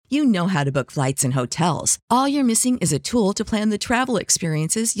You know how to book flights and hotels. All you're missing is a tool to plan the travel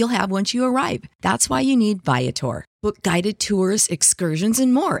experiences you'll have once you arrive. That's why you need Viator. Book guided tours, excursions,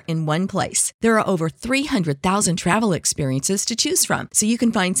 and more in one place. There are over 300,000 travel experiences to choose from, so you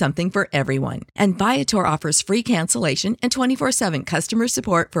can find something for everyone. And Viator offers free cancellation and 24/7 customer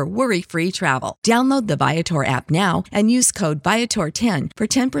support for worry-free travel. Download the Viator app now and use code Viator10 for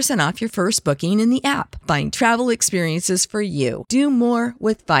 10% off your first booking in the app. Find travel experiences for you. Do more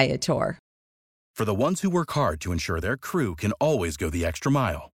with Viator. For the ones who work hard to ensure their crew can always go the extra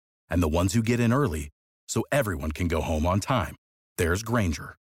mile, and the ones who get in early so everyone can go home on time, there's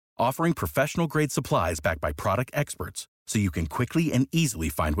Grainger, offering professional-grade supplies backed by product experts so you can quickly and easily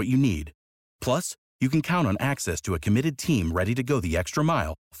find what you need. Plus, you can count on access to a committed team ready to go the extra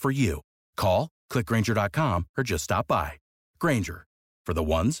mile for you. Call, click Grainger.com, or just stop by. Grainger, for the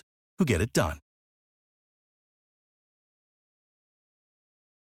ones who get it done.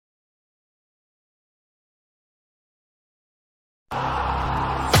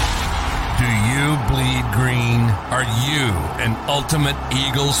 Do you bleed green? Are you an ultimate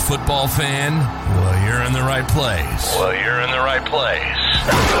Eagles football fan? Well, you're in the right place.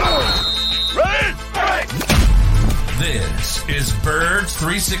 This is Birds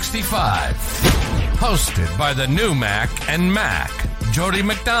 365, hosted by the new Mac and Mac, Jody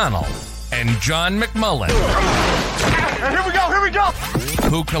McDonald and John McMullen. Here we go!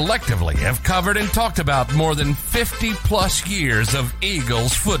 Who collectively have covered and talked about more than 50-plus years of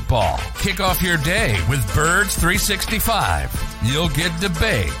Eagles football. Kick off your day with Birds 365. You'll get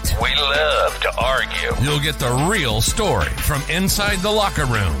debate. We love to argue. You'll get the real story from inside the locker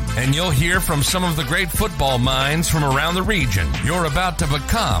room. And you'll hear from some of the great football minds from around the region. You're about to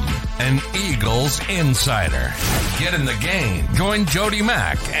become an Eagles insider. Get in the game. Join Jody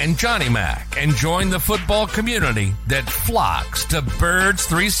Mack and Johnny Mack and join the football community that flocks to Birds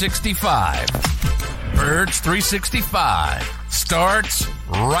 365. Birds 365 starts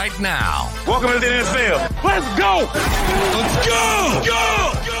right now. Welcome to the NFL. Let's go! Let's go!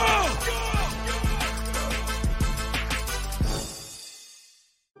 Go!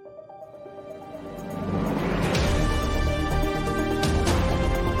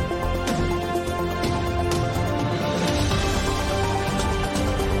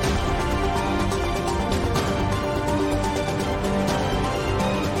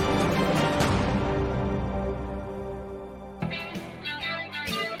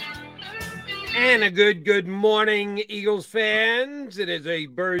 And a good morning, Eagles fans. It is a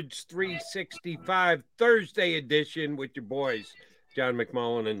Birds 365 Thursday edition with your boys, John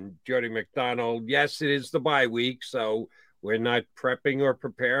McMullen and Jody McDonald. Yes, it is the bye week, so we're not prepping or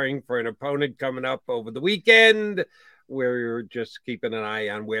preparing for an opponent coming up over the weekend. We're just keeping an eye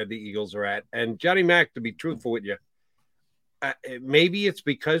on where the Eagles are at. And Johnny Mack, to be truthful with you, maybe it's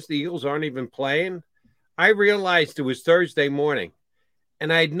because the Eagles aren't even playing. I realized it was Thursday morning,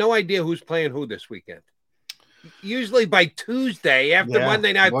 and I had no idea who's playing who this weekend. Usually by Tuesday, after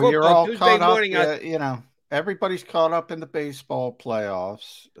Monday Night Football, you're all Tuesday morning. Everybody's caught up in the baseball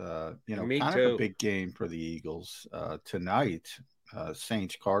playoffs. Me kind too. of a big game for the Eagles tonight.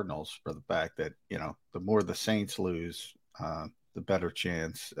 Saints Cardinals, for the fact that, the more the Saints lose, the better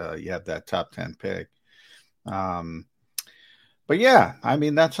chance you have that top 10 pick. But yeah, I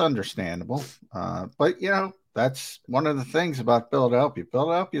mean, that's understandable. But that's one of the things about Philadelphia.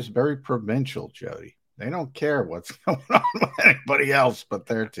 Philadelphia is very provincial, Jody. They don't care what's going on with anybody else but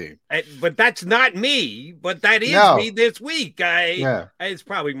their team. But that's not me. But that is me this week. It's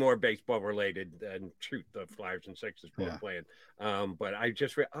probably more baseball related than the Flyers and Sixers were playing. But I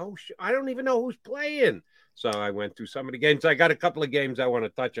just I don't even know who's playing. So I went through some of the games. I got a couple of games I want to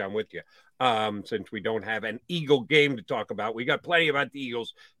touch on with you. Since we don't have an Eagle game to talk about, we got plenty about the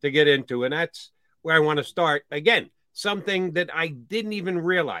Eagles to get into, and that's where I want to start. Again, something that I didn't even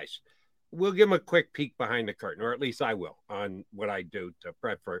realize. We'll give them a quick peek behind the curtain, or at least I will, on what I do to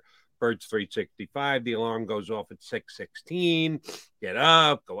prep for Birds 365. The alarm goes off at 6:16. Get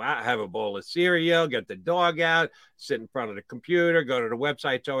up, go out, have a bowl of cereal, get the dog out, sit in front of the computer, go to the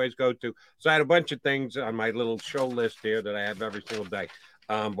websites I always go to. So I had a bunch of things on my little show list here that I have every single day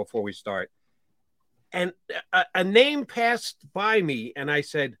before we start. And a name passed by me, and I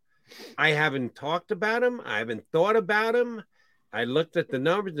said, I haven't talked about him. I haven't thought about him. I looked at the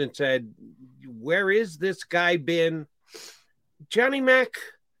numbers and said, where is this guy been? Johnny Mack,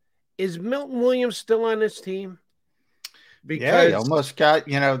 is Milton Williams still on this team? Because he almost got,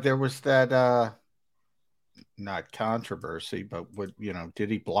 there was that, not controversy, but did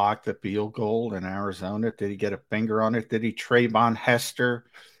he block the field goal in Arizona? Did he get a finger on it? Did he Trayvon Hester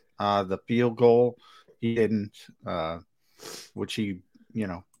the field goal? He didn't, which he,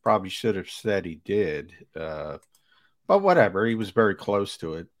 Probably should have said he did. But whatever, he was very close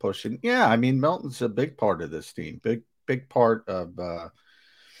to it, pushing. Yeah, I mean, Milton's a big part of this team. Big part of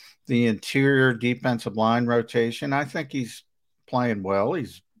the interior defensive line rotation. I think he's playing well.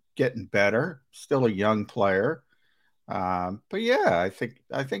 He's getting better. Still a young player. But yeah, I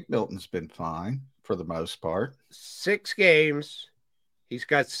think Milton's been fine for the most part. 6 games, he's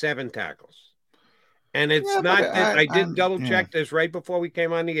got 7 tackles. And it's not that I did double check this right before we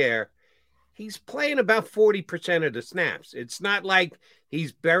came on the air. He's playing about 40% of the snaps. It's not like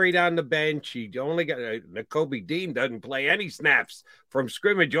he's buried on the bench. He only got Nakobe Dean doesn't play any snaps from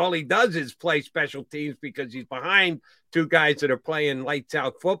scrimmage. All he does is play special teams because he's behind 2 guys that are playing lights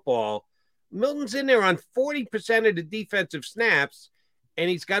out football. Milton's in there on 40% of the defensive snaps, and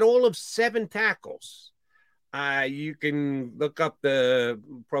he's got all of 7 tackles. You can look up the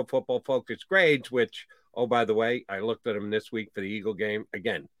Pro Football Focus grades, which, oh, by the way, I looked at them this week for the Eagle game.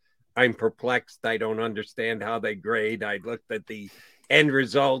 Again, I'm perplexed. I don't understand how they grade. I looked at the end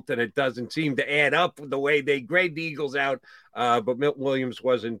result, and it doesn't seem to add up the way they grade the Eagles out. But Milton Williams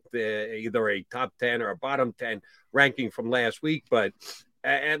wasn't either a top 10 or a bottom 10 ranking from last week. But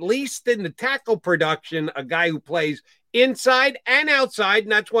at least in the tackle production, a guy who plays inside and outside,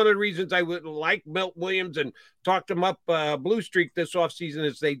 and that's one of the reasons I would like Milton Williams and talked him up Blue Streak this offseason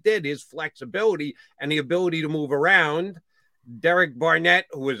as they did, his flexibility and the ability to move around. Derek Barnett,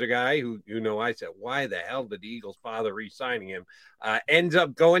 who was a guy who, I said, why the hell did the Eagles bother re-signing him? Ends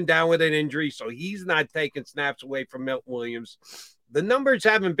up going down with an injury, so he's not taking snaps away from Milton Williams. The numbers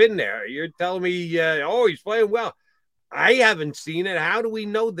haven't been there. You're telling me, he's playing well. I haven't seen it. How do we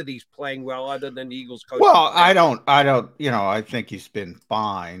know that he's playing well other than the Eagles coach? Well, I don't, I think he's been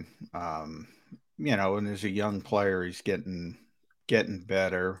fine. And as a young player, he's getting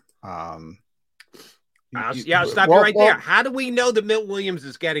better. I'll stop you right there. How do we know that Milton Williams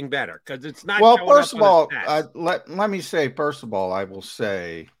is getting better? Because it's not. Well, first of all, let me say, first of all, I will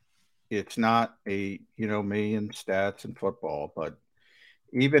say it's not me in stats in football, but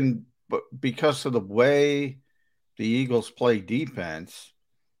because of the way the Eagles play defense,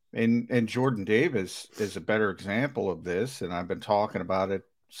 and Jordan Davis is a better example of this, and I've been talking about it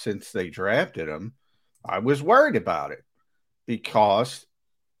since they drafted him. I was worried about it because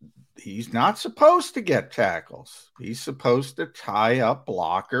he's not supposed to get tackles. He's supposed to tie up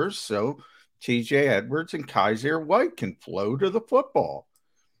blockers so TJ Edwards and Kaiser White can flow to the football.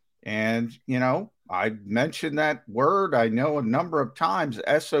 And, I mentioned that word, I know a number of times,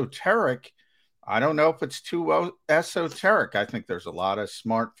 esoteric. I don't know if it's too esoteric. I think there's a lot of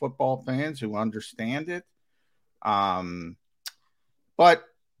smart football fans who understand it. But,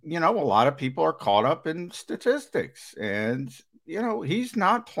 a lot of people are caught up in statistics, and he's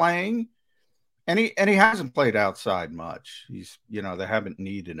not playing, and he hasn't played outside much. He's, they haven't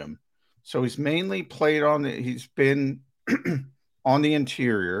needed him. So he's mainly played he's been on the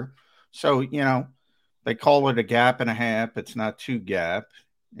interior. So, they call it a gap and a half. It's not 2 gap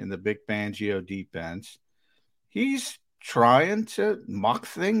in the Vic Fangio defense. He's trying to muck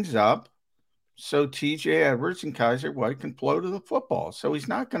things up so TJ Edwards and Kaiser White can flow to the football. So he's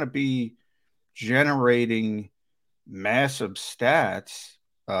not going to be generating massive stats.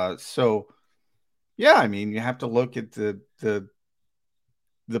 You have to look at the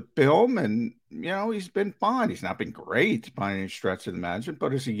film, and he's been fine. He's not been great by any stretch of the imagination,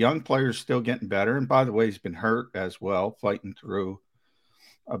 but as a young player, still getting better. And by the way, he's been hurt as well, fighting through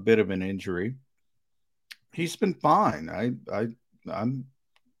a bit of an injury. He's been fine.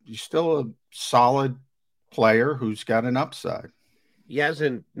 He's still a solid player who's got an upside. He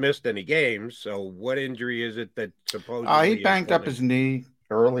hasn't missed any games, so what injury is it that supposedly he banged up his knee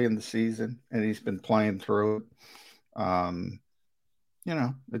early in the season, and he's been playing through it.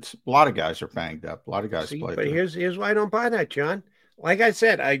 It's a lot of guys are banged up. A lot of guys play. But here's why I don't buy that, John. Like I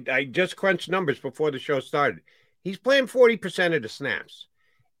said, I just crunched numbers before the show started. He's playing 40% of the snaps.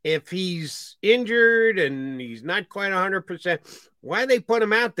 If he's injured and he's not quite 100%, why they put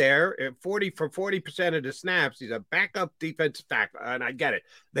him out there at 40% of the snaps? He's a backup defensive tackle, and I get it.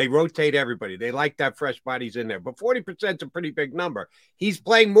 They rotate everybody. They like that fresh bodies in there, but 40% is a pretty big number. He's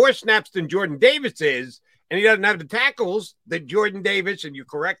playing more snaps than Jordan Davis is, and he doesn't have the tackles that Jordan Davis, and you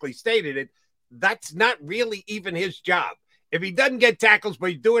correctly stated it, that's not really even his job. If he doesn't get tackles, but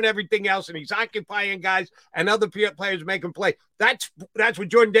he's doing everything else and he's occupying guys and other players make him play, that's what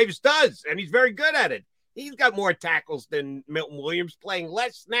Jordan Davis does, and he's very good at it. He's got more tackles than Milton Williams, playing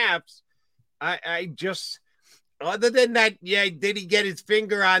less snaps. I just, other than that, did he get his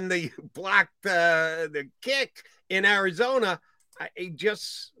finger on the blocked the kick in Arizona?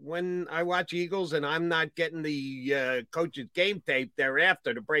 when I watch Eagles and I'm not getting the coach's game tape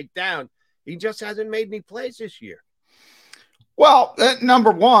thereafter to break down, he just hasn't made any plays this year. Well,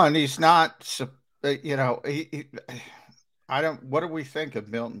 number one, he's not, what do we think of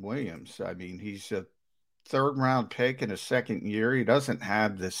Milton Williams? I mean, he's a third-round pick in his second year. He doesn't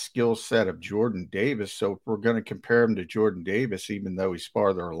have the skill set of Jordan Davis. So if we're going to compare him to Jordan Davis, even though he's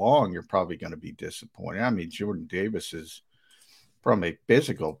farther along, you're probably going to be disappointed. I mean, Jordan Davis is, from a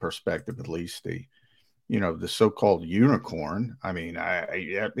physical perspective at least, the so-called unicorn. I mean,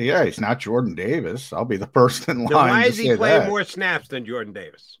 he's not Jordan Davis. I'll be the first in line. So why is he playing more snaps than Jordan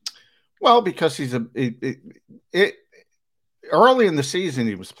Davis? Well, because he's early in the season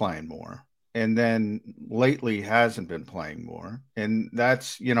he was playing more, and then lately hasn't been playing more. And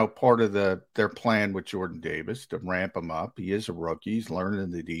that's, part of their plan with Jordan Davis to ramp him up. He is a rookie. He's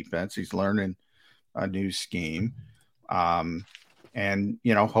learning the defense. He's learning a new scheme. And,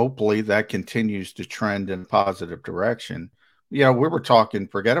 hopefully that continues to trend in a positive direction. We were talking,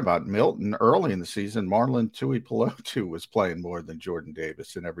 forget about Milton, early in the season. Marlon Tuipulotu was playing more than Jordan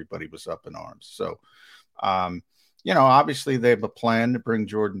Davis, and everybody was up in arms. So, obviously they have a plan to bring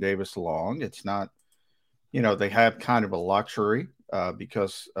Jordan Davis along. It's not, they have kind of a luxury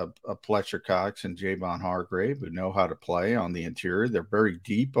because of Fletcher Cox and Javon Hargrave, who know how to play on the interior. They're very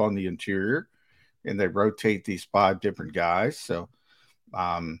deep on the interior, and they rotate these 5 different guys. So,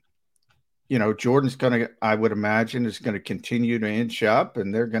 Jordan's I would imagine, is going to continue to inch up,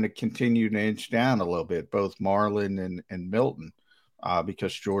 and they're going to continue to inch down a little bit, both Marlon and Milton,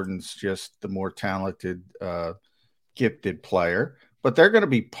 because Jordan's just the more talented, gifted player. But they're going to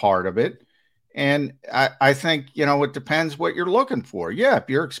be part of it. And I think, it depends what you're looking for. Yeah, if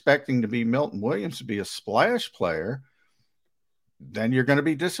you're expecting to be Milton Williams to be a splash player, then you're going to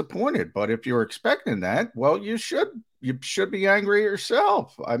be disappointed. But if you're expecting that, well, you should be angry at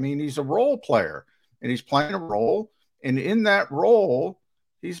yourself. I mean, he's a role player, and he's playing a role, and in that role,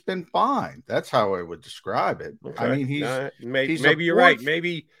 he's been fine. That's how I would describe it. Okay. I mean, maybe you're right.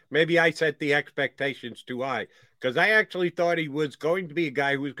 Maybe I set the expectations too high, because I actually thought he was going to be a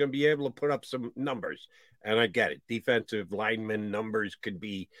guy who was going to be able to put up some numbers. And I get it. Defensive lineman numbers could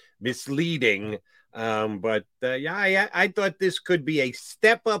be misleading. But I thought this could be a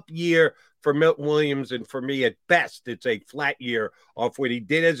step-up year for Milton Williams, and for me, at best, it's a flat year off what he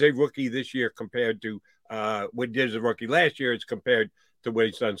did as a rookie this year compared to what he did as a rookie last year as compared to what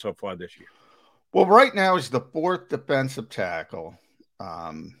he's done so far this year. Well, right now he's the 4th defensive tackle.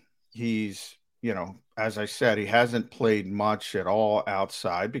 He's, as I said, he hasn't played much at all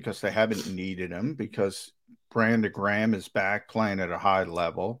outside because they haven't needed him, because Brandon Graham is back playing at a high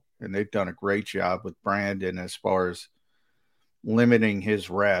level, and they've done a great job with Brandon as far as limiting his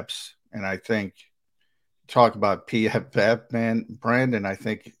reps. And I think, talk about PFF, man, Brandon, I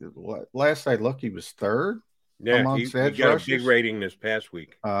think last I looked, he was 3rd. Yeah, amongst he got rushers. A big rating this past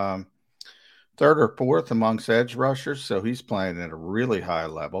week. 3rd or 4th amongst edge rushers, so he's playing at a really high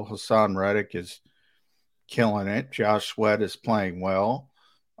level. Hassan Reddick is killing it. Josh Sweat is playing well.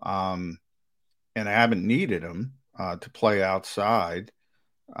 And I haven't needed him to play outside.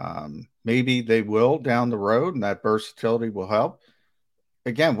 Maybe they will down the road, and that versatility will help.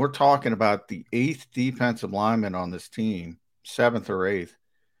 Again, we're talking about the 8th defensive lineman on this team, 7th or 8th.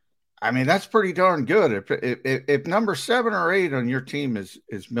 I mean, that's pretty darn good. If number 7 or 8 on your team is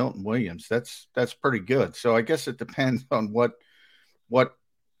Milton Williams, that's pretty good. So I guess it depends on what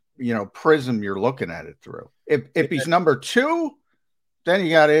prism you're looking at it through. If he's number 2, then you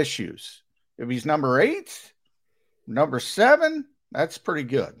got issues. If he's number 8, number 7, that's pretty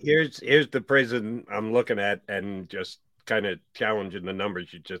good. Here's the prism I'm looking at, and just kind of challenging the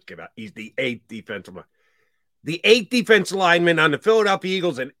numbers you just give out. He's the 8th defensive line. The 8th defensive lineman on the Philadelphia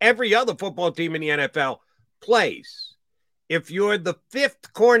Eagles and every other football team in the NFL plays. If you're the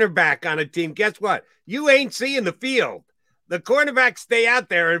 5th cornerback on a team, guess what? You ain't seeing the field. The cornerbacks stay out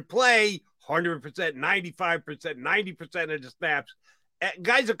there and play 100%, 95%, 90% of the snaps.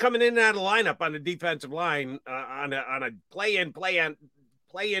 Guys are coming in and out of lineup on the defensive line on a play-in,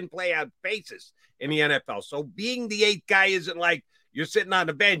 play-out basis in the NFL. So being the 8th guy isn't like you're sitting on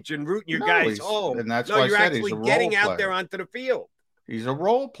the bench and rooting your guys home. And that's why you're actually getting out there onto the field. He's a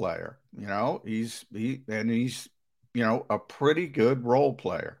role player. He's a pretty good role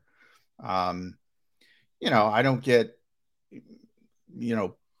player. I don't get,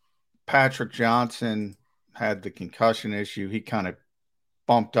 Patrick Johnson had the concussion issue. He kind of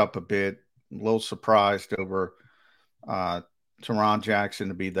bumped up a bit, a little surprised over Teron Jackson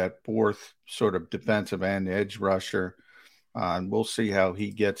to be that 4th sort of defensive end edge rusher. And we'll see how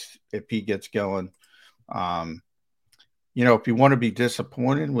if he gets going. if you want to be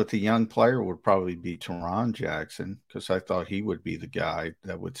disappointed with a young player, it would probably be Teron Jackson, because I thought he would be the guy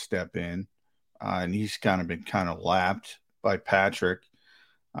that would step in. And he's kind of been lapped by Patrick.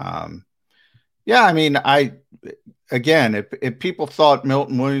 If people thought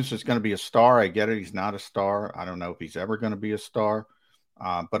Milton Williams was going to be a star, I get it. He's not a star. I don't know if he's ever going to be a star.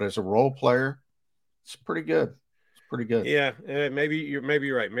 But as a role player, it's pretty good. Pretty good. Yeah, maybe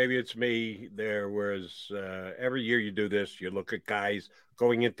you're right. Maybe it's me there. Whereas every year you do this, you look at guys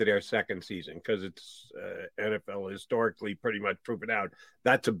going into their second season, because it's NFL historically pretty much proven out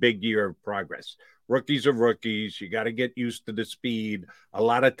that's a big year of progress. Rookies are rookies. You got to get used to the speed. A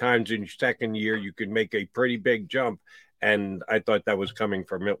lot of times in your second year, you can make a pretty big jump. And I thought that was coming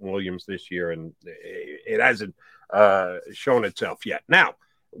for Milton Williams this year, and it hasn't shown itself yet. Now,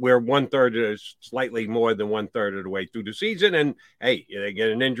 we're 1/3, slightly more than 1/3 of the way through the season. And hey, they get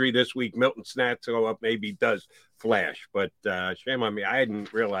an injury this week. Milton Snats go up, maybe does flash, but shame on me. I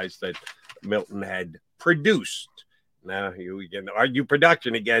hadn't realized that Milton had produced. Now you can argue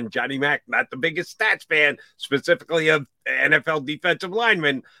production again. Johnny Mack, not the biggest stats fan, specifically of NFL defensive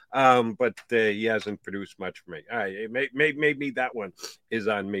linemen, but he hasn't produced much for me. All right, maybe that one is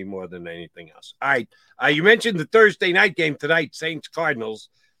on me more than anything else. All right, you mentioned the Thursday night game tonight, Saints-Cardinals.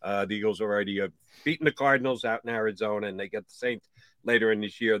 The Eagles already have beaten the Cardinals out in Arizona, and they get the Saints later in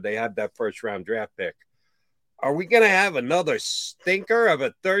this year. They have that first-round draft pick. Are we going to have another stinker of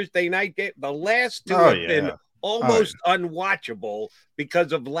a Thursday night game? The last two have been almost unwatchable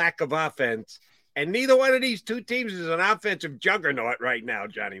because of lack of offense. And neither one of these two teams is an offensive juggernaut right now,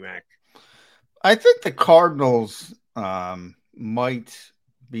 Johnny Mack. I think the Cardinals might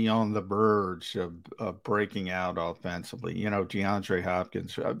be on the verge of breaking out offensively. DeAndre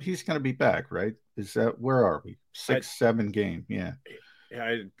Hopkins, he's going to be back, right? Where are we? 6-7 game. Yeah.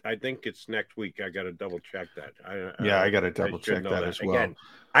 I think it's next week. I got to double check that. I got to double check that as well. Again,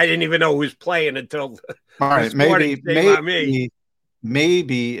 I didn't even know who was playing until all right.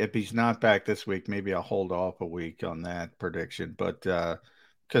 Maybe if he's not back this week, maybe I'll hold off a week on that prediction. But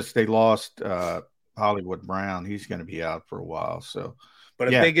because they lost Hollywood Brown, he's going to be out for a while. So, but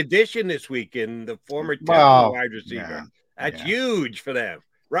a big addition this week in the former wide receiver. That's huge for them.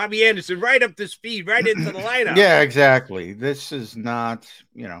 Robbie Anderson right up to speed, right into the lineup. Yeah, exactly. This is not,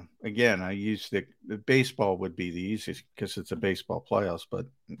 again, I use the baseball would be the easiest because it's a baseball playoffs, but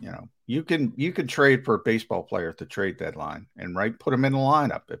you can trade for a baseball player at the trade deadline and put him in the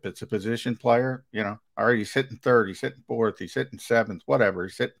lineup. If it's a position player, all right, he's hitting third, he's hitting fourth, he's hitting seventh, whatever,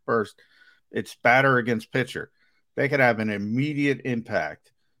 he's hitting first. It's batter against pitcher. They could have an immediate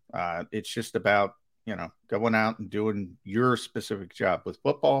impact. It's just about going out and doing your specific job. With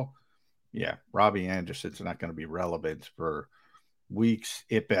football, Robbie Anderson's not going to be relevant for weeks,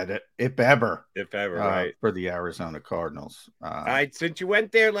 if ever, right, for the Arizona Cardinals. All right, since you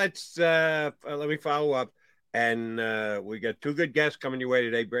went there, let's let me follow up. And we got two good guests coming your way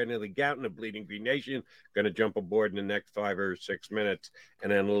today. Brandon Lee Gowton of Bleeding Green Nation, going to jump aboard in the next 5 or 6 minutes.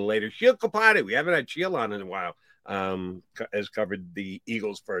 And then a little later, Sheil Kapadia. We haven't had Sheil on in a while. Has covered the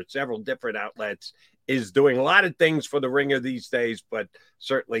Eagles for several different outlets, is doing a lot of things for the Ringer these days, but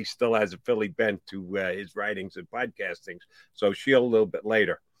certainly still has a Philly bent to his writings and podcastings. So Sheil a little bit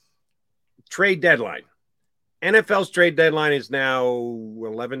later. Trade deadline. NFL's trade deadline is now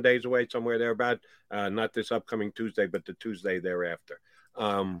 11 days away, somewhere thereabout. Not this upcoming Tuesday, but the Tuesday thereafter.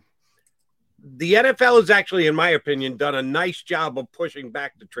 The NFL has actually, in my opinion, done a nice job of pushing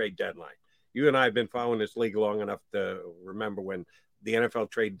back the trade deadline. You and I have been following this league long enough to remember when the NFL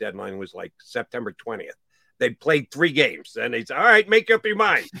trade deadline was like September 20th. They played 3 games, and they said, all right, make up your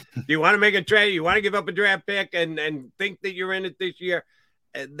mind. Do you want to make a trade? You want to give up a draft pick and think that you're in it this year?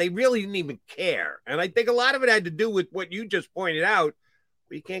 They really didn't even care. And I think a lot of it had to do with what you just pointed out.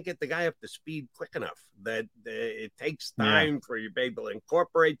 You can't get the guy up to speed quick enough. That it takes time for you to be able to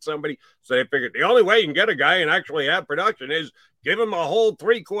incorporate somebody. So they figured the only way you can get a guy and actually have production is give him a whole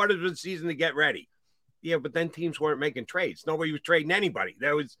 3/4 of the season to get ready. Yeah, but then teams weren't making trades. Nobody was trading anybody.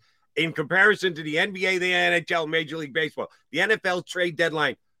 There was, in comparison to the NBA, the NHL, Major League Baseball, the NFL trade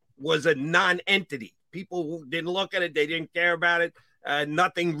deadline was a non-entity. People didn't look at it. They didn't care about it.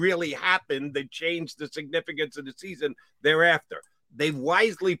 Nothing really happened that changed the significance of the season thereafter. They've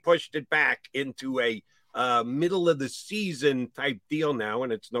wisely pushed it back into a middle of the season type deal now,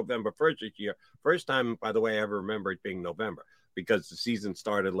 and it's November 1st this year. First time, by the way, I ever remember it being November, because the season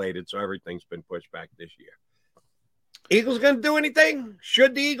started late, so everything's been pushed back this year. Eagles going to do anything?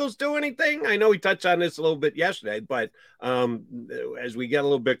 Should the Eagles do anything? I know we touched on this a little bit yesterday, but as we get a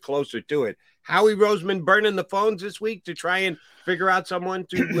little bit closer to it, Howie Roseman burning the phones this week to try and figure out someone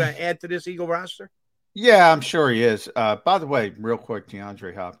to add to this Eagle roster? Yeah, I'm sure he is. By the way, real quick,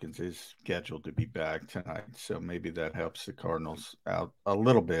 DeAndre Hopkins is scheduled to be back tonight, so maybe that helps the Cardinals out a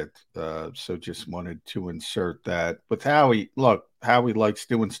little bit. So just wanted to insert that. With Howie, look, Howie likes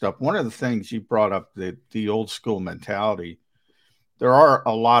doing stuff. One of the things you brought up, the old school mentality, there are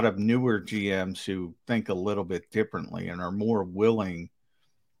a lot of newer GMs who think a little bit differently and are more willing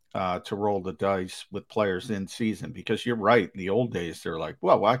to roll the dice with players in season, because you're right. In the old days, they're like,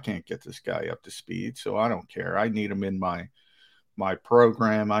 well, I can't get this guy up to speed, so I don't care. I need him in my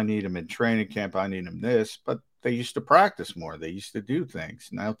program. I need him in training camp. I need him this. But they used to practice more. They used to do things.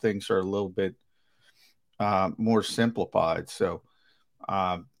 Now things are a little bit more simplified. So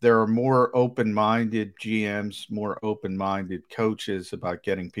there are more open-minded GMs, more open-minded coaches about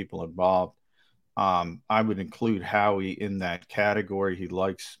getting people involved. I would include Howie in that category. He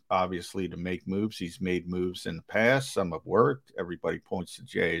likes, obviously, to make moves. He's made moves in the past. Some have worked. Everybody points to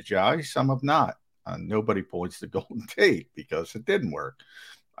J.J. Some have not. Nobody points to Golden Tate because it didn't work.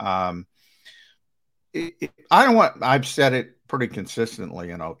 I don't want – I've said it pretty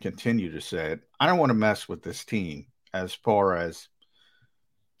consistently, and I'll continue to say it. I don't want to mess with this team as far as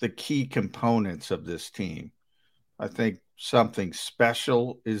the key components of this team. I think something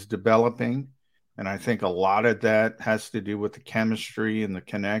special is developing. And I think a lot of that has to do with the chemistry and the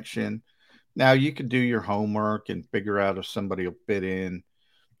connection. Now, you can do your homework and figure out if somebody will fit in.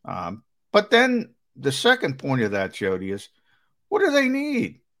 But then the second point of that, Jody, is what do they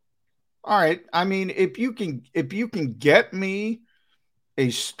need? All right. I mean, if you can get me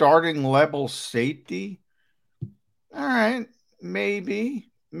a starting level safety, all right, maybe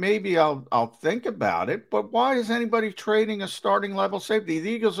I'll think about it. But why is anybody trading a starting level safety? The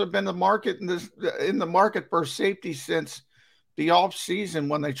Eagles have been in the market for safety since the offseason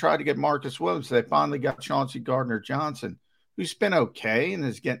when they tried to get Marcus Williams. They finally got Chauncey Gardner-Johnson, who's been okay and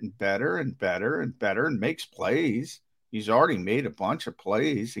is getting better and better and better and makes plays. He's already made a bunch of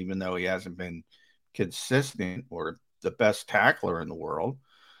plays, even though he hasn't been consistent or the best tackler in the world.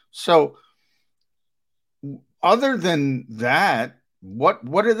 So other than that, what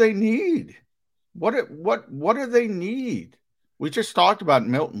do they need? What do they need? We just talked about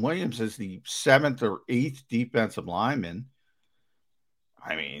Milton Williams as the 7th or 8th defensive lineman.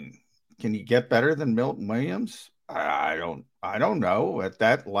 I mean, can you get better than Milton Williams? I don't know at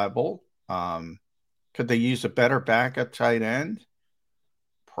that level. Could they use a better backup tight end?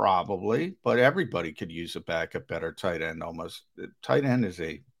 Probably, but everybody could use a backup better tight end. Almost, tight end is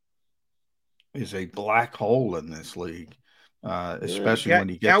a black hole in this league. Especially when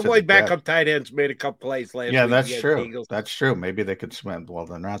you get Cowboy to backup tight ends made a couple plays last week. Yeah, that's true. Eagles. That's true. Maybe they could swing. Well,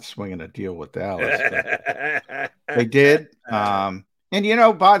 they're not swinging a deal with Dallas. They did. And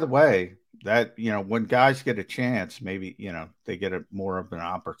by the way, that when guys get a chance, maybe they get more of an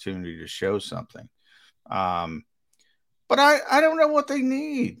opportunity to show something. But I don't know what they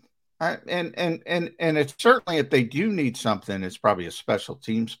need. And it's certainly, if they do need something, it's probably a special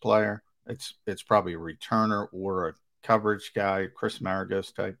teams player. It's probably a returner or a coverage guy, Chris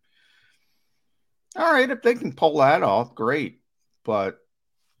Maragos type. All right, if they can pull that off, great. But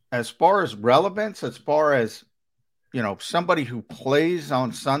as far as relevance, as far as somebody who plays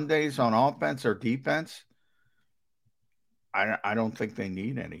on Sundays on offense or defense, I don't think they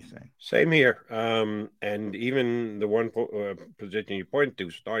need anything. Same here. And even the one position you point to,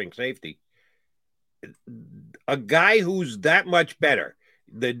 starting safety, a guy who's that much better,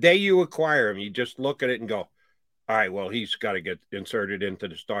 the day you acquire him, you just look at it and go, all right, well, he's got to get inserted into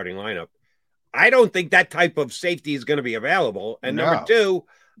the starting lineup. I don't think that type of safety is going to be available. And number two,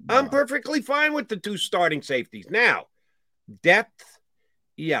 I'm perfectly fine with the 2 starting safeties. Now, depth,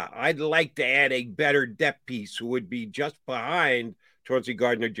 yeah, I'd like to add a better depth piece who would be just behind Chauncey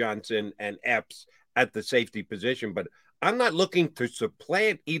Gardner-Johnson and Epps at the safety position. But I'm not looking to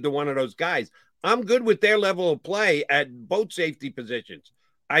supplant either one of those guys. I'm good with their level of play at both safety positions.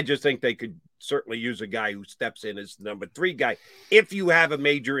 I just think they could certainly use a guy who steps in as number 3 guy if you have a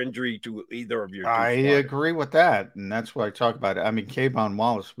major injury to either of your 2 I agree with that, and that's what I talk about. I mean, Kayvon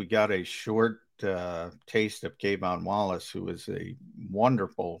Wallace, we got a short taste of Kayvon Wallace, who is a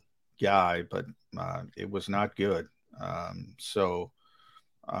wonderful guy, but it was not good.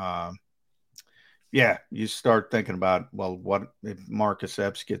 Yeah, you start thinking about, well, what if Marcus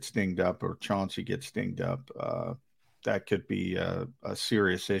Epps gets dinged up or Chauncey gets dinged up? That could be a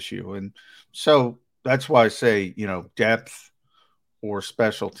serious issue. And so that's why I say, depth or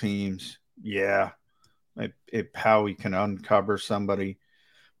special teams. Yeah. If Howie can uncover somebody.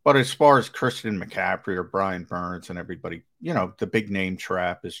 But as far as Christian McCaffrey or Brian Burns and everybody, the big name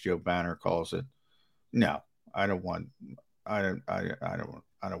trap, as Joe Banner calls it. No, I don't want any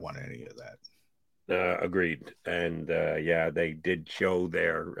of that. Agreed. And they did show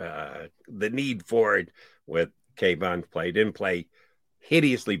their the need for it with Kayvon's play. Didn't play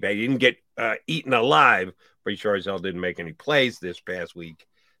hideously bad. He didn't get eaten alive. Pretty sure as hell didn't make any plays this past week.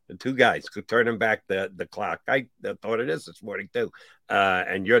 The two guys could turn him back the clock. I thought it is this morning too.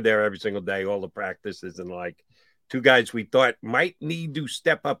 And you're there every single day, all the practices, and like two guys we thought might need to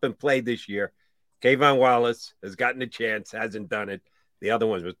step up and play this year. Kayvon Wallace has gotten a chance, hasn't done it. The other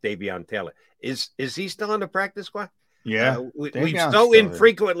one was Davion Taylor. Is he still on the practice squad? Yeah. We've so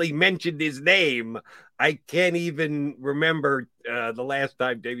infrequently mentioned his name. I can't even remember the last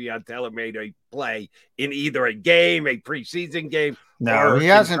time Davion Taylor made a play in either a game, a preseason game. No, he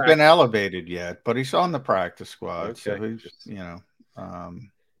hasn't been elevated yet, but he's on the practice squad. Okay. So he's,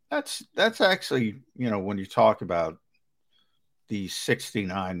 that's actually, when you talk about the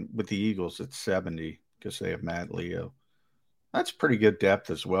 69 with the Eagles at 70, because they have Matt Leo. That's pretty good depth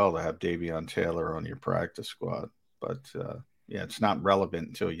as well to have Davion Taylor on your practice squad. But, it's not relevant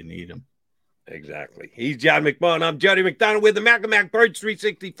until you need him. Exactly. He's John McMullen. I'm Jody McDonald with the Mac Birds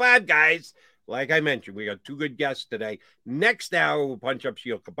 365, guys. Like I mentioned, we got two good guests today. Next hour, we'll punch up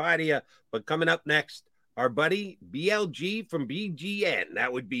Sheil Kapadia. But coming up next, our buddy BLG from BGN.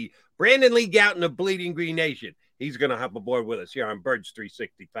 That would be Brandon Lee Gouton of Bleeding Green Nation. He's going to hop aboard with us here on Birds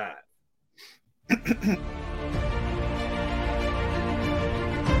 365.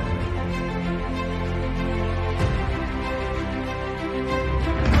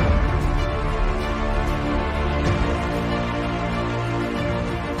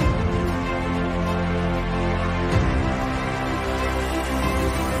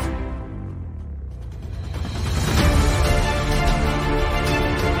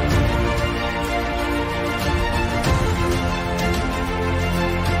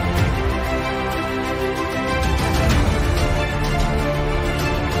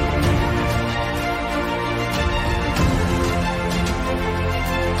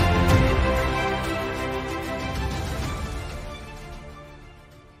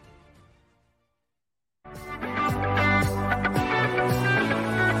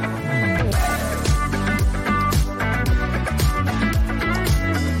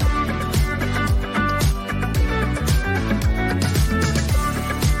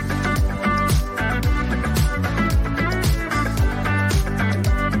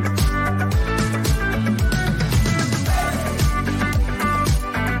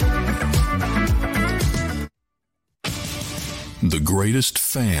 The greatest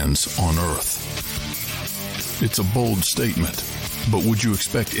fans on earth. It's a bold statement, but would you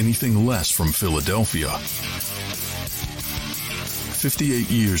expect anything less from Philadelphia? 58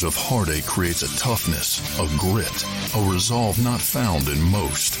 years of heartache creates a toughness, a grit, a resolve not found in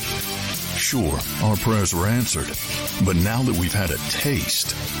most. Sure, our prayers were answered, but now that we've had a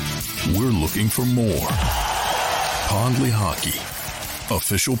taste, we're looking for more. Pondley Hockey,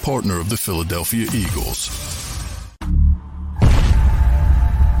 official partner of the Philadelphia Eagles.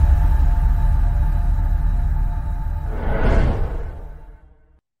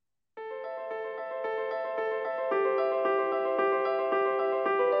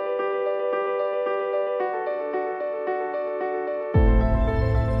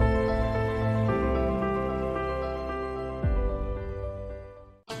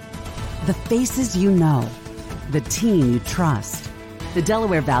 The faces you know, the team you trust. The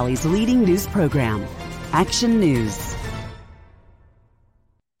Delaware Valley's leading news program, Action News.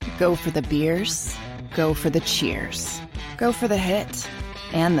 Go for the beers, go for the cheers, go for the hit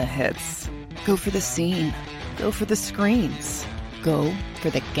and the hits, go for the scene, go for the screens, go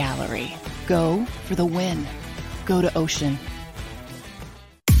for the gallery, go for the win, go to Ocean.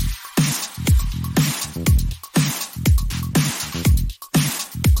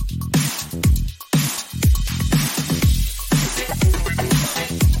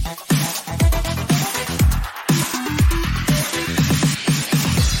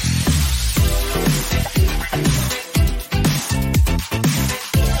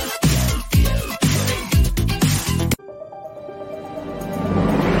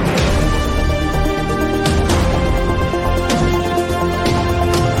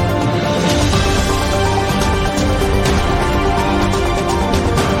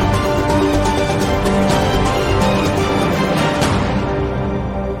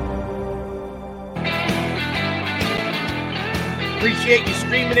 Appreciate you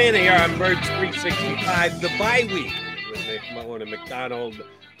streaming in here on Birds 365, the bye week with McMullen and McDonald.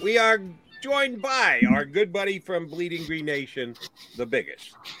 We are joined by our good buddy from Bleeding Green Nation, the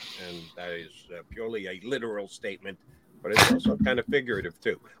biggest. And that is purely a literal statement. but it's also kind of figurative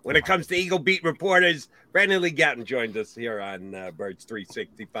too. When it comes to Eagle Beat reporters, Brandon Lee Gowton joined us here on Birds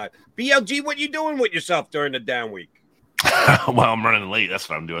 365. BLG, what you doing with yourself during the down week? Well, I'm running late. That's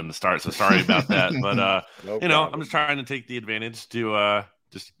what I'm doing to start. So sorry about that. But I'm just trying to take the advantage to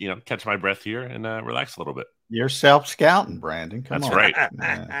catch my breath here and relax a litlittle bit. You're self-scouting, Brandon. Come That's on. Right.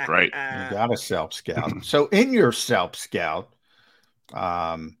 Yeah. Right. You got to self-scout. So in your self-scout,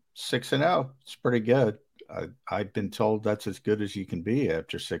 6-0, it's pretty good. I've been told that's as good as you can be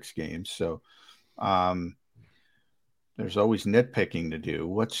after 6 games. So there's always nitpicking to do.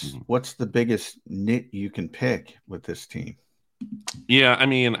 What's the biggest nit you can pick with this team? Yeah, I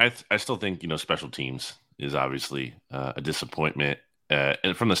mean, I still think, special teams is obviously a disappointment.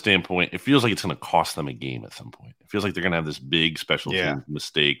 And from the standpoint, it feels like it's going to cost them a game at some point. It feels like they're going to have this big special team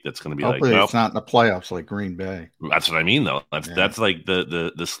mistake that's going to be Hopefully it's not in the playoffs like Green Bay. That's what I mean, though. That's like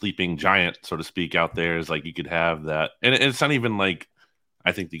the sleeping giant, so to speak, out there is like you could have that. And it's not even like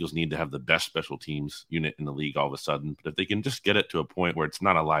I think the Eagles need to have the best special teams unit in the league all of a sudden. But if they can just get it to a point where it's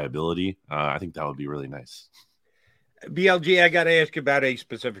not a liability, I think that would be really nice. BLG, I got to ask you about a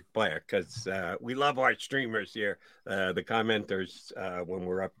specific player because we love our streamers here, the commenters, when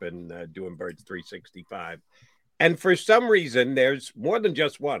we're up and doing Birds 365. And for some reason, there's more than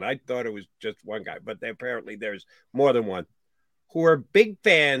just one. I thought it was just one guy, but apparently there's more than one who are big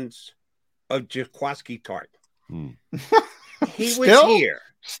fans of Jaquiski Tartt. He was here.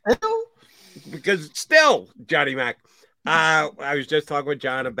 Still? Because Johnny Mac, I was just talking with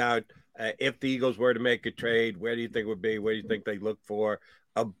John about if the Eagles were to make a trade, where do you think it would be? Where do you think they look for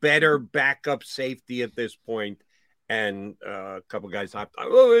a better backup safety at this point? And a couple guys hopped on.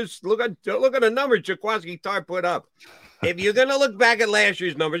 Look at the numbers Jaquiski Tartt put up. If you're going to look back at last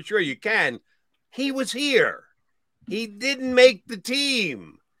year's numbers, sure you can. He was here. He didn't make the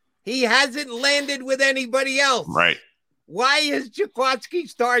team. He hasn't landed with anybody else. Right. Why is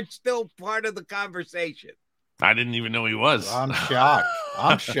Jaquiski Tartt still part of the conversation? I didn't even know he was. I'm shocked.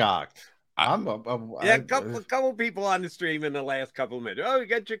 A couple people on the stream in the last couple of minutes. Oh, you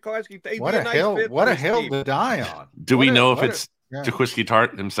got Jaquiski. What a hill to die on. Do we know if it's Jaquiski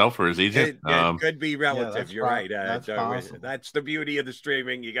Tartt himself or his agent? It could be relative. You're right. That's the beauty of the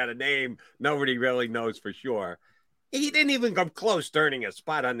streaming. You got a name. Nobody really knows for sure. He didn't even come close to earning a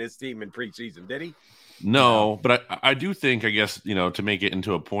spot on this team in preseason, did he? No, but I do think, I guess, to make it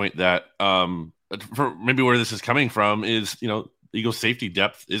into a point that for maybe where this is coming from is, Eagles safety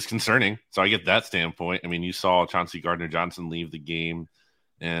depth is concerning. So I get that standpoint. I mean, you saw Chauncey Gardner-Johnson leave the game,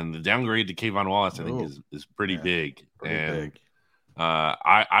 and the downgrade to Kayvon Wallace, I think, is pretty big. Big.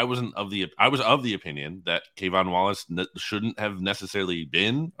 I was of the opinion that Kayvon Wallace shouldn't have necessarily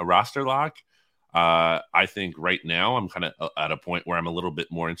been a roster lock. I think right now I'm kind of at a point where I'm a little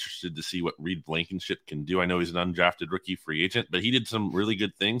bit more interested to see what Reed Blankenship can do. I know he's an undrafted rookie free agent, but he did some really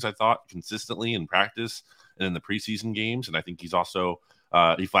good things, I thought, consistently in practice and in the preseason games. And I think he's also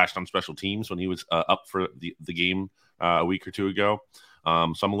he flashed on special teams when he was up for the game a week or two ago. So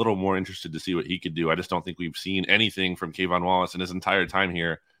I'm a little more interested to see what he could do. I just don't think we've seen anything from Kayvon Wallace in his entire time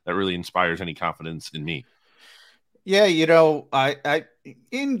here that really inspires any confidence in me. Yeah, I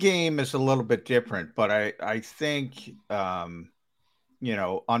in game is a little bit different, but I think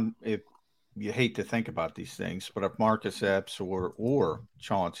if you hate to think about these things, but if Marcus Epps or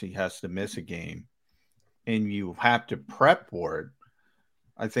Chauncey has to miss a game and you have to prep for it,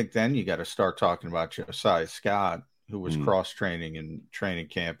 I think then you got to start talking about Josiah Scott, who was cross-training in training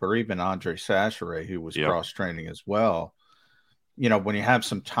camp, or even Andre Sacheret, who was cross-training as well. When you have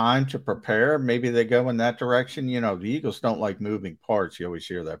some time to prepare, maybe they go in that direction. The Eagles don't like moving parts. You always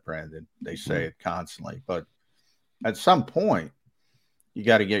hear that, Brandon. They say it constantly. But at some point, you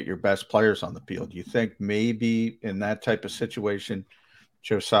got to get your best players on the field. You think maybe in that type of situation,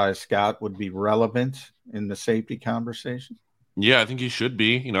 Josiah Scott would be relevant in the safety conversation? Yeah, I think he should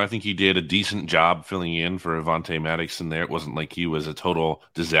be. I think he did a decent job filling in for Avonte Maddox in there. It wasn't like he was a total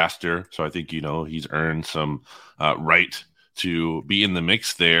disaster. So I think, he's earned some right to be in the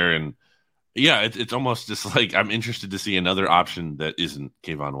mix there. And yeah, it's almost just like I'm interested to see another option that isn't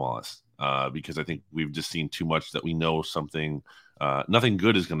Kayvon Wallace because I think we've just seen too much that we know nothing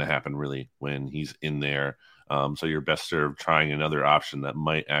good is going to happen really when he's in there. So you're best served trying another option that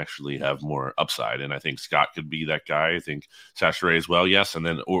might actually have more upside. And I think Scott could be that guy. I think Sacheret as well. Yes. And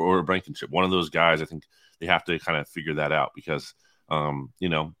then, or Blankenship, one of those guys. I think they have to kind of figure that out because,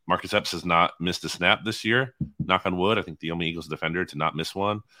 Marcus Epps has not missed a snap this year, knock on wood. I think the only Eagles defender to not miss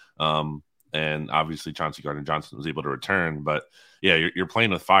one. And obviously Chauncey Gardner-Johnson was able to return, but yeah, you're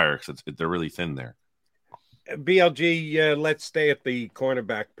playing with fire because they're really thin there. BLG, let's stay at the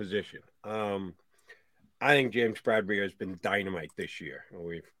cornerback position. I think James Bradberry has been dynamite this year.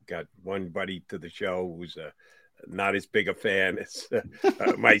 We've got one buddy to the show who's not as big a fan as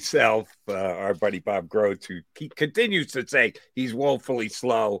myself, our buddy Bob Groats, who continues to say he's woefully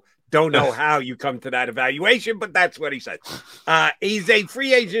slow. Don't know how you come to that evaluation, but that's what he said. He's a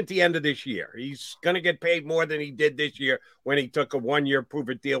free agent at the end of this year. He's going to get paid more than he did this year when he took a 1-year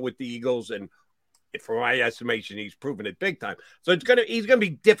prove-it deal with the Eagles, and for my estimation, he's proven it big time. So he's gonna be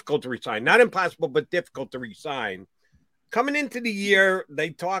difficult to resign. Not impossible, but difficult to resign. Coming into the year,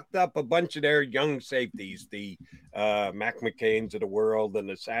 they talked up a bunch of their young safeties, the Mac McCains of the world and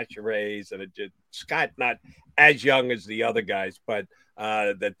the Sacherays, and Scott not as young as the other guys, but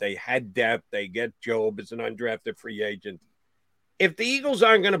that they had depth. They get Job as an undrafted free agent. If the Eagles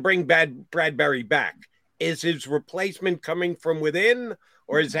aren't going to bring Bradberry back, is his replacement coming from within?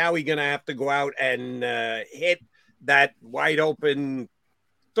 Or is Howie going to have to go out and hit that wide open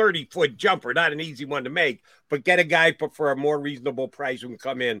 30-foot jumper? Not an easy one to make, but get a guy for a more reasonable price who can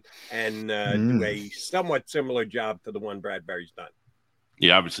come in and do a somewhat similar job to the one Bradberry's done.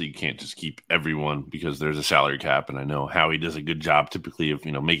 Yeah, obviously you can't just keep everyone because there's a salary cap, and I know Howie does a good job typically of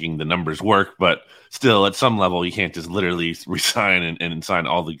making the numbers work, but still at some level you can't just literally resign and sign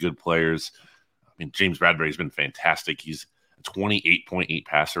all the good players. I mean, James Bradberry's been fantastic. He's 28.8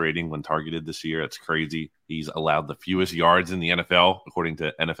 passer rating when targeted this year. That's crazy. He's allowed the fewest yards in the NFL, according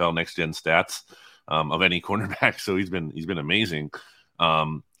to NFL Next Gen Stats, of any cornerback. So he's been amazing.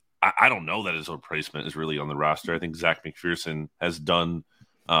 I don't know that his replacement is really on the roster. I think Zach McPherson has done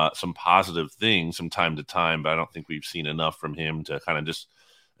some positive things from time to time, but I don't think we've seen enough from him to kind of just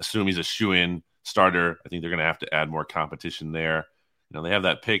assume he's a shoe-in starter. I think they're going to have to add more competition there. They have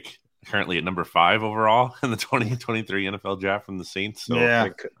that pick currently at number 5 overall in the 2023 NFL draft from the Saints. So yeah,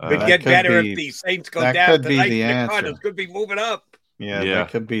 could get better if the Saints go down tonight. The Cardinals could be moving up. Yeah, that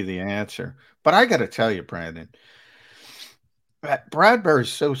could be the answer. But I got to tell you, Brandon,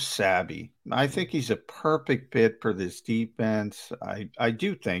 Bradberry's so savvy. I think he's a perfect fit for this defense. I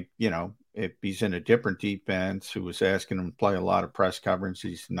do think, if he's in a different defense who was asking him to play a lot of press coverage,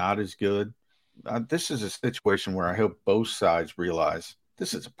 he's not as good. This is a situation where I hope both sides realize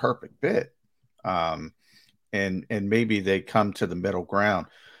this is a perfect fit. And maybe they come to the middle ground.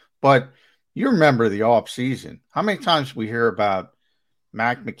 But you remember the offseason. How many times we hear about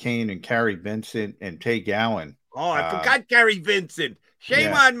Mac McCain and Kerry Vincent and Tay Gowan? Oh, I forgot Kerry Vincent.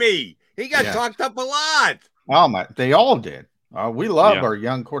 Shame on me. He got talked up a lot. Oh, they all did. We love our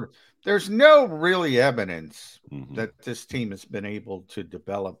young quarter. There's no really evidence that this team has been able to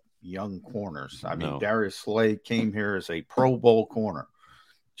develop young corners. I mean, Darius Slay came here as a Pro Bowl corner.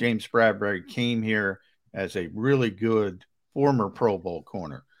 James Bradberry came here as a really good former Pro Bowl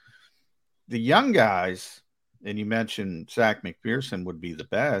corner. The young guys, and you mentioned Zach McPherson would be the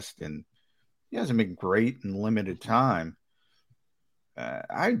best, and he hasn't been great in limited time.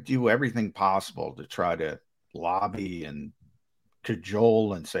 I do everything possible to try to lobby and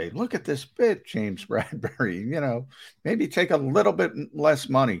cajole and say, look at this fit, James Bradberry, maybe take a little bit less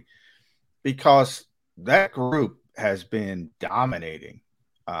money, because that group has been dominating.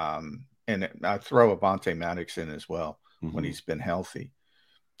 And I throw Avonte Maddox in as well when he's been healthy.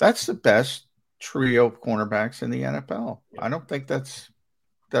 That's the best trio of cornerbacks in the NFL. I don't think that's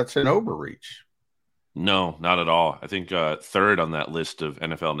an overreach. No, not at all. I think third on that list of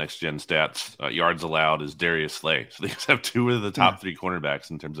NFL Next Gen Stats yards allowed is Darius Slay. So they just have 2 of the top 3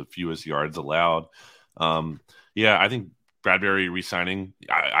 cornerbacks in terms of fewest yards allowed. I think Bradberry re-signing,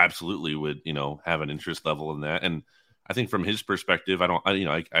 I absolutely would, have an interest level in that. And I think from his perspective, I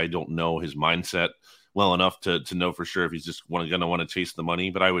don't know his mindset well enough to know for sure if he's just going to want to chase the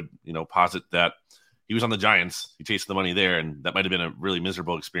money. But I would, posit that he was on the Giants. He chased the money there, and that might have been a really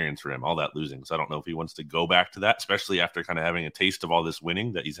miserable experience for him, all that losing. So I don't know if he wants to go back to that, especially after kind of having a taste of all this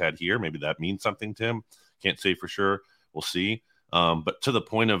winning that he's had here. Maybe that means something to him. Can't say for sure. We'll see. But to the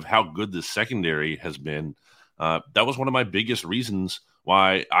point of how good the secondary has been, that was one of my biggest reasons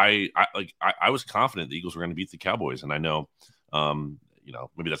why I was confident the Eagles were going to beat the Cowboys. And I know,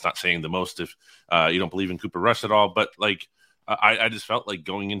 maybe that's not saying the most if you don't believe in Cooper Rush at all, but I just felt like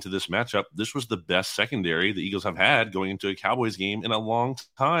going into this matchup, this was the best secondary the Eagles have had going into a Cowboys game in a long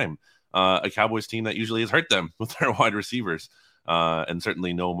time. A Cowboys team that usually has hurt them with their wide receivers. And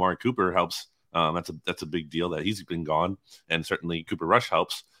certainly no Amari Cooper helps. That's a big deal that he's been gone. And certainly Cooper Rush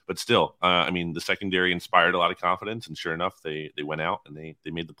helps. But still, the secondary inspired a lot of confidence. And sure enough, they went out and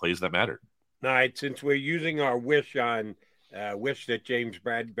they made the plays that mattered. All right, since we're using our wish that James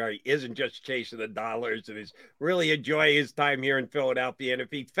Bradberry isn't just chasing the dollars and is really enjoy his time here in Philadelphia. And if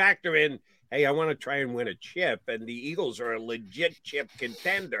he factor in, hey, I want to try and win a chip, and the Eagles are a legit chip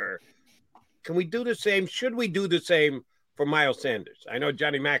contender, can we do the same? Should we do the same for Miles Sanders? I know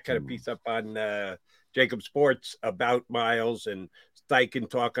Johnny Mack had a piece up on Jacob Sports about Miles, and Steichen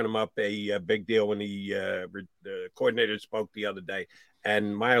talking him up a big deal when the coordinator spoke the other day.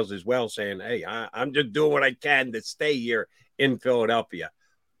 And Miles as well saying, hey, I'm just doing what I can to stay here in Philadelphia.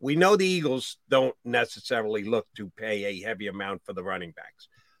 We know the Eagles don't necessarily look to pay a heavy amount for the running backs.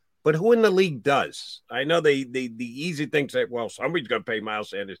 But who in the league does? I know the easy thing to say, well, somebody's going to pay Miles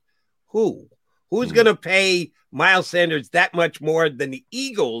Sanders. Who? Who's going to pay Miles Sanders that much more than the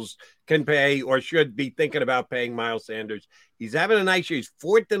Eagles can pay or should be thinking about paying Miles Sanders? He's having a nice year. He's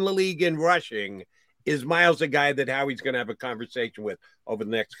fourth in the league in rushing. Is Miles a guy that Howie's going to have a conversation with over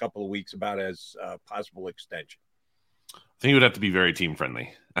the next couple of weeks about his possible extension? I think it would have to be very team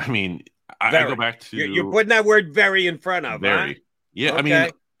friendly. I mean, I go back to... You're putting that word very in front of, very. Huh? Yeah, okay. I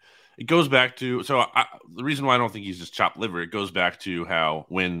mean, it goes back to... So the reason why I don't think he's just chopped liver, it goes back to how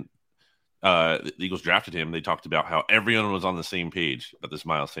when the Eagles drafted him, they talked about how everyone was on the same page about this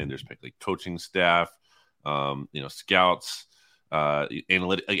Miles Sanders pick, like coaching staff, scouts,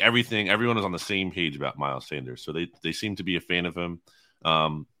 analytic, like everything. Everyone is on the same page about Miles Sanders, so they seem to be a fan of him.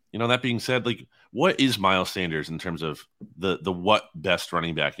 That being said, like, what is Miles Sanders in terms of the what best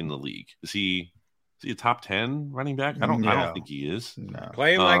running back in the league? Is he a top 10 running back? I don't think he is. No.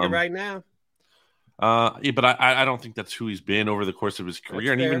 Playing like it right now. Yeah, but I don't think that's who he's been over the course of his career.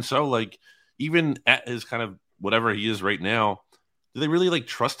 That's and fair. Even so, like, even at his kind of whatever he is right now, do they really like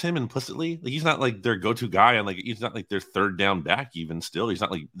trust him implicitly? Like, he's not like their go-to guy, and like he's not like their third down back even still. He's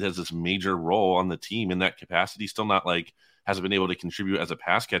not like there's this major role on the team in that capacity. Still not like hasn't been able to contribute as a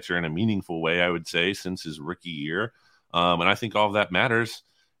pass catcher in a meaningful way, I would say, since his rookie year. And I think all of that matters.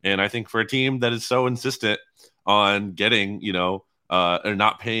 And I think for a team that is so insistent on getting, or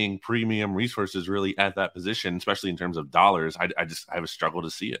not paying premium resources really at that position, especially in terms of dollars, I have a struggle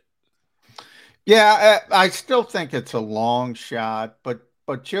to see it. Yeah, I still think it's a long shot, but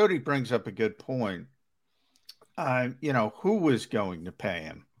Jody brings up a good point. Who is going to pay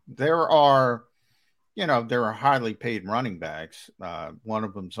him? There are highly paid running backs. One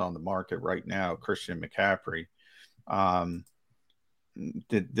of them's on the market right now, Christian McCaffrey.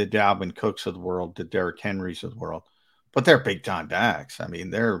 The Dalvin Cooks of the world, the Derrick Henrys of the world. But they're big-time backs. I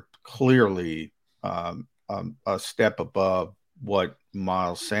mean, they're clearly a step above what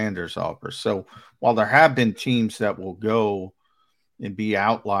Miles Sanders offers. So while there have been teams that will go and be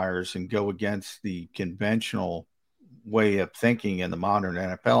outliers and go against the conventional way of thinking in the modern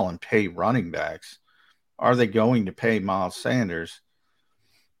NFL and pay running backs, are they going to pay Miles Sanders?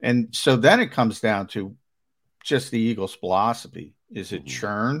 And so then it comes down to just the Eagles' philosophy. Is it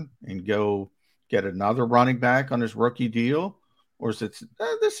churn and go get another running back on his rookie deal? Or is it,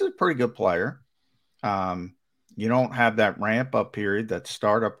 this is a pretty good player. You don't have that ramp up period, that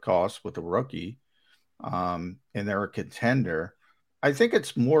startup cost with a rookie, and they're a contender. I think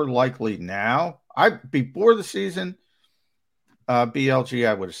it's more likely now. Before the season, BLG,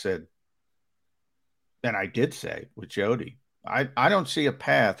 I would have said, and I did say with Jody, I don't see a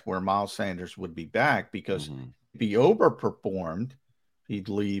path where Miles Sanders would be back because if he overperformed, he'd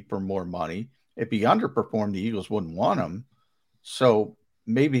leave for more money. If he underperformed, the Eagles wouldn't want him. So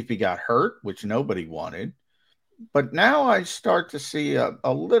maybe if he got hurt, which nobody wanted. But now I start to see a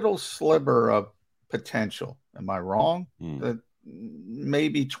little sliver of potential. Am I wrong?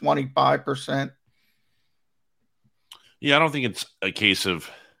 Maybe 25%. Yeah, I don't think it's a case of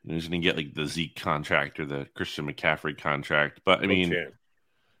he's going to get like the Zeke contract or the Christian McCaffrey contract. But I mean,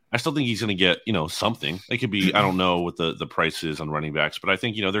 I still think he's going to get, something. It could be, I don't know what the price is on running backs, but I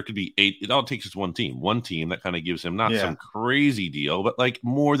think, there could be 8. It all takes is one team that kind of gives him not some crazy deal, but like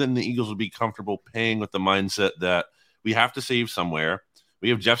more than the Eagles would be comfortable paying, with the mindset that we have to save somewhere. We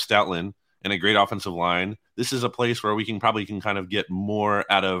have Jeff Stoutland and a great offensive line. This is a place where we can kind of get more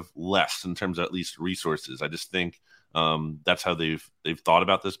out of less in terms of at least resources. I just think that's how they've thought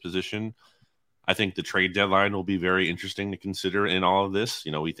about this position. I think the trade deadline will be very interesting to consider in all of this.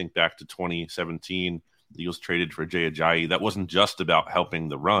 We think back to 2017, the Eagles traded for Jay Ajayi. That wasn't just about helping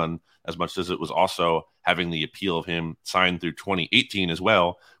the run as much as it was also having the appeal of him signed through 2018 as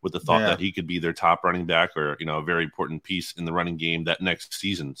well, with the thought that he could be their top running back or, a very important piece in the running game that next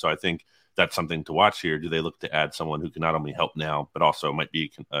season. So I think that's something to watch here. Do they look to add someone who can not only help now, but also might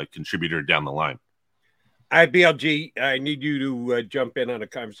be a contributor down the line? BLG, I need you to jump in on a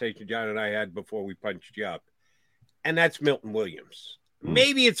conversation John and I had before we punched you up. And that's Milton Williams.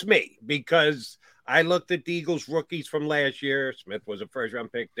 Maybe it's me because I looked at the Eagles rookies from last year. Smith was a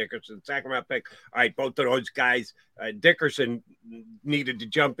first-round pick, Dickerson, second-round pick. All right, both of those guys, Dickerson needed to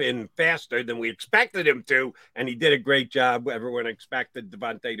jump in faster than we expected him to, and he did a great job. Everyone expected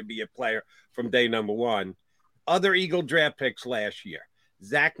Devontae to be a player from day number one. Other Eagle draft picks last year,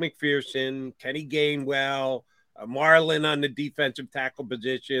 Zach McPherson, Kenny Gainwell, Marlin on the defensive tackle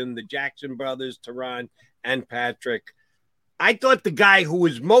position, the Jackson brothers, Teron and Patrick. I thought the guy who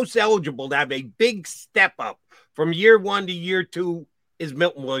was most eligible to have a big step up from year one to year two is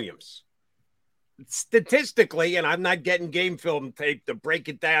Milton Williams. Statistically, and I'm not getting game film tape to break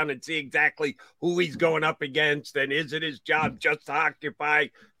it down and see exactly who he's going up against and is it his job just to occupy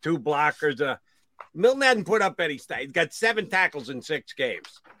two blockers. Milton hadn't put up any stats. He's got 7 tackles in 6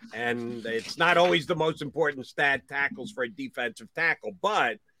 games, and it's not always the most important stat, tackles for a defensive tackle,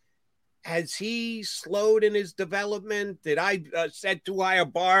 but has he slowed in his development? Did I set too high a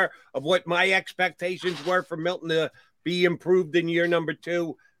bar of what my expectations were for Milton to be improved in year number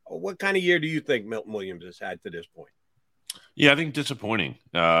 2? What kind of year do you think Milton Williams has had to this point? Yeah, I think disappointing.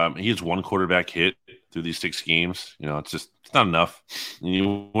 He has 1 quarterback hit through these 6 games. It's not enough.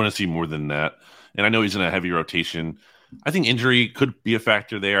 You want to see more than that. And I know he's in a heavy rotation. I think injury could be a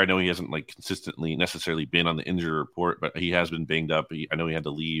factor there. I know he hasn't consistently necessarily been on the injury report, but he has been banged up. I know he had to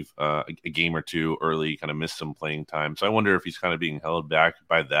leave a game or 2 early, kind of missed some playing time. So I wonder if he's kind of being held back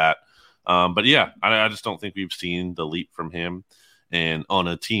by that. But yeah, I just don't think we've seen the leap from him. And on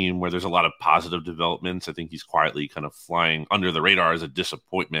a team where there's a lot of positive developments, I think he's quietly kind of flying under the radar as a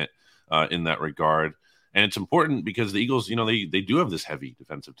disappointment in that regard. And it's important because the Eagles, they do have this heavy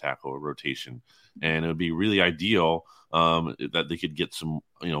defensive tackle rotation, and it would be really ideal that they could get some,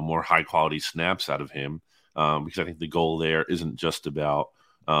 more high quality snaps out of him. Because I think the goal there isn't just about,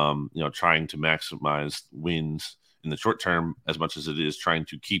 trying to maximize wins in the short term as much as it is trying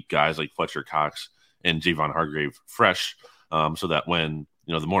to keep guys like Fletcher Cox and Javon Hargrave fresh, so that when,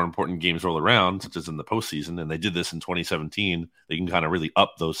 the more important games roll around, such as in the postseason, and they did this in 2017, they can kind of really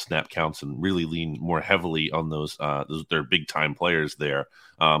up those snap counts and really lean more heavily on those their big time players there.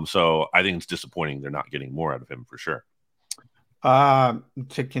 So I think it's disappointing they're not getting more out of him for sure.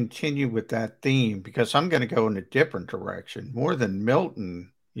 To continue with that theme, because I'm going to go in a different direction. More than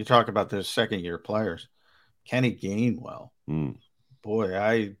Milton, you talk about those second-year players. Kenny Gainwell. Boy,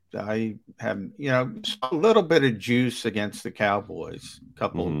 I have, a little bit of juice against the Cowboys, a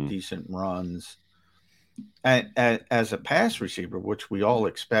couple of decent runs. And as a pass receiver, which we all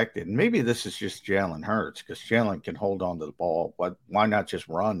expected, and maybe this is just Jalen Hurts, because Jalen can hold on to the ball. Why not just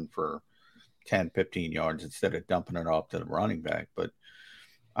run for 10, 15 yards instead of dumping it off to the running back? But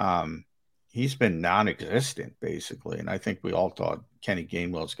he's been non-existent, basically. And I think we all thought Kenny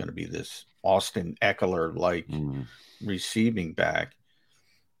Gainwell is going to be this Austin Eckler-like receiving back.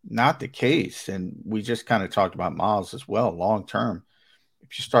 Not the case. And we just kind of talked about Miles as well, long term.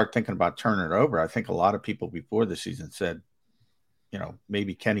 If you start thinking about turning it over, I think a lot of people before the season said,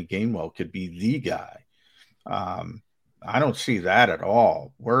 maybe Kenny Gainwell could be the guy. I don't see that at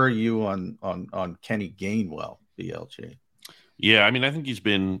all. Where are you on Kenny Gainwell, BLG? Yeah, I mean, I think he's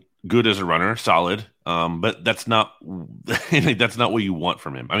been good as a runner, solid. But that's not that's not what you want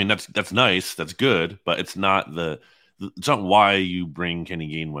from him. I mean, that's nice, that's good, but it's not why you bring Kenny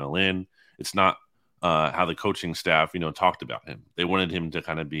Gainwell in. It's not how the coaching staff, talked about him. They wanted him to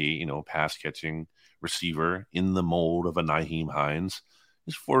kind of be, pass catching receiver in the mold of a Nyheim Hines.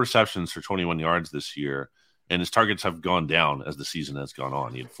 He's 4 receptions for 21 yards this year, and his targets have gone down as the season has gone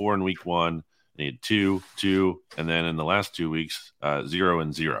on. He had 4 in week 1, and he had 2, and then in the last 2 weeks, 0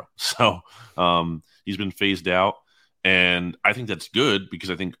 and 0. So he's been phased out. And I think that's good because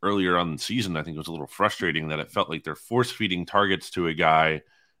I think earlier on in the season, I think it was a little frustrating that it felt like they're force-feeding targets to a guy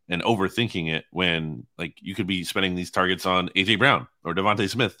and overthinking it when, you could be spending these targets on A.J. Brown or Devontae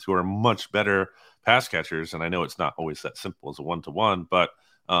Smith, who are much better pass catchers. And I know it's not always that simple as a one-to-one, but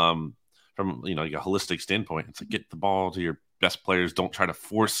from, a holistic standpoint, it's get the ball to your best players. Don't try to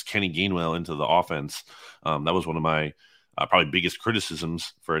force Kenny Gainwell into the offense. That was one of my probably biggest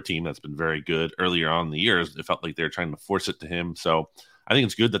criticisms for a team that's been very good earlier on in the years. It felt like they're trying to force it to him. So I think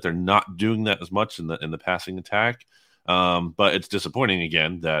it's good that they're not doing that as much in the passing attack. But it's disappointing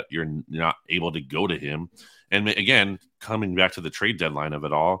again that you're not able to go to him. And again, coming back to the trade deadline of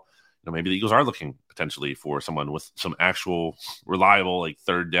it all, maybe the Eagles are looking potentially for someone with some actual reliable,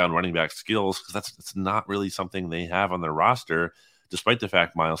 third down running back skills, because that's not really something they have on their roster, despite the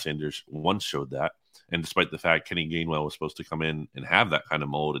fact Miles Sanders once showed that. And despite the fact Kenny Gainwell was supposed to come in and have that kind of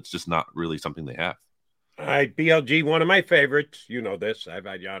mold, it's just not really something they have. All right, BLG, one of my favorites. You know this. I've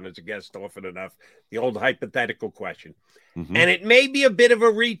had you on as a guest often enough. The old hypothetical question. Mm-hmm. And it may be a bit of a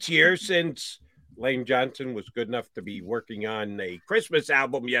reach here since Lane Johnson was good enough to be working on a Christmas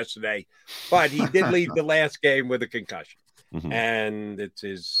album yesterday, but he did leave the last game with a concussion. Mm-hmm. And it's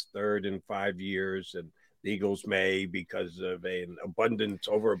his third in 5 years, and the Eagles may, because of an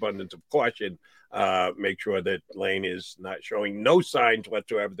overabundance of caution, make sure that Lane is not showing no signs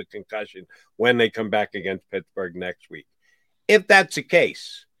whatsoever of the concussion when they come back against Pittsburgh next week. If that's the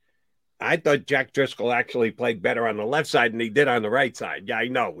case, I thought Jack Driscoll actually played better on the left side than he did on the right side. Yeah, I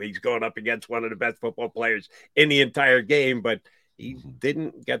know he's going up against one of the best football players in the entire game, but he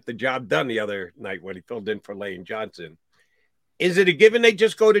didn't get the job done the other night when he filled in for Lane Johnson. Is it a given they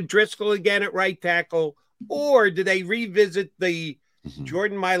just go to Driscoll again at right tackle, or do they revisit the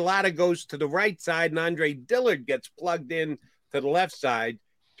Jordan Mailata goes to the right side and Andre Dillard gets plugged in to the left side?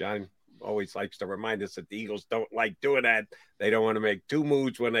 John always likes to remind us that the Eagles don't like doing that. They don't want to make two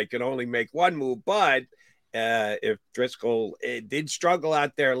moves when they can only make one move. But if Driscoll did struggle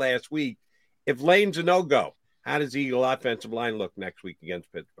out there last week, if Lane's a no-go, how does the Eagle offensive line look next week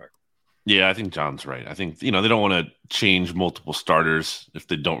against Pittsburgh? Yeah, I think John's right. I think, they don't want to change multiple starters if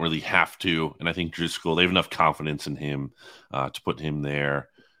they don't really have to. And I think Driscoll, they have enough confidence in him to put him there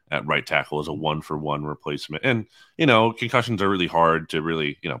at right tackle as a 1-for-1 replacement. And, concussions are really hard to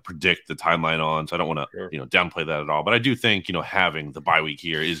really, predict the timeline on. So I don't want to, downplay that at all. But I do think, having the bye week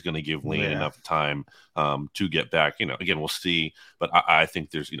here is going to give Lane enough time to get back. Again, we'll see. But I think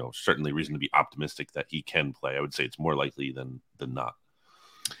there's, certainly reason to be optimistic that he can play. I would say it's more likely than not.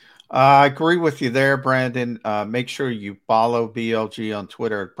 I agree with you there, Brandon. Make sure you follow BLG on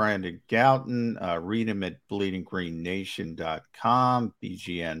Twitter at Brandon Gouton. Read him at bleedinggreennation.com,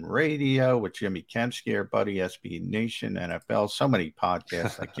 BGN Radio with Jimmy Kempski, our buddy, SB Nation, NFL. So many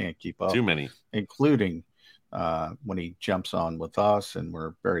podcasts I can't keep up. Too many. Including when he jumps on with us, and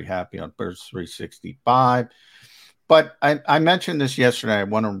we're very happy on Birds 365. But I mentioned this yesterday. I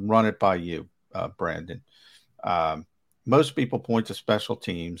want to run it by you, Brandon. Most people point to special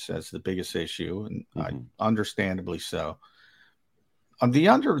teams as the biggest issue, and understandably so. The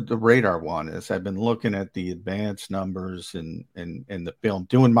under the radar one is I've been looking at the advanced numbers and the film,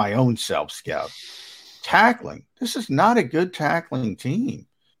 doing my own self scout. Tackling. This is not a good tackling team.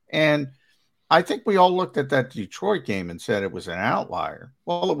 And I think we all looked at that Detroit game and said it was an outlier.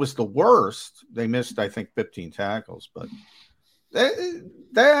 Well, it was the worst. They missed, I think, 15 tackles, but that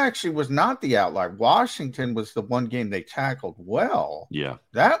actually was not the outlier. Washington was the one game they tackled well. Yeah.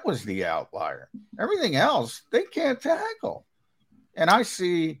 That was the outlier. Everything else, they can't tackle. And I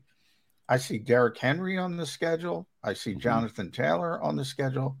see Derrick Henry on the schedule. I see Jonathan Taylor on the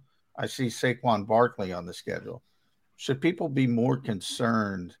schedule. I see Saquon Barkley on the schedule. Should people be more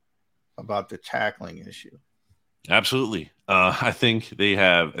concerned about the tackling issue? Absolutely. I think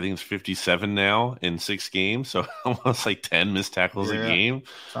it's 57 now in 6 games. So almost like 10 missed tackles a game.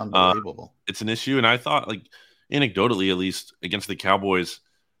 It's unbelievable. It's an issue. And I thought, anecdotally, at least against the Cowboys,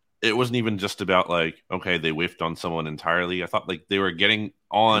 it wasn't even just about okay, they whiffed on someone entirely. I thought they were getting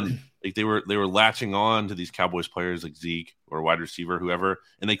on, they were latching on to these Cowboys players like Zeke or wide receiver, whoever,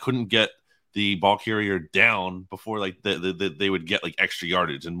 and they couldn't get the ball carrier down before they would get extra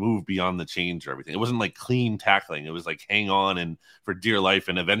yardage and move beyond the chains or everything. It wasn't clean tackling. It was hang on and for dear life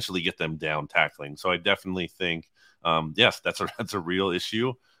and eventually get them down tackling. So I definitely think, yes, that's a real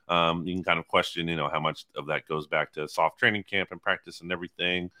issue. You can kind of question, how much of that goes back to soft training camp and practice and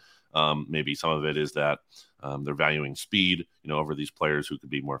everything. Maybe some of it is that they're valuing speed, over these players who could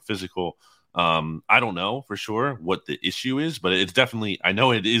be more physical. I don't know for sure what the issue is, but it's definitely, I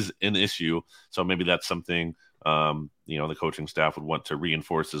know it is an issue. So maybe that's something, the coaching staff would want to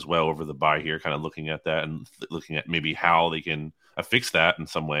reinforce as well over the bye here, kind of looking at that and looking at maybe how they can fix that in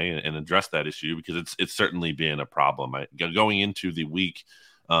some way and address that issue, because it's certainly been a problem. Going into the week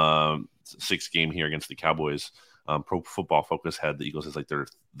 6 game here against the Cowboys, Pro Football Focus had the Eagles as their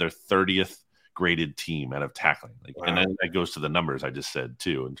 30th graded team out of tackling. Wow. And then that goes to the numbers I just said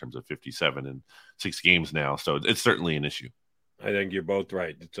too, in terms of 57 and 6 games now. So it's certainly an issue. I think you're both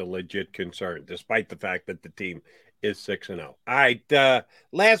right. It's a legit concern, despite the fact that the team is 6-0. All right.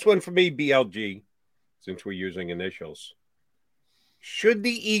 Last one for me, BLG, since we're using initials. Should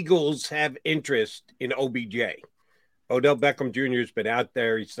the Eagles have interest in OBJ? Odell Beckham Jr. has been out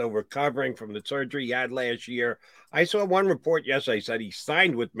there. He's still recovering from the surgery he had last year. I saw one report yesterday said he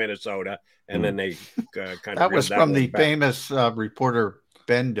signed with Minnesota, and then they kind of that was from the famous reporter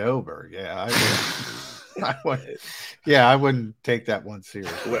Ben Dover. Yeah, I wouldn't take that one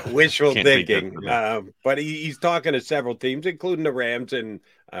seriously. Wishful thinking. But he's talking to several teams, including the Rams, and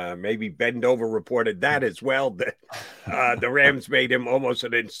maybe Bendover reported that as well, that the Rams made him almost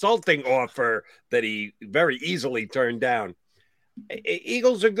an insulting offer that he very easily turned down.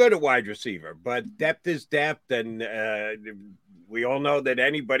 Eagles are good at wide receiver, but depth is depth, and we all know that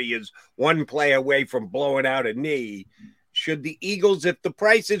anybody is one play away from blowing out a knee. Should the Eagles, if the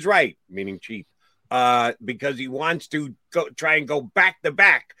price is right, meaning cheap, because he wants to try and go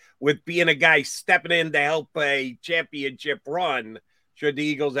back-to-back with being a guy stepping in to help a championship run, should the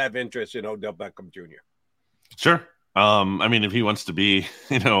Eagles have interest in Odell Beckham Jr.? Sure. I mean, if he wants to be,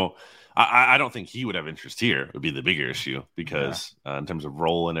 I don't think he would have interest here. It would be the bigger issue because in terms of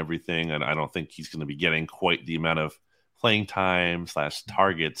role and everything, and I don't think he's going to be getting quite the amount of playing time /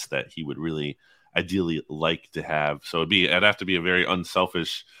 targets that he would really ideally like to have. So it'd have to be a very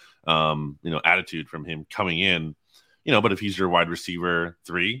unselfish, attitude from him coming in, but if he's your wide receiver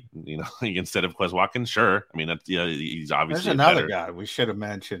 3, instead of Quez Watkins, sure. I mean, that's, he's obviously there's another guy we should have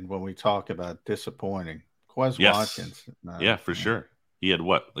mentioned when we talk about disappointing. Quez Watkins. For sure. He had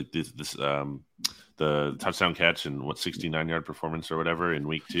the touchdown catch and 69-yard performance or whatever in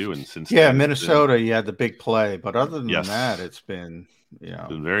week 2, and since Minnesota, you had the big play, but other than that, it's been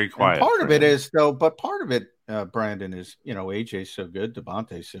been very quiet. And part of it is part of it, Brandon, is AJ's so good,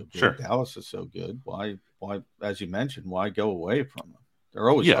 Devontae's so good, sure. Dallas is so good. Why, as you mentioned, why go away from them? They're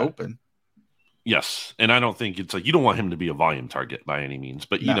always open. Yes, and I don't think it's like you don't want him to be a volume target by any means,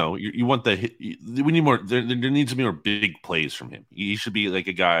 but you want we need more. There needs to be more big plays from him. He should be like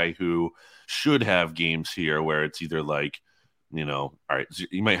a guy who should have games here where it's either like, all right,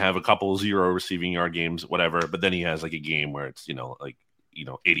 you might have a couple 0 receiving yard games, whatever, but then he has like a game where it's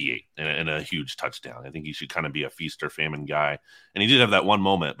 88 and a huge touchdown. I think he should kind of be a feast or famine guy, and he did have that one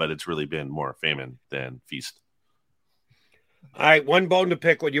moment, but it's really been more famine than feast. All right, one bone to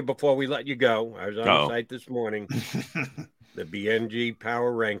pick with you before we let you go. I was on the site this morning. The BNG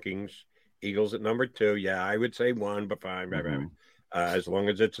Power Rankings. Eagles at number 2. Yeah, I would say 1, but fine. Mm-hmm. As long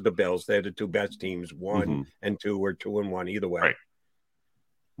as it's the Bills. They're the 2 best teams. 1 and 2 or 2 and 1, either way. Right.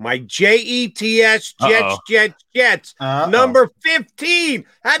 My JETS Jets. Number 15.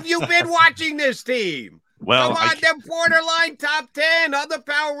 Have you been watching this team? Well, come on, they're borderline top 10. Other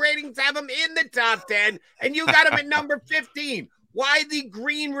power ratings have them in the top 10, and you got them at number 15. Why the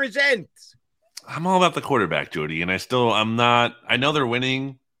green resent? I'm all about the quarterback, Jody, and I'm not. I know they're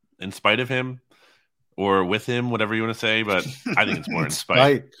winning in spite of him or with him, whatever you want to say, but I think it's more in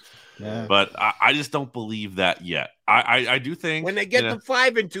spite. Yeah. But I just don't believe that yet. I do think when they get to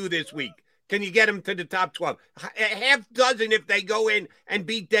 5-2 this week, can you get them to the top 12? Half dozen if they go in and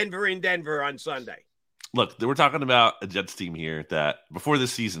beat Denver in Denver on Sunday. Look, we're talking about a Jets team here that before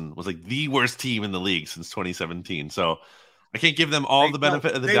this season was like the worst team in the league since 2017. So I can't give them all the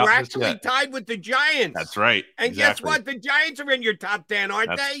benefit of the doubt. They were actually tied with the Giants. That's right. And guess what? The Giants are in your top 10,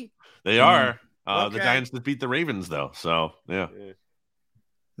 aren't they? They are. The Giants that beat the Ravens, though. So, yeah.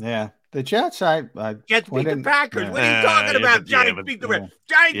 Yeah. The Jets, Jets beat the Packers. What are you talking about? Giants beat the Ravens.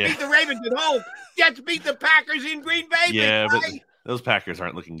 Giants beat the Ravens at home. Jets beat the Packers in Green Bay. Yeah, but those Packers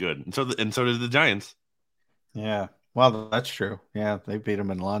aren't looking good. And so did the Giants. Yeah, well, that's true. Yeah, they beat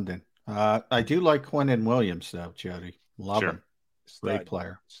him in London. I do like Quinnen Williams, though, Jody. Love him. Great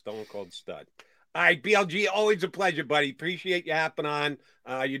player. Stone cold stud. All right, BLG, always a pleasure, buddy. Appreciate you hopping on.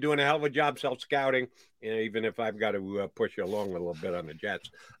 You're doing a hell of a job self-scouting, even if I've got to push you along a little bit on the Jets.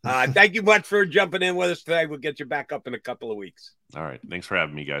 Thank you much for jumping in with us today. We'll get you back up in a couple of weeks. All right. Thanks for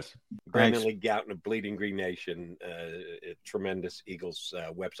having me, guys. Brandon Lee Gouton of Bleeding Green Nation, a tremendous Eagles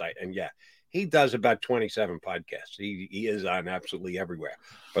website. And, he does about 27 podcasts. He is on absolutely everywhere.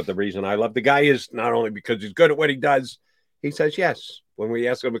 But the reason I love the guy is not only because he's good at what he does, he says yes. When we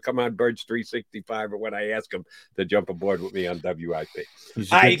ask him to come on Birds 365 or when I ask him to jump aboard with me on WIP. He's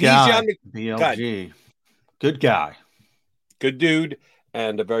a good guy, BLG. Good guy. Good dude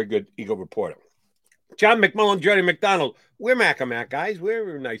and a very good Eagle reporter. John McMullen, Jody McDonald. We're Mac and Mac guys.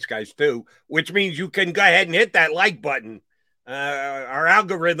 We're nice guys too, which means you can go ahead and hit that like button. Our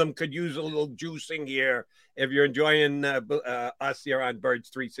algorithm could use a little juicing here if you're enjoying us here on Birds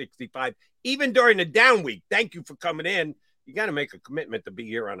 365, even during the down week. Thank you for coming in. You got to make a commitment to be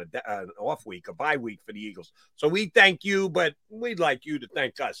here on an off week, a bye week for the Eagles. So we thank you, but we'd like you to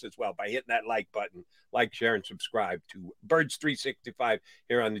thank us as well by hitting that like button, like, share, and subscribe to Birds 365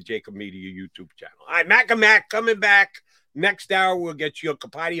 here on the Jacob Media YouTube channel. All right, Mac and Mac coming back. Next hour, we'll get you a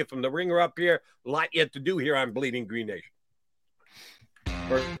Capadia from the Ringer up here. A lot yet to do here on Bleeding Green Nation.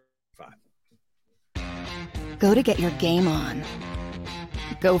 Go to get your game on.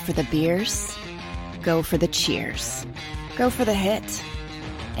 Go for the beers Go for the cheers. Go for the hit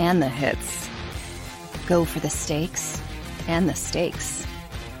and the hits. Go for the stakes and the stakes.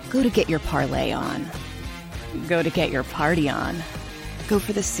 Go to get your parlay on. Go to get your party on. Go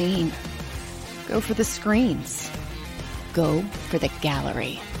for the scene. Go for the screens. Go for the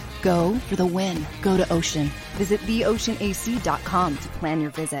gallery. Go for the win. Go to Ocean. Visit theoceanac.com to plan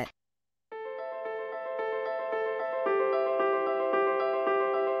your visit.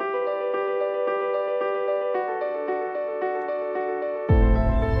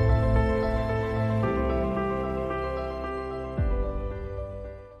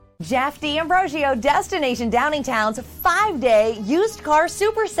 Jeff D'Ambrosio, Destination Downingtown's 5-day used car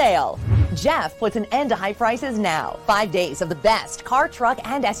super sale. Jeff puts an end to high prices now. 5 days of the best car, truck,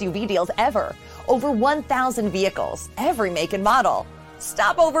 and SUV deals ever. Over 1,000 vehicles, every make and model.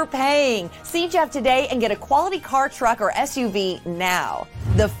 Stop overpaying. See Jeff today and get a quality car, truck, or SUV now.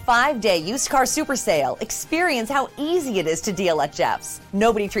 The 5-day used car super sale. Experience how easy it is to deal at Jeff's.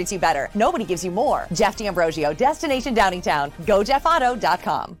 Nobody treats you better. Nobody gives you more. Jeff D'Ambrosio, Destination Downingtown.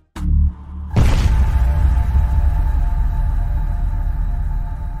 GoJeffAuto.com.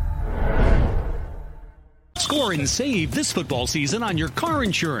 Score and save this football season on your car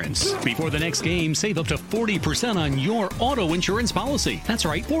insurance. Before the next game, save up to 40% on your auto insurance policy. That's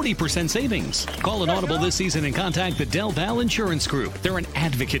right, 40% savings. Call an Audible this season and contact the Del Val Insurance Group. They're an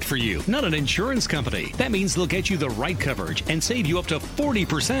advocate for you, not an insurance company. That means they'll get you the right coverage and save you up to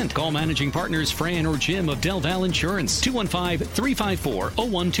 40%. Call managing partners Fran or Jim of Del Val Insurance,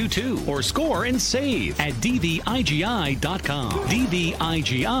 215-354-0122, or score and save at dvigi.com.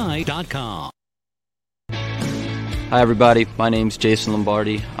 dvigi.com. Hi everybody, my name's Jason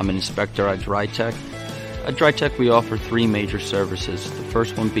Lombardi. I'm an inspector at DryTech. At DryTech we offer 3 major services, the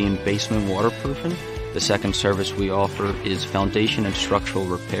first one being basement waterproofing. The second service we offer is foundation and structural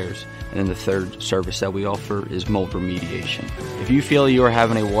repairs. And then the third service that we offer is mold remediation. If you feel you are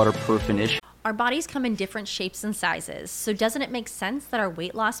having a waterproofing issue, our bodies come in different shapes and sizes, so doesn't it make sense that our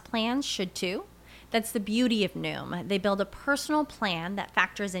weight loss plans should too? That's the beauty of Noom. They build a personal plan that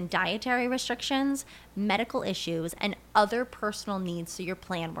factors in dietary restrictions, medical issues, and other personal needs so your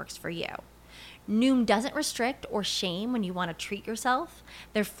plan works for you. Noom doesn't restrict or shame when you want to treat yourself.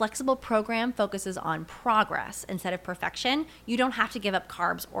 Their flexible program focuses on progress instead of perfection. You don't have to give up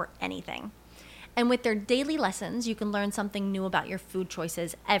carbs or anything. And with their daily lessons, you can learn something new about your food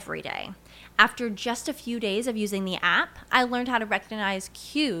choices every day. After just a few days of using the app, I learned how to recognize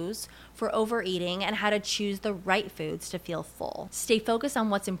cues for overeating and how to choose the right foods to feel full. Stay focused on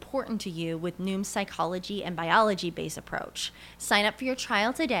what's important to you with Noom's psychology and biology-based approach. Sign up for your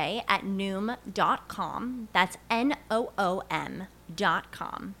trial today at Noom.com. That's Noom.com.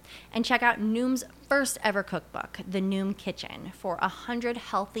 And check out Noom's first ever cookbook, The Noom Kitchen, for 100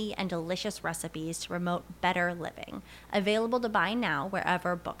 healthy and delicious recipes to promote better living. Available to buy now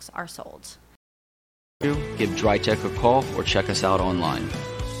wherever books are sold. give DryTech a call or check us out online.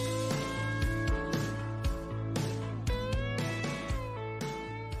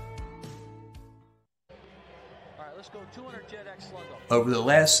 Over the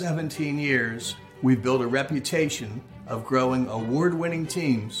last 17 years, we've built a reputation of growing award-winning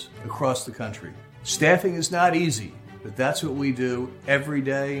teams across the country. Staffing is not easy, but that's what we do every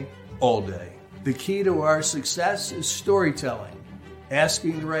day, all day. The key to our success is storytelling,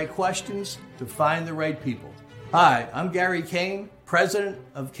 asking the right questions to find the right people. Hi, I'm Gary Kane, president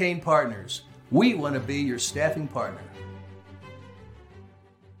of Kane Partners. We want to be your staffing partner.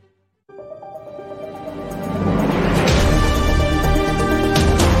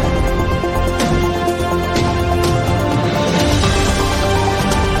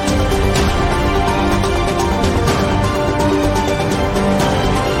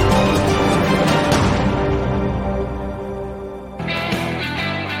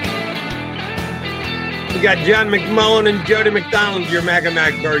 We got John McMullen and Jody McDonald, your Mac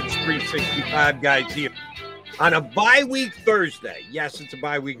Birds 365 guys here on a bye week Thursday. Yes, it's a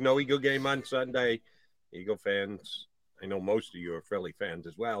bye week. No Eagle game on Sunday. Eagle fans, I know most of you are Philly fans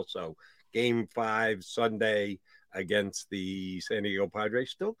as well. So game 5 Sunday against the San Diego Padres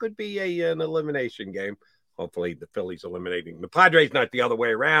still could be an elimination game. Hopefully the Phillies eliminating the Padres, not the other way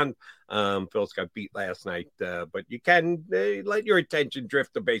around. Phil's got beat last night, but you can let your attention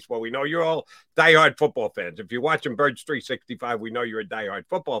drift to baseball. We know you're all diehard football fans. If you're watching Birds 365, we know you're a diehard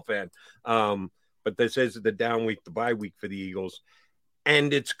football fan. But this is the down week, the bye week for the Eagles.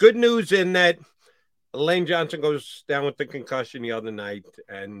 And it's good news in that Lane Johnson goes down with the concussion the other night,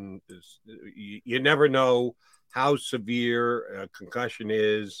 and you never know how severe a concussion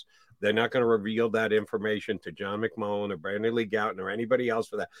is. They're not going to reveal that information to John McMullen or Brandon Lee Gowton or anybody else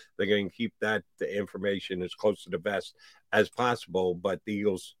for that. They're going to keep the information as close to the vest as possible. But the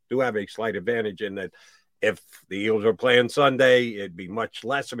Eagles do have a slight advantage in that if the Eagles are playing Sunday, it'd be much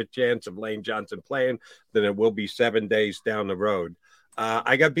less of a chance of Lane Johnson playing than it will be 7 days down the road.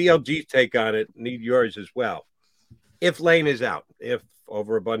 I got BLG's take on it. Need yours as well. If Lane is out, if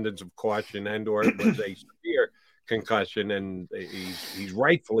overabundance of caution and or it was a severe concussion and he's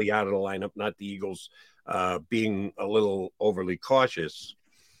rightfully out of the lineup, not the Eagles being a little overly cautious,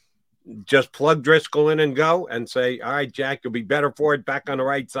 just plug Driscoll in and go and say, all right, Jack, you'll be better for it back on the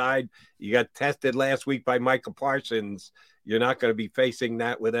right side. You got tested last week by Micah Parsons. You're not going to be facing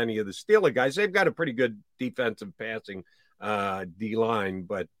that with any of the Steeler guys. They've got a pretty good defensive passing D-line,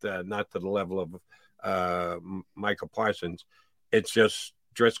 but not to the level of Micah Parsons. It's just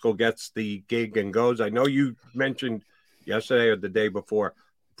Driscoll gets the gig and goes. I know you mentioned yesterday or the day before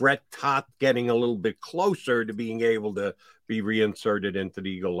Brett Toth getting a little bit closer to being able to be reinserted into the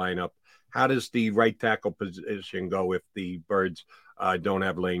Eagle lineup. How does the right tackle position go if the Birds don't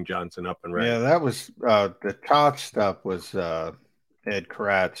have Lane Johnson up and ready? Yeah, that was the Toth stuff was Ed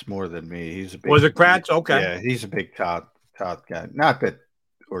Kratz more than me. He's a big, was it Kratz? Okay. Yeah, he's a big Toth guy. Not that,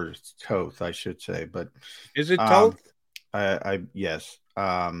 or Toth, I should say, but is it Toth? Yes.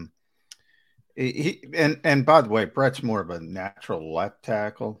 He and by the way, Brett's more of a natural left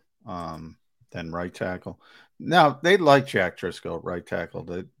tackle than right tackle. Now they like Jack Driscoll at right tackle.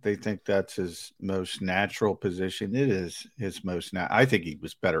 They think that's his most natural position. It is his most. I think he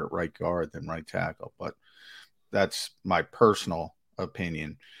was better at right guard than right tackle, but that's my personal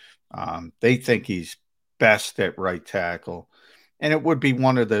opinion. They think he's best at right tackle, and it would be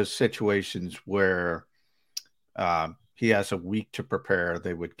one of those situations where he has a week to prepare.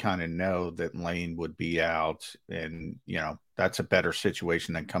 They would kind of know that Lane would be out, and that's a better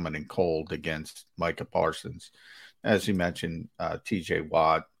situation than coming in cold against Micah Parsons. As you mentioned, TJ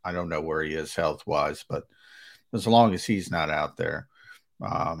Watt, I don't know where he is health-wise, but as long as he's not out there,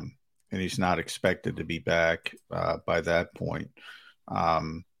 and he's not expected to be back by that point,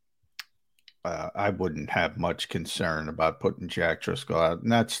 I wouldn't have much concern about putting Jack Driscoll out,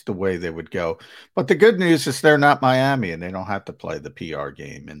 and that's the way they would go. But the good news is they're not Miami, and they don't have to play the PR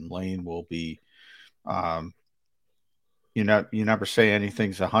game, and Lane will be you never say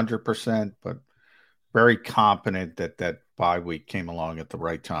anything's 100%, but very confident that bye week came along at the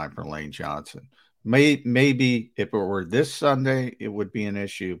right time for Lane Johnson. Maybe if it were this Sunday, it would be an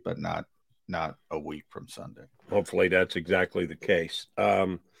issue, but not a week from Sunday. Hopefully that's exactly the case.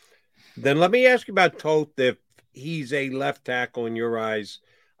 Then let me ask you about Toth. If he's a left tackle in your eyes,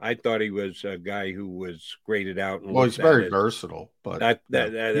 I thought he was a guy who was graded out. And he's very versatile, but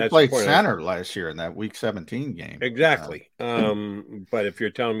he played center last year in that Week 17 game. Exactly. But if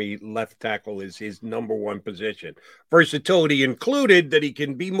you're telling me left tackle is his number one position, versatility included that he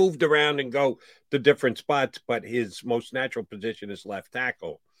can be moved around and go to different spots, but his most natural position is left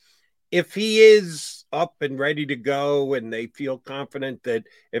tackle. If he is up and ready to go and they feel confident that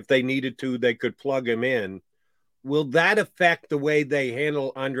if they needed to, they could plug him in, will that affect the way they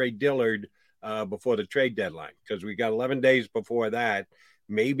handle Andre Dillard before the trade deadline? Because we got 11 days before that.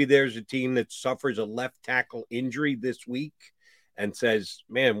 Maybe there's a team that suffers a left tackle injury this week and says,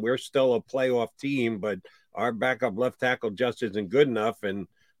 man, we're still a playoff team, but our backup left tackle just isn't good enough. And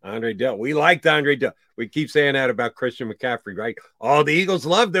Andre Dillard, we liked Andre Dillard. We keep saying that about Christian McCaffrey, right? Oh, the Eagles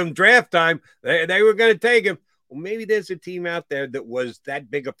loved him draft time. They were going to take him. Well, maybe there's a team out there that was that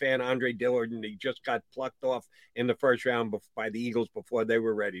big a fan of Andre Dillard and he just got plucked off in the first round by the Eagles before they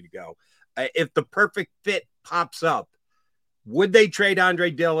were ready to go. If the perfect fit pops up, would they trade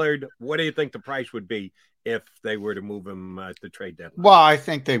Andre Dillard? What do you think the price would be if they were to move him at the trade deadline? Well, I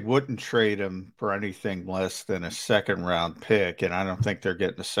think they wouldn't trade him for anything less than a second-round pick, and I don't think they're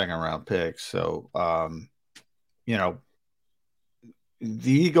getting a second-round pick. So, the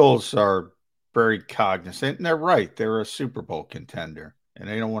Eagles are very cognizant, and they're right. They're a Super Bowl contender, and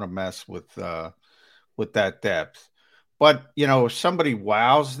they don't want to mess with that depth. But, if somebody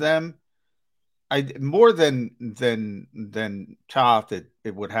wows them, more than Toth,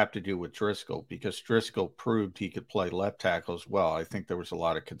 it would have to do with Driscoll, because Driscoll proved he could play left tackle as well. I think there was a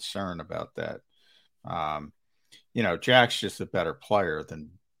lot of concern about that. Jack's just a better player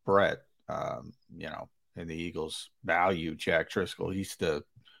than Brett, and the Eagles value Jack Driscoll. He's the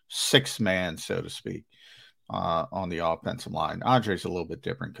sixth man, so to speak, on the offensive line. Andre's a little bit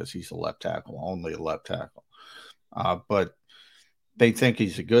different because he's a left tackle, only a left tackle. But they think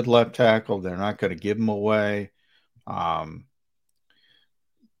he's a good left tackle. They're not going to give him away.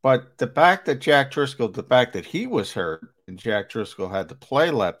 But the fact that he was hurt and Jack Driscoll had to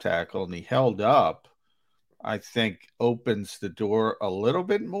play left tackle and he held up, I think opens the door a little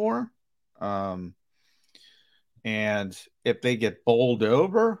bit more. And if they get bowled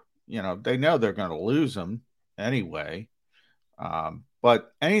over, they know they're going to lose them anyway.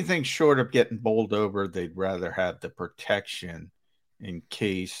 But anything short of getting bowled over, they'd rather have the protection in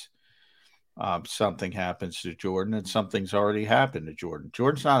case something happens to Jordan, and something's already happened to Jordan.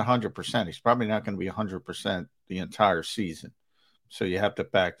 Jordan's not 100%. He's probably not going to be 100% the entire season. So you have to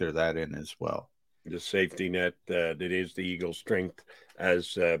factor that in as well. The safety net that is the Eagles' strength as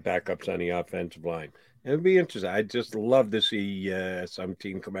backups on the offensive line. It would be interesting. I'd just love to see some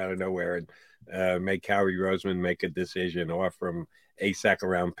team come out of nowhere and make Howie Roseman make a decision, offer him a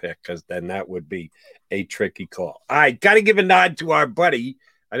second-round pick, because then that would be a tricky call. All right, got to give a nod to our buddy.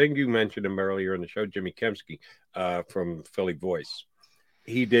 I think you mentioned him earlier in the show, Jimmy Kempski from Philly Voice.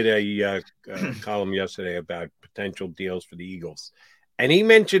 He did a column yesterday about potential deals for the Eagles. And he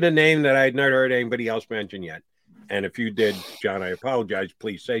mentioned a name that I had not heard anybody else mention yet. And if you did, John, I apologize.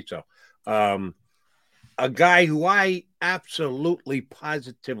 Please say so. A guy who I absolutely,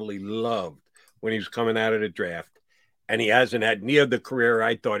 positively loved when he was coming out of the draft. And he hasn't had near the career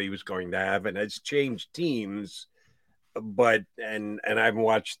I thought he was going to have, and has changed teams. But and I haven't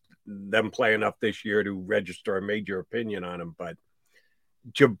watched them play enough this year to register a major opinion on him. But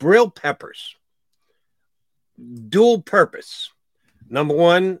Jabril Peppers, dual purpose. Number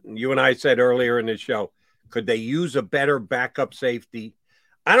one, you and I said earlier in the show, could they use a better backup safety?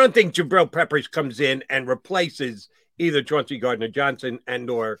 I don't think Jabril Peppers comes in and replaces either Chauncey Gardner-Johnson and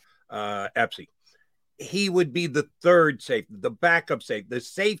or Epsy. He would be the third safety, the backup safety, the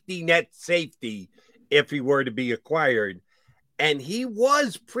safety net safety if he were to be acquired. And he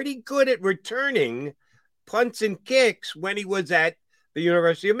was pretty good at returning punts and kicks when he was at the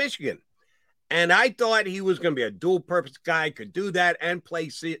University of Michigan. And I thought he was going to be a dual-purpose guy, could do that and play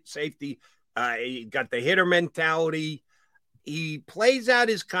safety. He got the hitter mentality. He plays out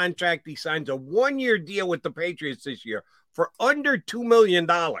his contract. He signs a one-year deal with the Patriots this year for under $2 million,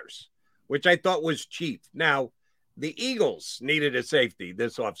 which I thought was cheap. Now, the Eagles needed a safety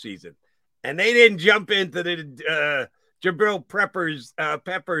this offseason, and they didn't jump into the Jabril Peppers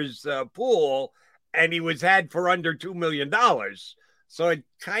pool, and he was had for under $2 million. So it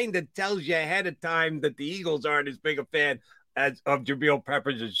kind of tells you ahead of time that the Eagles aren't as big a fan of Jabril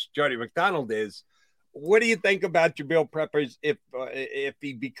Peppers as Jody McDonald is. What do you think about Jabril Peppers if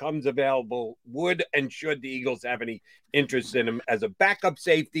he becomes available? Would and should the Eagles have any interest in him as a backup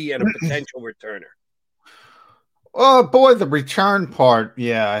safety and a potential returner? Oh, boy, the return part,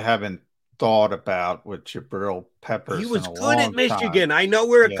 I haven't thought about with Jabril Peppers. He was good at Michigan. Time. I know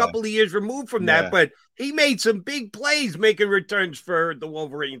we're a couple of years removed from that, but he made some big plays making returns for the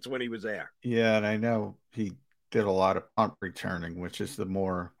Wolverines when he was there. Yeah, and I know he did a lot of punt returning, which is the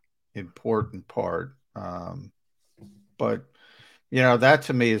more important part. But, that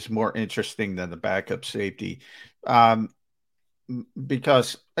to me is more interesting than the backup safety.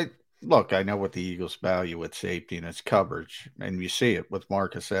 Because, I know what the Eagles value at safety, and it's coverage. And you see it with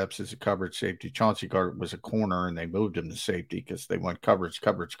Marcus Epps as a coverage safety. Chauncey Gardner was a corner, and they moved him to safety because they went coverage.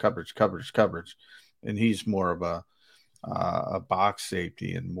 And he's more of a box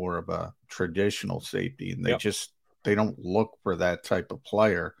safety and more of a traditional safety. And they don't look for that type of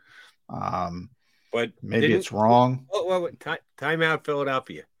player. But maybe it's wrong. Time out,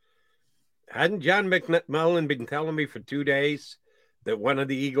 Philadelphia. Hadn't John McMullen been telling me for 2 days that one of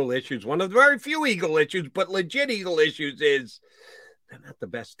the Eagle issues, one of the very few Eagle issues, but legit Eagle issues, is they're not the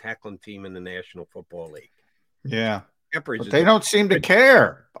best tackling team in the National Football League? Yeah. But they don't seem to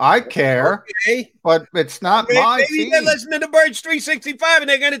care. I care, but it's not my team. Maybe they're listening to Birds 365 and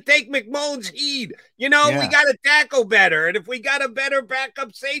they're going to take McMullen's heed. We got to tackle better. And if we got a better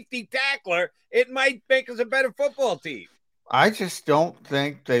backup safety tackler, it might make us a better football team. I just don't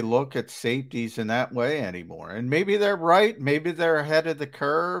think they look at safeties in that way anymore. And maybe they're right. Maybe they're ahead of the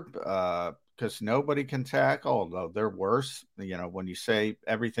curve because nobody can tackle, although they're worse. When you say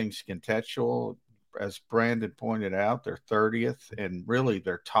everything's contextual, as Brandon pointed out, they're 30th, and really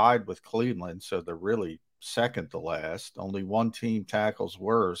they're tied with Cleveland, so they're really second to last. Only one team tackles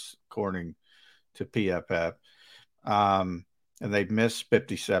worse, according to PFF. And they've missed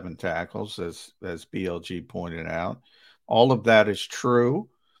 57 tackles, as BLG pointed out. All of that is true,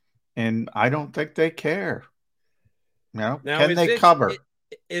 and I don't think they care. Now, can they cover?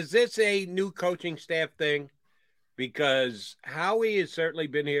 Is this a new coaching staff thing? Because Howie has certainly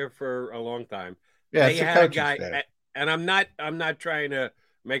been here for a long time. Yeah, they had a guy, and I'm not trying to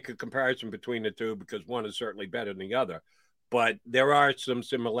make a comparison between the two because one is certainly better than the other. but there are some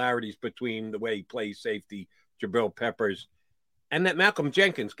similarities between the way he plays safety, Jabril Peppers, and that Malcolm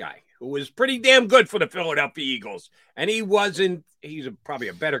Jenkins guy, who was pretty damn good for the Philadelphia Eagles. And he's probably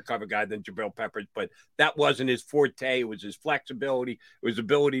a better cover guy than Jabril Peppers, but that wasn't his forte. It was his flexibility. It was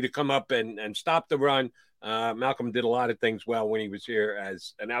ability to come up and stop the run. Malcolm did a lot of things well when he was here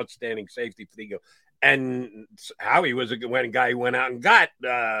as an outstanding safety for the Eagles. And Howie was a guy who went out and got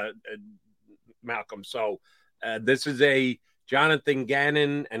Malcolm. So this is a Jonathan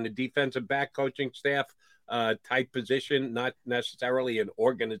Gannon and the defensive back coaching staff type position, not necessarily an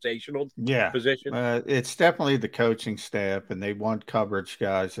organizational position. It's definitely the coaching staff, and they want coverage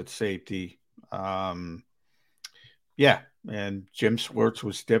guys at safety. And Jim Schwartz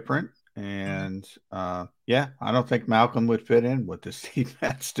was different. And I don't think Malcolm would fit in with this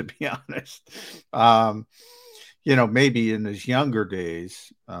defense, to be honest. Maybe in his younger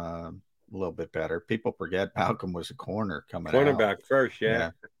days, a little bit better. People forget Malcolm was a cornerback first,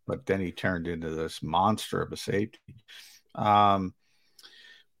 yeah. But then he turned into this monster of a safety,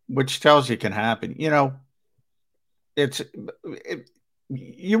 which tells you can happen. You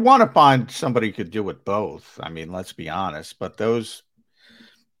want to find somebody who could do it both. I mean, let's be honest. But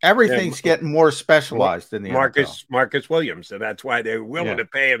everything's getting more specialized in the NFL. Marcus Williams, so that's why they're willing to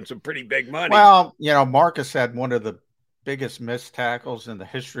pay him some pretty big money. Well, Marcus had one of the biggest missed tackles in the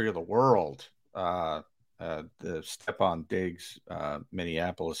history of the world. The Stephon Diggs,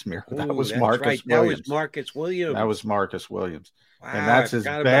 Minneapolis miracle. That was Marcus Williams. That was Marcus Williams. That was Marcus Williams. Wow, and that's as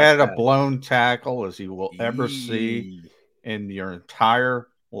bad a blown tackle as you will ever see in your entire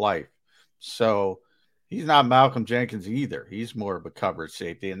life. So he's not Malcolm Jenkins either. He's more of a coverage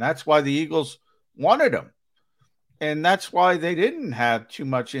safety. And that's why the Eagles wanted him. And that's why they didn't have too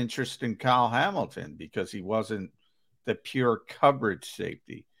much interest in Kyle Hamilton, because he wasn't the pure coverage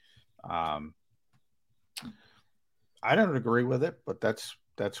safety. I don't agree with it, but that's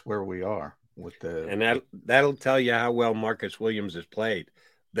where we are with the. And that'll tell you how well Marcus Williams has played.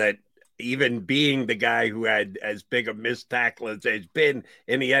 That even being the guy who had as big a missed tackle as has been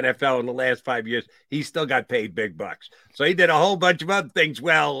in the NFL in the last 5 years, he still got paid big bucks. So he did a whole bunch of other things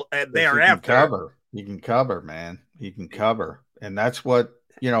well thereafter. He can cover, man. He can cover, and that's what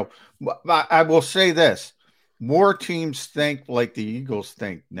I will say this: more teams think like the Eagles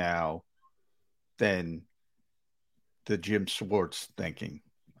think now than the Jim Schwartz thinking.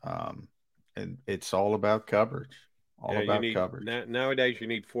 And it's all about coverage. Coverage. Nowadays, you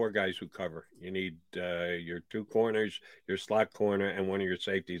need 4 guys who cover. You need your 2 corners, your slot corner, and one of your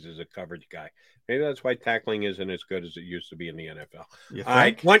safeties is a coverage guy. Maybe that's why tackling isn't as good as it used to be in the NFL. All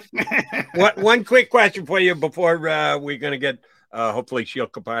right, one quick question for you before we're going to get hopefully Sheil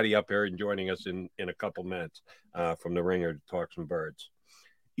Kapadia up here and joining us in a couple minutes from the Ringer to talk some birds.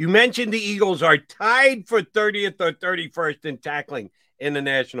 You mentioned the Eagles are tied for 30th or 31st in tackling in the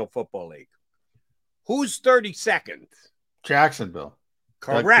National Football League. Who's 32nd? Jacksonville.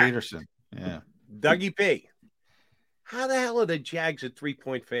 Correct. Doug Peterson. Yeah. Dougie P. How the hell are the Jags a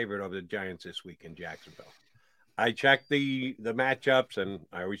 3-point favorite over the Giants this week in Jacksonville? I checked the matchups, and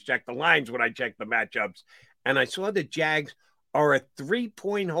I always check the lines when I check the matchups, and I saw the Jags are a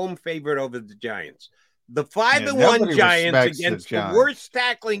 3-point home favorite over the Giants. The 5-1 Giants against the worst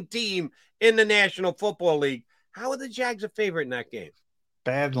tackling team in the National Football League. How are the Jags a favorite in that game?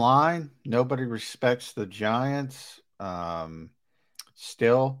 Bad line. Nobody respects the Giants.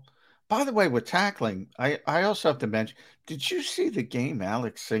 Still. By the way, with tackling, I also have to mention, did you see the game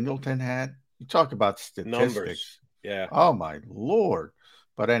Alex Singleton had? You talk about statistics. Numbers. Yeah. Oh, my Lord.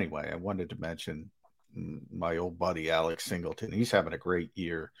 But anyway, I wanted to mention my old buddy Alex Singleton. He's having a great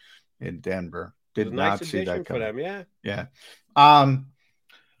year in Denver. Did not see that coming. For them, yeah.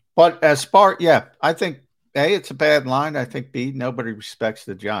 But as far, I think A, it's a bad line. I think B, nobody respects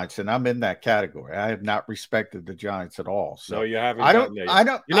the Giants, and I'm in that category. I have not respected the Giants at all. So no, you haven't.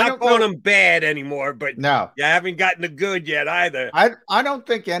 You're not calling them bad anymore, but no, you haven't gotten the good yet either. I don't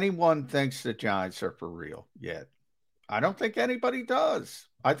think anyone thinks the Giants are for real yet. I don't think anybody does.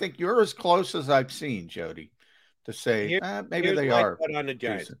 I think you're as close as I've seen, Jody, to say maybe they are. On the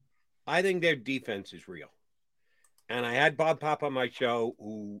Giants. Decent. I think their defense is real. And I had Bob Pop on my show,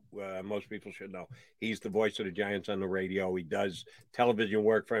 who most people should know. He's the voice of the Giants on the radio. He does television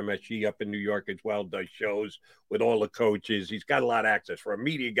work for MSG up in New York as well, does shows with all the coaches. He's got a lot of access. For a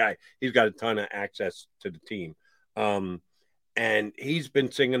media guy, he's got a ton of access to the team. And he's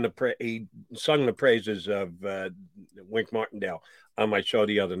been singing he sung the praises of Wink Martindale on my show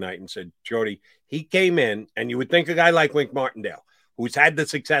the other night and said, Jody, he came in, and you would think a guy like Wink Martindale, who's had the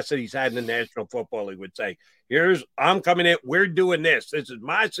success that he's had in the National Football League, would say, I'm coming in, we're doing this. This is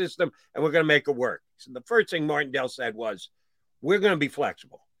my system, and we're going to make it work. So the first thing Martindale said was, we're going to be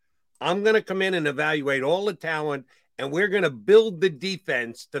flexible. I'm going to come in and evaluate all the talent, and we're going to build the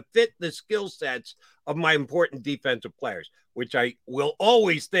defense to fit the skill sets of my important defensive players, which I will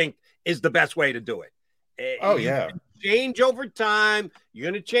always think is the best way to do it. Oh, yeah. Change over time.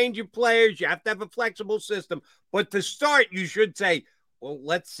 You're going to change your players. You have to have a flexible system. But to start, you should say, well,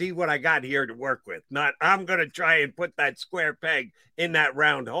 let's see what I got here to work with. Not, I'm going to try and put that square peg in that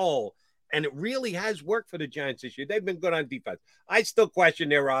round hole. And it really has worked for the Giants this year. They've been good on defense. I still question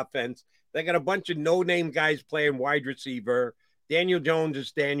their offense. They got a bunch of no-name guys playing wide receiver. Daniel Jones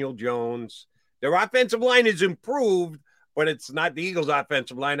is Daniel Jones. Their offensive line is improved, but it's not the Eagles'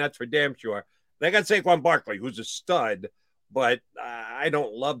 offensive line. That's for damn sure. They got Saquon Barkley, who's a stud, but I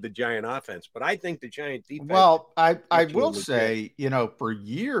don't love the Giant offense. But I think the Giant defense. Well, I will say, for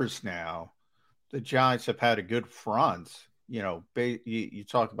years now, the Giants have had a good front. You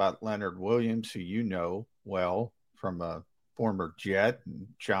talk about Leonard Williams, who well from a former Jet and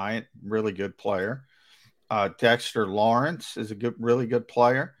Giant, really good player. Dexter Lawrence is really good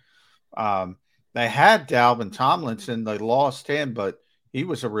player. They had Dalvin Tomlinson. They lost him, but he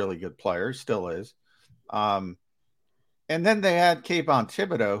was a really good player. Still is. And then they had Kayvon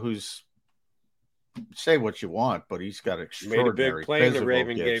Thibodeau, who's, say what you want, but he's got extraordinary made a big play in the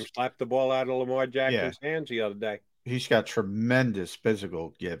Raven gifts. game, slapped the ball out of Lamar Jackson's hands the other day. He's got tremendous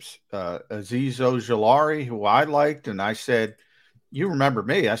physical gifts. Azeez Ojulari, who I liked, and I said, you remember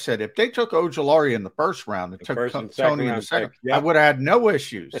me, I said, if they took Ojulari in the first round and took Tony in the second, I would have had no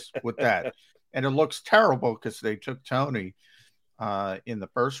issues with that. And it looks terrible because they took Tony in the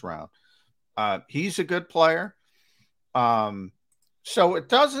first round. He's a good player. So it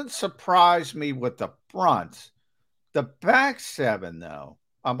doesn't surprise me with the front. The back seven, though,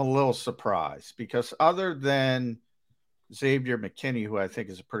 I'm a little surprised because other than Xavier McKinney, who I think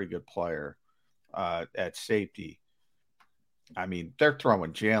is a pretty good player at safety, I mean, they're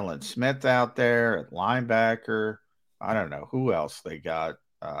throwing Jalen Smith out there at linebacker. I don't know who else they got.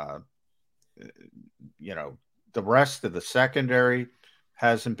 The rest of the secondary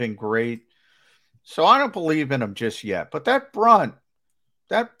hasn't been great. So I don't believe in them just yet. But that front,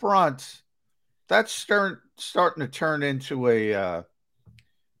 that's starting to turn into a,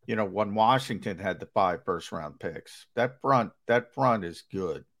 when Washington had the 5 first-round picks. That front is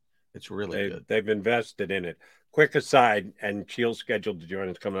good. It's really good. They've invested in it. Quick aside, and Sheil's scheduled to join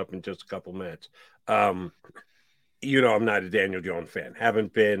us coming up in just a couple minutes. I'm not a Daniel Jones fan.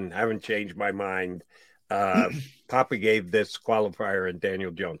 Haven't changed my mind. Papa gave this qualifier in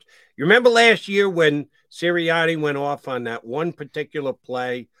Daniel Jones. You remember last year when Sirianni went off on that one particular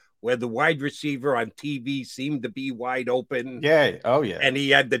play where the wide receiver on TV seemed to be wide open? Yeah. Oh, yeah. And he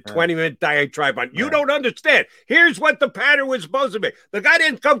had the 20-minute diatribe on, you don't understand. Here's what the pattern was supposed to be. The guy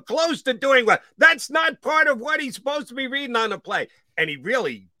didn't come close to doing what. That's not part of what he's supposed to be reading on the play. And he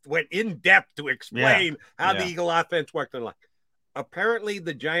really went in depth to explain how the Eagle offense worked in life. Apparently,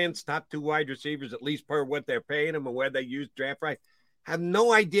 the Giants' top 2 wide receivers, at least per what they're paying them and where they use draft rights, have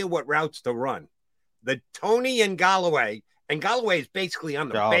no idea what routes to run. The Tony and Galloway is basically on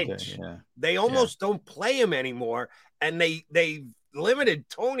the bench. Yeah. They almost don't play him anymore, and they limited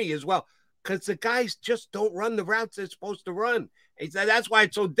Tony as well because the guys just don't run the routes they're supposed to run. He said that's why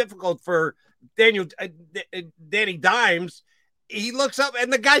it's so difficult for Danny Dimes. He looks up,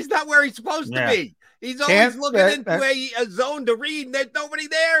 and the guy's not where he's supposed to be. He's always looking into a zone to read, and there's nobody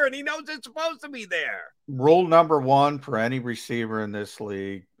there, and he knows it's supposed to be there. Rule number 1 for any receiver in this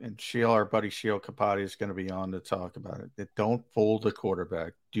league, and our buddy Sheil Kapati is going to be on to talk about it. Don't fool the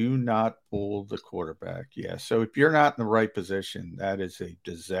quarterback. Do not fool the quarterback. Yeah, so if you're not in the right position, that is a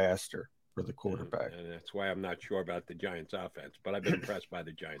disaster for the quarterback. And that's why I'm not sure about the Giants' offense, but I've been impressed by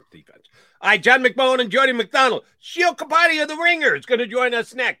the Giants' defense. All right, John McMullen and Jody McDonald. Sheil Kapati of the Ringer is going to join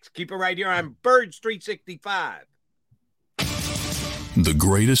us next. Keep it right here on Birds 365. The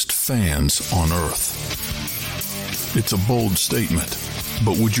greatest fans on earth. It's a bold statement,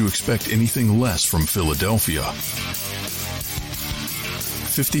 but would you expect anything less from Philadelphia?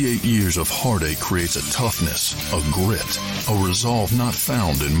 58 years of heartache creates a toughness, a grit, a resolve not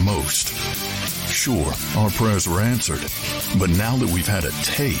found in most. Sure, our prayers were answered, but now that we've had a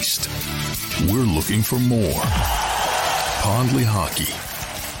taste, we're looking for more. Pondley Hockey,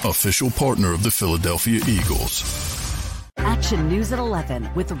 official partner of the Philadelphia Eagles. Action News at 11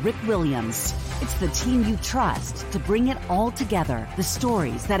 with Rick Williams. It's the team you trust to bring it all together. The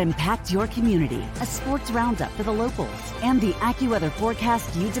stories that impact your community. A sports roundup for the locals. And the AccuWeather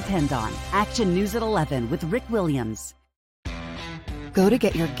forecast you depend on. Action News at 11 with Rick Williams. Go to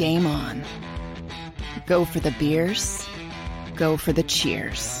get your game on. Go for the beers. Go for the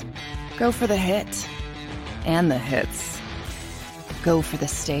cheers. Go for the hit. And the hits. Go for the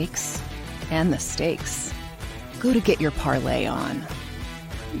stakes and the stakes. Go to get your parlay on.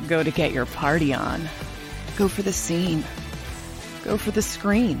 Go to get your party on. Go for the scene. Go for the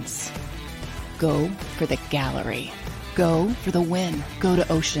screens. Go for the gallery. Go for the win. Go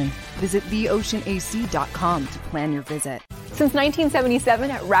to Ocean. Visit theoceanac.com to plan your visit. Since 1977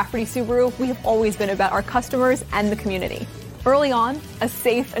 at Rafferty Subaru, we have always been about our customers and the community. Early on, a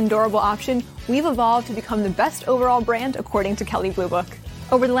safe and durable option, we've evolved to become the best overall brand according to Kelley Blue Book.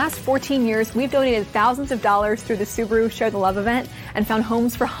 Over the last 14 years, we've donated thousands of dollars through the Subaru Share the Love event and found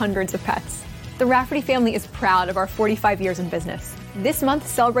homes for hundreds of pets. The Rafferty family is proud of our 45 years in business. This month,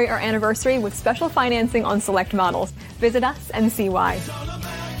 celebrate our anniversary with special financing on select models. Visit us and see why.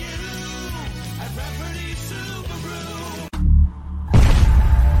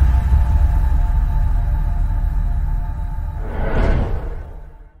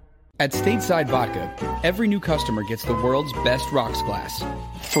 At Stateside Vodka, every new customer gets the world's best rocks glass.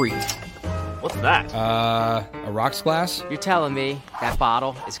 Free. What's that? A rocks glass? You're telling me that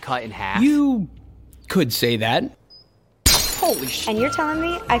bottle is cut in half? You could say that. Holy shit. And you're telling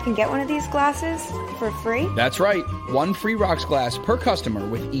me I can get one of these glasses for free? That's right. One free rocks glass per customer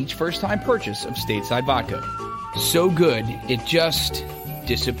with each first-time purchase of Stateside Vodka. So good, it just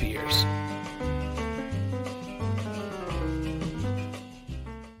disappears.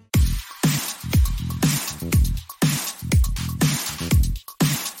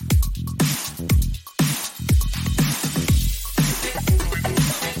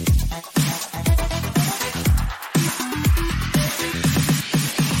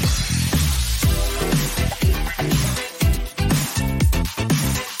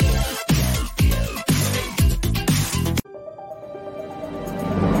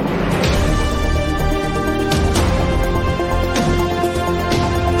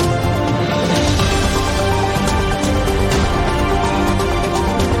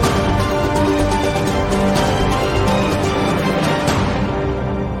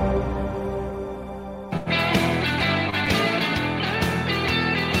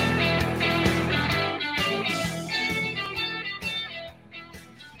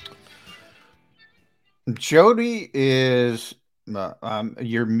 Jody is,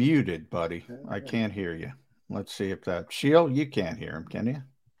 you're muted, buddy. I can't hear you. Let's see if that, Shield, you can't hear him, can you?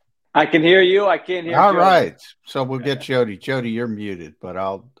 I can hear you. I can't hear All Jody. right. So we'll get Jody. Jody, you're muted, but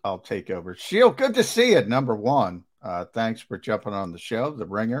I'll take over. Shield, good to see you. Number one. Thanks for jumping on the show. The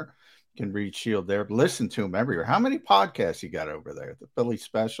Ringer. You can read Shield there. Listen to him everywhere. How many podcasts you got over there? The Philly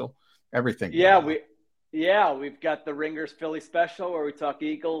Special? Everything. We've got the Ringer's Philly Special where we talk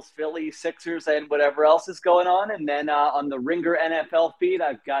Eagles, Philly, Sixers, and whatever else is going on. And then on the Ringer NFL feed,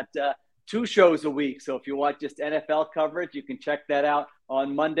 I've got 2 shows a week. So if you want just NFL coverage, you can check that out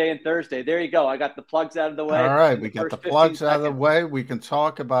on Monday and Thursday. There you go. I got the plugs out of the way. All right. We got the plugs out of the way. We can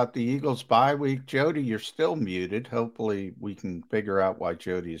talk about the Eagles bye week. Jody, you're still muted. Hopefully we can figure out why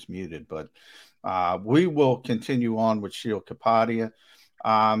Jody is muted, but we will continue on with Shield Kapadia.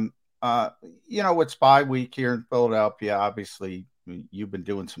 It's bye week here in Philadelphia. Obviously, you've been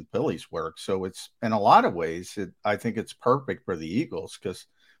doing some Phillies work. So it's, in a lot of ways, I think it's perfect for the Eagles because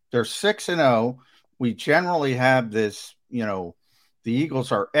they're 6-0. We generally have this, the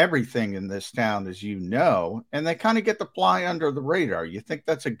Eagles are everything in this town, as you know, and they kind of get to fly under the radar. You think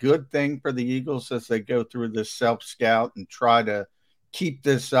that's a good thing for the Eagles as they go through this self-scout and try to keep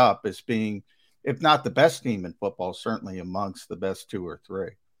this up as being, if not the best team in football, certainly amongst the best 2 or 3?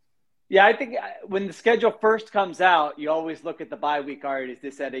 Yeah, I think when the schedule first comes out, you always look at the bye week. All right, is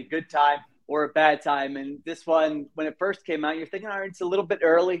this at a good time or a bad time? And this one, when it first came out, you're thinking, all right, it's a little bit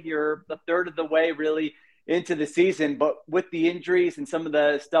early. You're a third of the way really into the season. But with the injuries and some of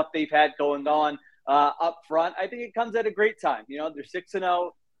the stuff they've had going on up front, I think it comes at a great time. They're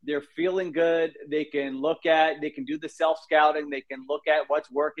 6-0. They're feeling good. They can do the self-scouting. They can look at what's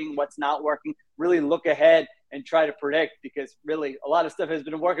working, what's not working, really look ahead and try to predict because really a lot of stuff has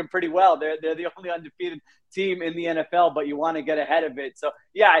been working pretty well. They're the only undefeated team in the NFL, but you want to get ahead of it. So,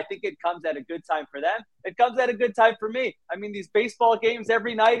 yeah, I think it comes at a good time for them. It comes at a good time for me. I mean, these baseball games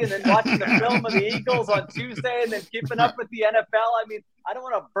every night and then watching the film of the Eagles on Tuesday and then keeping up with the NFL. I mean, I don't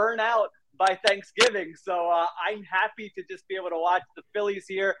want to burn out by Thanksgiving. So I'm happy to just be able to watch the Phillies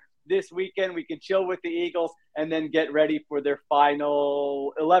here this weekend. We can chill with the Eagles and then get ready for their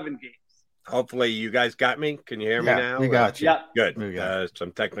final 11 games. Hopefully you guys got me. Can you hear me now? We got you. Yeah. Good.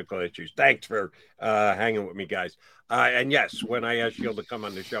 Some technical issues. Thanks for hanging with me, guys. And yes, when I asked Shield to come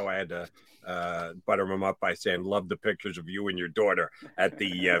on the show, I had to butter him up by saying, love the pictures of you and your daughter at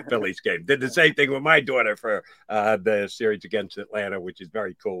the Phillies game. Did the same thing with my daughter for the series against Atlanta, which is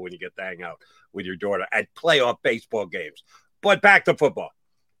very cool when you get to hang out with your daughter at playoff baseball games. But back to football.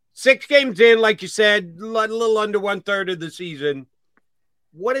 6 games in, like you said, a little under 1/3 of the season.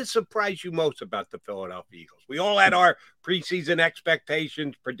 What has surprised you most about the Philadelphia Eagles? We all had our preseason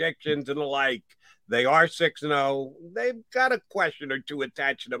expectations, predictions, and the like. They are 6-0. They've got a question or two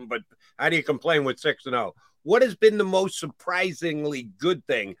attached to them, but how do you complain with 6-0? What has been the most surprisingly good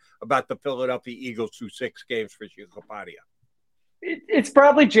thing about the Philadelphia Eagles through 6 games for you, Kapadia? It's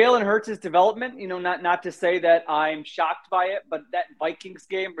probably Jalen Hurts' development. Not to say that I'm shocked by it, but that Vikings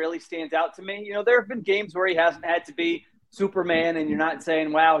game really stands out to me. There have been games where he hasn't had to be Superman, and you're not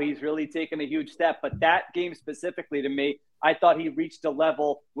saying, wow, he's really taken a huge step. But that game specifically to me, I thought he reached a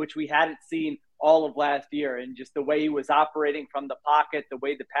level which we hadn't seen all of last year, and just the way he was operating from the pocket, the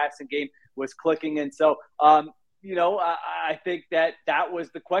way the passing game was clicking. And so, I think that was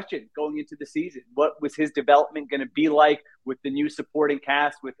the question going into the season. What was his development going to be like with the new supporting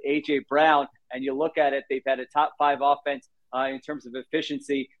cast with A.J. Brown? And you look at it, they've had a top 5 offense in terms of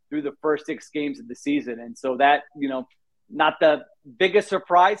efficiency through the first 6 games of the season. And so that, not the biggest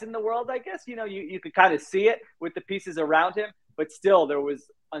surprise in the world, I guess. You could kind of see it with the pieces around him, but still there was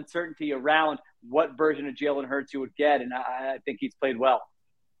uncertainty around what version of Jalen Hurts you would get, and I think he's played well.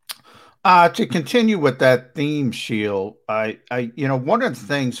 To continue with that theme, Sheil, one of the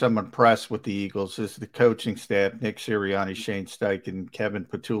things I'm impressed with the Eagles is the coaching staff, Nick Sirianni, Shane Steichen, Kevin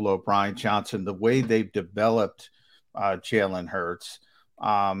Patullo, Brian Johnson, the way they've developed Jalen Hurts.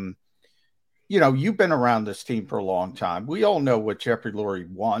 You've been around this team for a long time. We all know what Jeffrey Lurie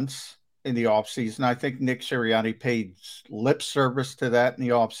wants in the offseason. I think Nick Sirianni paid lip service to that in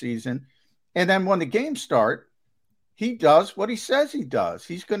the offseason. And then when the games start, he does what he says he does.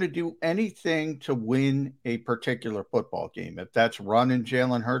 He's going to do anything to win a particular football game. If that's running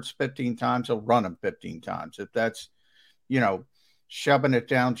Jalen Hurts 15 times, he'll run him 15 times. If that's, shoving it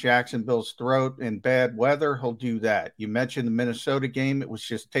down Jacksonville's throat in bad weather, he'll do that. You mentioned the Minnesota game. It was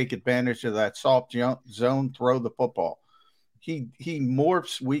just take advantage of that soft zone, throw the football. He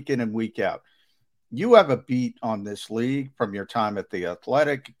morphs week in and week out. You have a beat on this league from your time at The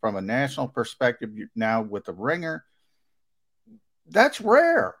Athletic, from a national perspective now with the Ringer. That's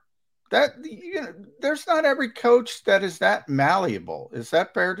rare. There's not every coach that is that malleable. Is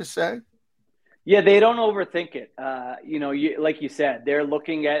that fair to say? Yeah, they don't overthink it. Like you said, they're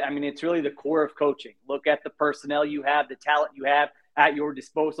looking at, it's really the core of coaching. Look at the personnel you have, the talent you have at your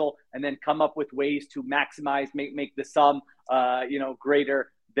disposal, and then come up with ways to maximize, make the sum,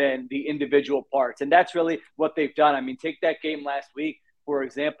 greater than the individual parts. And that's really what they've done. Take that game last week, for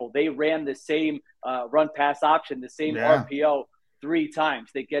example. They ran the same run-pass option, the same RPO 3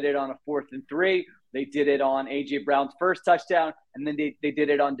 times. They get it on a 4th and 3. They did it on A.J. Brown's first touchdown, and then they did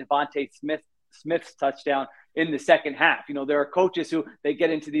it on Devontae Smith's touchdown in the second half. There are coaches who they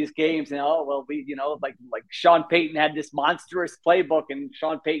get into these games and, like Sean Payton had this monstrous playbook, and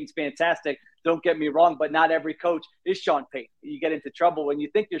Sean Payton's fantastic. Don't get me wrong, but not every coach is Sean Payton. You get into trouble when you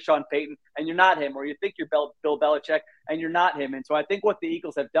think you're Sean Payton and you're not him, or you think you're Bill Belichick and you're not him. And so I think what the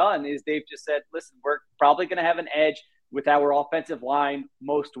Eagles have done is they've just said, listen, we're probably going to have an edge with our offensive line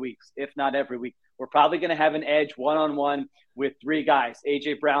most weeks, if not every week. We're probably going to have an edge one-on-one with 3 guys,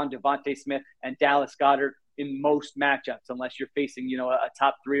 A.J. Brown, Devontae Smith, and Dallas Goedert in most matchups, unless you're facing, a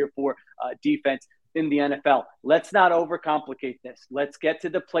top 3 or 4 defense in the NFL. Let's not overcomplicate this. Let's get to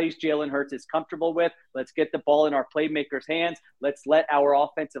the plays Jalen Hurts is comfortable with. Let's get the ball in our playmakers' hands. Let's let our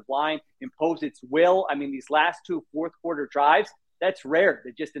offensive line impose its will. These last 2 fourth-quarter drives, that's rare.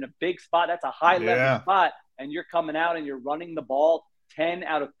 They're just in a big spot. That's a high-level spot, and you're coming out and you're running the ball 10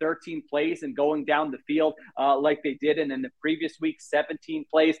 out of 13 plays and going down the field like they did. And in the previous week, 17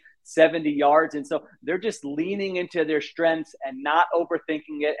 plays, 70 yards. And so they're just leaning into their strengths and not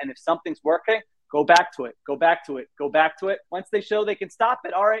overthinking it. And if something's working, go back to it, go back to it, go back to it. Once they show they can stop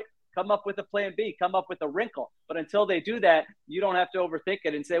it, all right, come up with a plan B, come up with a wrinkle. But until they do that, you don't have to overthink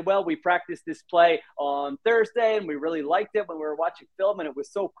it and say, well, we practiced this play on Thursday and we really liked it when we were watching film and it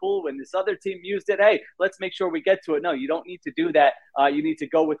was so cool when this other team used it. Hey, let's make sure we get to it. No, you don't need to do that. You need to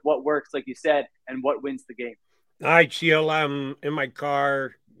go with what works, like you said, and what wins the game. All right, Sheil, I'm in my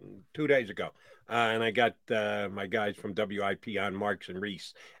car 2 days ago. And I got my guys from WIP on, Marks and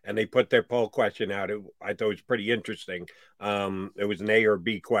Reese, and they put their poll question out. I thought it was pretty interesting. It was an A or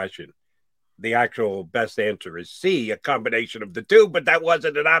B question. The actual best answer is C, a combination of the two, but that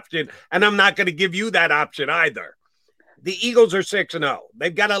wasn't an option, and I'm not going to give you that option either. The Eagles are 6-0.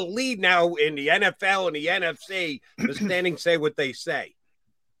 They've got a lead now in the NFL and the NFC. The standings say what they say.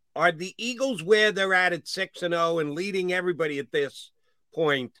 Are the Eagles where they're at 6-0 and leading everybody at this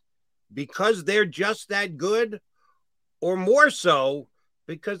point because they're just that good, or more so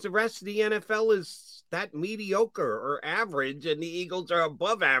because the rest of the NFL is that mediocre or average, and the Eagles are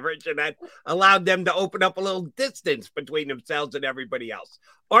above average, and that allowed them to open up a little distance between themselves and everybody else.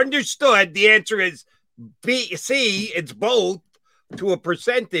 Understood. The answer is B, C. It's both to a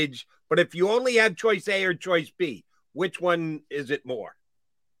percentage, but if you only have choice A or choice B, which one is it more?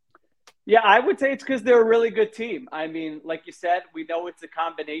 Yeah, I would say it's because they're a really good team. I mean, like you said, we know it's a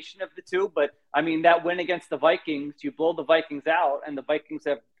combination of the two, but I mean, that win against the Vikings, you blow the Vikings out, and the Vikings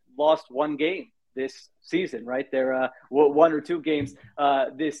have lost one game this season, right? They're one or two games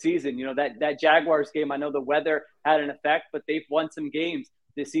this season. You know, that Jaguars game, I know the weather had an effect, but they've won some games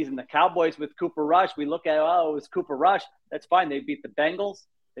this season. The Cowboys with Cooper Rush, we look at, oh, it was Cooper Rush. That's fine. They beat the Bengals.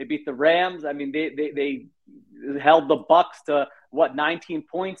 They beat the Rams. I mean, they held the Bucks to 19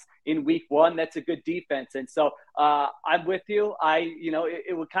 points in week one. That's a good defense. And so I'm with you.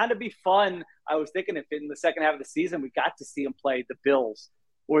 It would kind of be fun. I was thinking if in the second half of the season, we got to see them play the Bills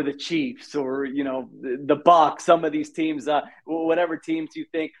or the Chiefs or, the Bucs, some of these teams, whatever teams you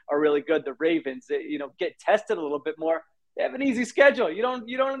think are really good, the Ravens, get tested a little bit more. They have an easy schedule. You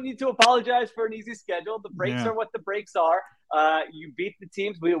don't need to apologize for an easy schedule. The breaks are what the breaks are. You beat the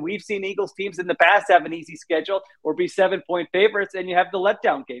teams. We've seen Eagles teams in the past have an easy schedule or be 7-point favorites, and you have the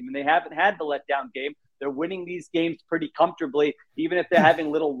letdown game, and they haven't had the letdown game. They're winning these games pretty comfortably, even if they're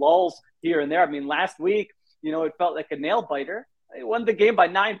having little lulls here and there. I mean, last week, it felt like a nail biter. They won the game by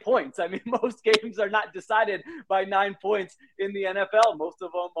 9 points. I mean, most games are not decided by 9 points in the NFL. Most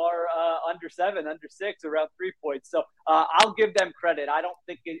of them are under 7, under 6, around 3 points. So I'll give them credit. I don't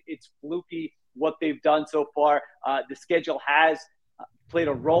think it's fluky what they've done so far. The schedule has played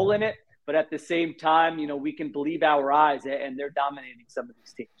a role in it, but at the same time, we can believe our eyes, and they're dominating some of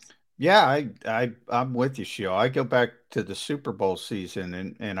these teams. Yeah, I'm with you, Shio. I go back to the Super Bowl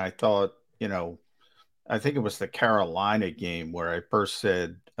season, and I thought, I think it was the Carolina game where I first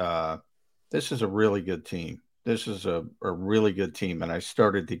said, this is a really good team. This is a really good team. And I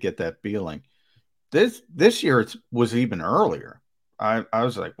started to get that feeling. This year it was even earlier. I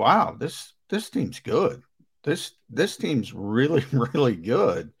was like, wow, this team's good. This team's really, really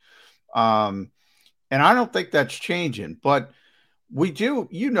good. And I don't think that's changing, but we do,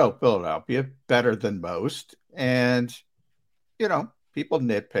 Philadelphia better than most. And, people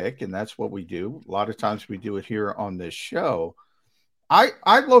nitpick, and that's what we do. A lot of times we do it here on this show.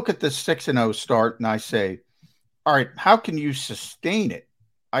 I look at the 6-0 start and I say, all right, how can you sustain it?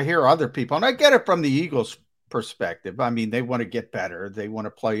 I hear other people, and I get it from the Eagles' perspective. I mean, they want to get better. They want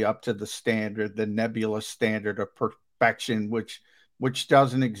to play up to the standard, the nebulous standard of perfection, which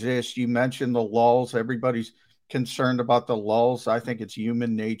doesn't exist. You mentioned the lulls. Everybody's concerned about the lulls. I think it's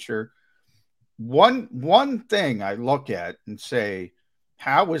human nature. One thing I look at and say,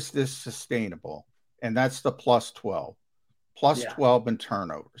 how is this sustainable? And that's the plus 12 in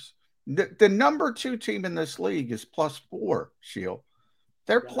turnovers. The number 2 team in this league is plus 4, Shield.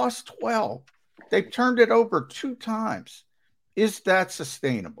 They're plus 12. They've turned it over 2 times. Is that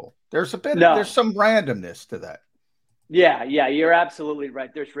sustainable? There's there's some randomness to that. Yeah, you're absolutely right.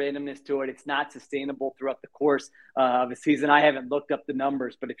 There's randomness to it. It's not sustainable throughout the course of a season. I haven't looked up the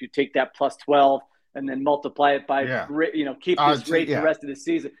numbers, but if you take that plus 12 and then multiply it by, keep this rate the rest of the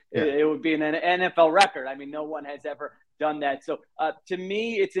season, it would be an NFL record. I mean, no one has ever done that. So to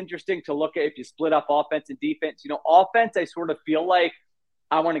me, it's interesting to look at if you split up offense and defense. Offense, I sort of feel like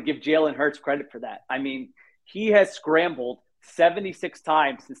I want to give Jalen Hurts credit for that. I mean, he has scrambled 76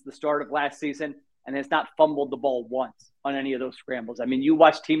 times since the start of last season and has not fumbled the ball once on any of those scrambles. I mean, you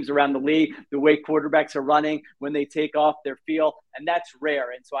watch teams around the league, the way quarterbacks are running when they take off their feel, and that's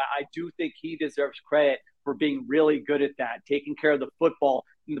rare. And so I do think he deserves credit for being really good at that, taking care of the football,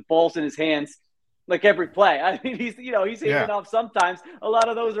 and the ball's in his hands like every play. I mean, he's handing off sometimes. A lot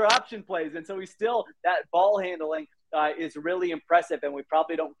of those are option plays. And so he's still, that ball handling is really impressive, and we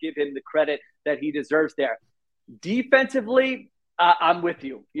probably don't give him the credit that he deserves there. Defensively, I'm with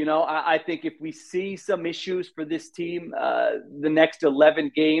you. I think if we see some issues for this team the next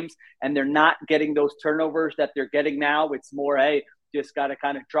 11 games and they're not getting those turnovers that they're getting now, it's more, hey, just got to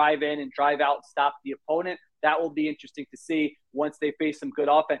kind of drive in and drive out and stop the opponent. That will be interesting to see once they face some good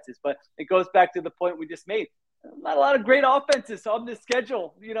offenses. But it goes back to the point we just made. Not a lot of great offenses on this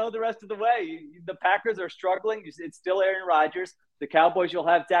schedule, the rest of the way. The Packers are struggling. It's still Aaron Rodgers. The Cowboys, you'll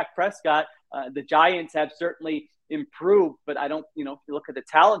have Dak Prescott. The Giants have certainly improved, but I don't, if you look at the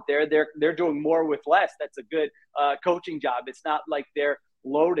talent there, they're doing more with less. That's a good coaching job. It's not like they're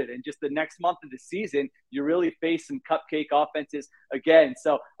loaded. And just the next month of the season, you really face some cupcake offenses again.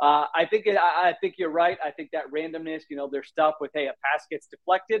 So I think you're right. I think that randomness, there's stuff with, hey, a pass gets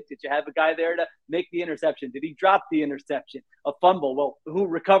deflected. Did you have a guy there to make the interception? Did he drop the interception? A fumble? Well, who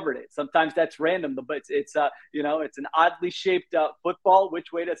recovered it? Sometimes that's random, but it's an oddly shaped football.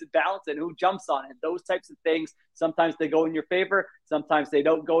 Which way does it bounce and who jumps on it? Those types of things, sometimes they go in your favor. Sometimes they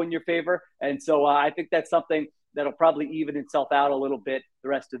don't go in your favor. And so I think that's something that'll probably even itself out a little bit the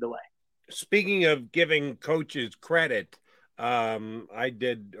rest of the way. Speaking of giving coaches credit, I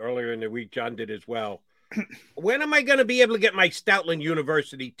did earlier in the week, John did as well. When am I going to be able to get my Stoutland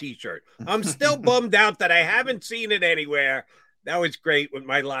University t-shirt? I'm still bummed out that I haven't seen it anywhere. That was great with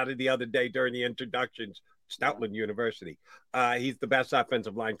my Lotta the other day during the introductions. Stoutland University. He's the best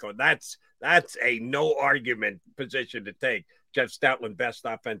offensive line coach. That's a no argument position to take. Jeff Stoutland, best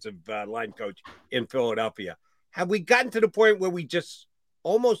offensive line coach in Philadelphia. Have we gotten to the point where we just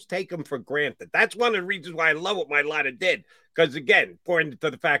almost take him for granted? That's one of the reasons why I love what my Lotta did. Because again, pointing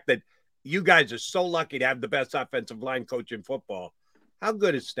to the fact that you guys are so lucky to have the best offensive line coach in football. How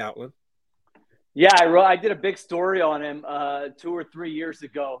good is Stoutland? Yeah, I did a big story on him 2 or 3 years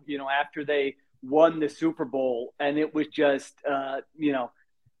ago, after they won the Super Bowl. And it was just,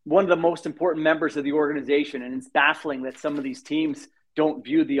 one of the most important members of the organization. And it's baffling that some of these teams don't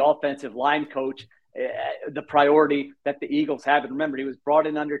view the offensive line coach the priority that the Eagles have. And remember, he was brought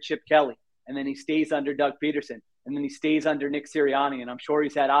in under Chip Kelly, and then he stays under Doug Peterson, and then he stays under Nick Sirianni. And I'm sure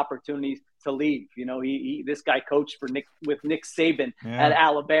he's had opportunities to leave. This guy coached with Nick Saban at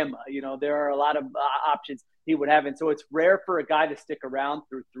Alabama. There are a lot of options he would have. And so it's rare for a guy to stick around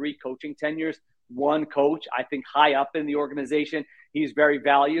through 3 coaching tenures. One coach, I think, high up in the organization, he's very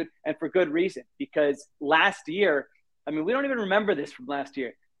valued, and for good reason, because last year, we don't even remember this from last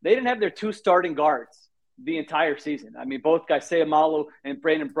year. They didn't have their 2 starting guards the entire season. Both guys, Seumalo and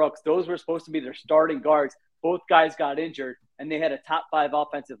Brandon Brooks, those were supposed to be their starting guards. Both guys got injured, and they had a top 5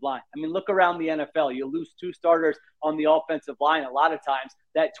 offensive line. Look around the NFL. You lose 2 starters on the offensive line. A lot of times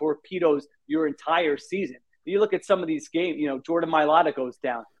that torpedoes your entire season. You look at some of these games, Jordan Mailata goes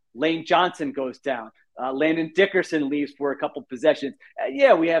down. Lane Johnson goes down. Landon Dickerson leaves for a couple possessions.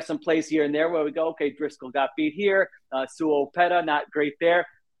 We have some plays here and there where we go, okay, Driscoll got beat here. Suo Opeta, not great there.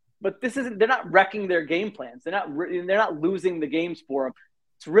 But they're not wrecking their game plans. They're not losing the games for them.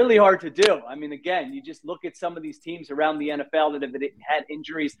 It's really hard to do. Again, you just look at some of these teams around the NFL that have had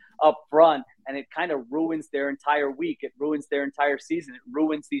injuries up front, and it kind of ruins their entire week. It ruins their entire season. It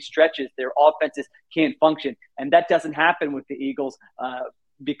ruins these stretches. Their offenses can't function. And that doesn't happen with the Eagles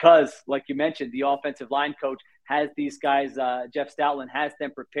because, like you mentioned, the offensive line coach has these guys, Jeff Stoutland has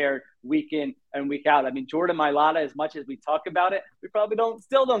them prepared week in and week out. Jordan Mailata, as much as we talk about it, we probably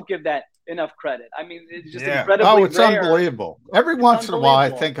still don't give that enough credit. It's just incredibly it's rare. Unbelievable. Every once in a while I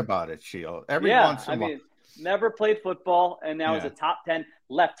think about it, Sheil. Once in a while. Never played football, and now is a top 10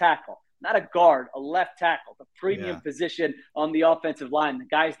 left tackle. Not a guard, a left tackle, the premium position on the offensive line. The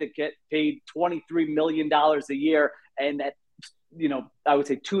guys that get paid $23 million a year, and that, I would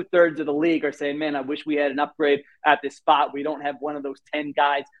say 2/3 of the league are saying, man, I wish we had an upgrade at this spot. We don't have one of those 10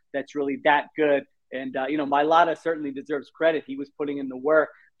 guys that's really that good. And, Mailata certainly deserves credit. He was putting in the work.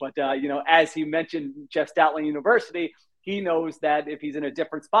 But, as he mentioned, Jeff Stoutland University, he knows that if he's in a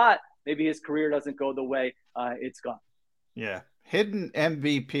different spot, maybe his career doesn't go the way it's gone. Yeah. Hidden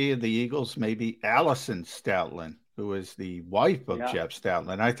MVP of the Eagles, maybe Allison Stoutland, who is the wife of Jeff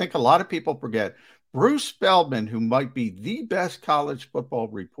Stoutland. I think a lot of people forget Bruce Feldman, who might be the best college football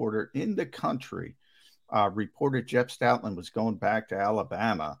reporter in the country, reported Jeff Stoutland was going back to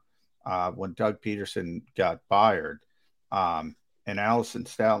Alabama when Doug Peterson got fired. And Allison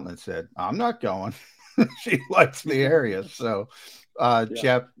Stoutland said, I'm not going. She likes the area. So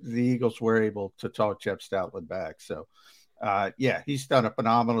the Eagles were able to talk Jeff Stoutland back. So, he's done a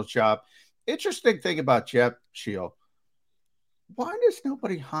phenomenal job. Interesting thing about Jeff, Sheil, why does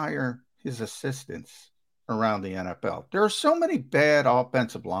nobody hire his assistants around the NFL? There are so many bad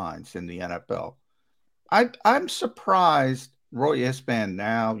offensive lines in the NFL. I'm surprised Roy Isban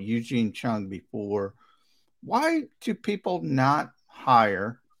now, Eugene Chung before. Why do people not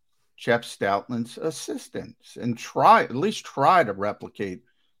hire Jeff Stoutland's assistants and at least try to replicate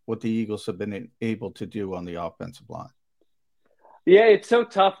what the Eagles have been able to do on the offensive line? Yeah, it's so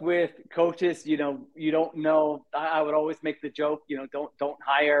tough with coaches. You don't know. I would always make the joke, don't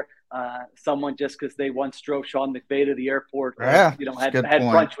hire someone just because they once drove Sean McVay to the airport or, had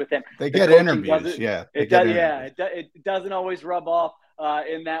brunch with him. They get interviews. It doesn't always rub off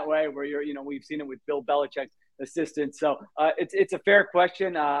in that way where we've seen it with Bill Belichick's assistant. So it's a fair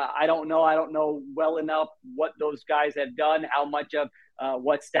question. I don't know well enough what those guys have done, how much of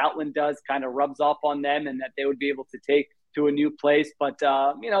what Stoutland does kind of rubs off on them, and that they would be able to take to a new place. But,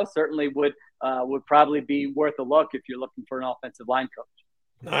 certainly would probably be worth a look if you're looking for an offensive line coach.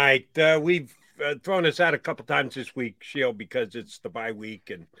 All right. We've thrown this out a couple times this week, Shield, because it's the bye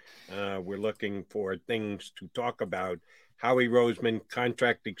week, and we're looking for things to talk about. Howie Roseman,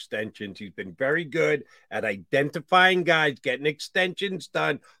 contract extensions. He's been very good at identifying guys, getting extensions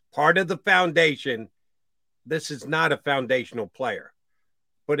done, part of the foundation. This is not a foundational player,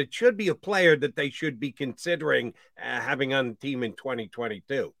 but it should be a player that they should be considering having on the team in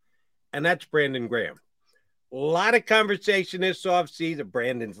 2022. And that's Brandon Graham. A lot of conversation this offseason.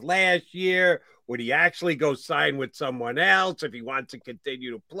 Brandon's last year. Would he actually go sign with someone else if he wants to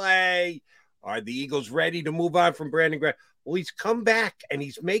continue to play? Are the Eagles ready to move on from Brandon Graham? Well, he's come back and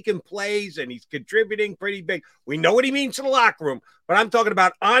he's making plays and he's contributing pretty big. We know what he means to the locker room, but I'm talking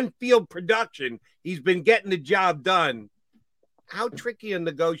about on-field production. He's been getting the job done. How tricky a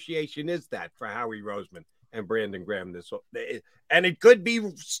negotiation is that for Howie Roseman and Brandon Graham? And it could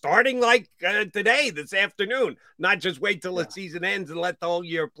be starting like today, this afternoon, not just wait till the season ends and let the whole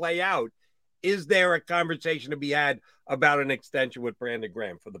year play out. Is there a conversation to be had about an extension with Brandon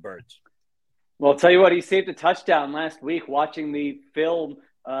Graham for the Birds? Well, I'll tell you what, he saved a touchdown last week watching the film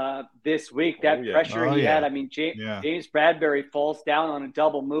this week. That pressure he had. I mean, James Bradbury falls down on a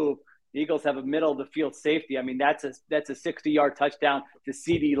double move. The Eagles have a middle of the field safety. I mean, that's a 60-yard touchdown to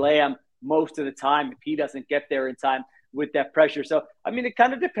CeeDee Lamb most of the time if he doesn't get there in time with that pressure. So, I mean, it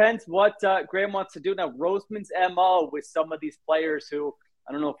kind of depends what Graham wants to do. Now, Roseman's MO with some of these players who,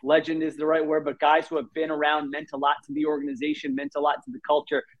 I don't know if legend is the right word, but guys who have been around, meant a lot to the organization, meant a lot to the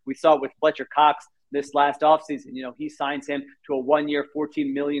culture. We saw it with Fletcher Cox this last offseason. He signs him to a 1-year,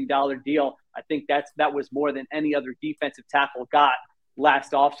 $14 million deal. I think that was more than any other defensive tackle got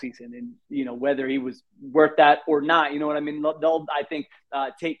last offseason. And, whether he was worth that or not, you know what I mean? They'll, I think,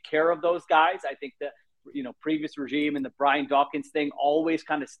 take care of those guys. I think the, previous regime and the Brian Dawkins thing always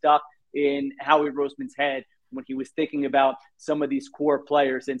kind of stuck in Howie Roseman's head when he was thinking about some of these core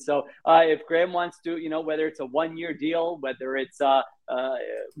players. And so if Graham wants to, whether it's a 1-year deal, whether it's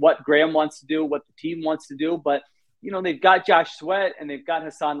what Graham wants to do, what the team wants to do, but, they've got Josh Sweat and they've got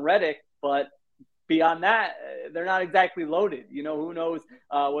Hassan Reddick, but beyond that, they're not exactly loaded. Who knows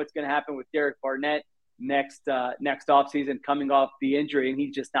what's going to happen with Derek Barnett next offseason coming off the injury, and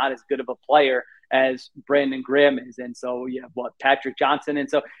he's just not as good of a player as Brandon Graham is. And so, Patrick Johnson. And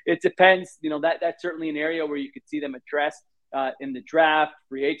so it depends, that's certainly an area where you could see them address in the draft,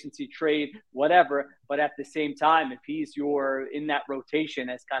 free agency, trade, whatever. But at the same time, if he's in that rotation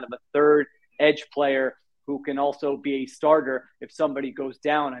as kind of a third edge player who can also be a starter if somebody goes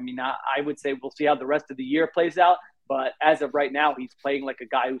down, I mean, I would say we'll see how the rest of the year plays out. But as of right now, he's playing like a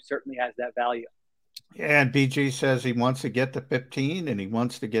guy who certainly has that value. Yeah, and BG says he wants to get to 15, and he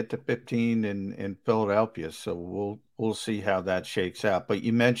wants to get to 15 in Philadelphia. So we'll see how that shakes out. But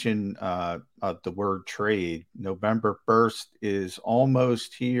you mentioned the word trade. November 1st is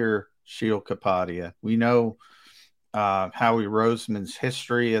almost here, Sheil Kapadia. We know Howie Roseman's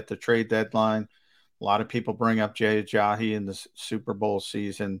history at the trade deadline. A lot of people bring up Jay Ajayi in the Super Bowl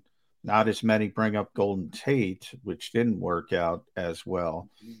season. Not as many bring up Golden Tate, which didn't work out as well.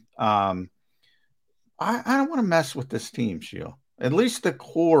 I don't want to mess with this team, Sheil. At least the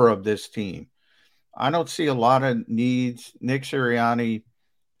core of this team. I don't see a lot of needs. Nick Sirianni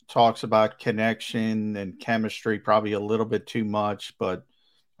talks about connection and chemistry, probably a little bit too much, but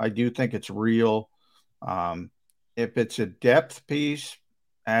I do think it's real. If it's a depth piece,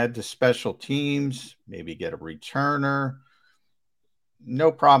 add to special teams, maybe get a returner.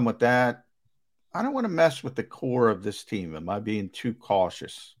 No problem with that. I don't want to mess with the core of this team. Am I being too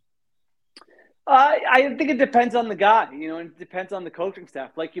cautious? I think it depends on the guy, and it depends on the coaching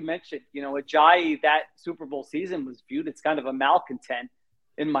staff. Like you mentioned, Ajayi, that Super Bowl season was viewed as kind of a malcontent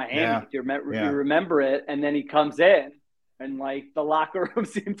in Miami. If you remember it. And then he comes in and the locker room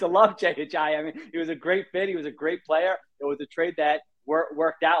seemed to love Jay Ajayi. I mean, he was a great fit. He was a great player. It was a trade that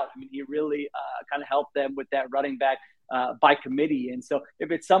worked out. I mean, he really kind of helped them with that running back by committee. And so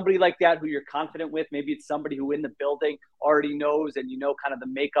if it's somebody like that who you're confident with, maybe it's somebody who in the building already knows and kind of the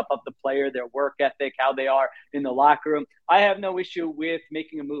makeup of the player, their work ethic, how they are in the locker room. I have no issue with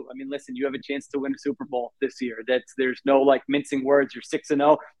making a move. I mean, listen, you have a chance to win a Super Bowl this year. There's no mincing words. You're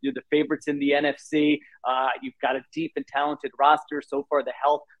 6-0. You're the favorites in the NFC. You've got a deep and talented roster. So far, the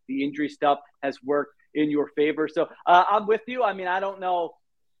health, the injury stuff has worked in your favor. So I'm with you. I mean, I don't know,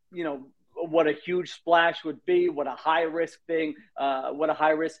 what a huge splash would be, what a high risk thing, what a high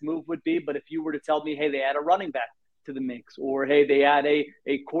risk move would be. But if you were to tell me, hey, they had a running back to the mix, or hey, they add a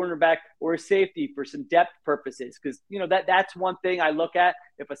cornerback or a safety for some depth purposes. Because that's one thing I look at.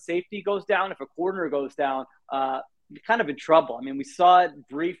 If a safety goes down, if a corner goes down, you're kind of in trouble. I mean, we saw it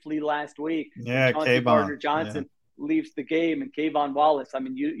briefly last week. Yeah, Gardner-Johnson leaves the game, and Kayvon Wallace. I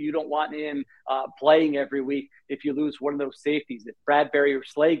mean, you don't want him playing every week if you lose one of those safeties. If Bradbury or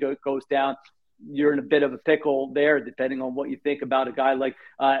Slay goes down, you're in a bit of a pickle there, depending on what you think about a guy like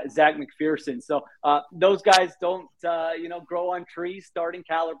Zach McPherson. So those guys don't, grow on trees, starting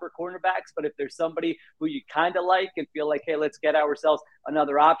caliber cornerbacks. But if there's somebody who you kind of like and feel like, hey, let's get ourselves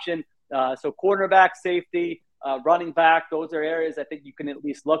another option. So cornerback, safety, running back, those are areas I think you can at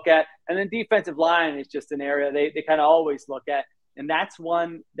least look at. And then defensive line is just an area they kind of always look at. And that's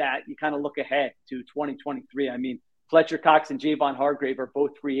one that you kind of look ahead to 2023. I mean, Fletcher Cox and Javon Hargrave are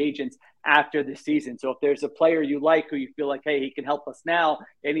both free agents after the season. So if there's a player you like who you feel like, hey, he can help us now,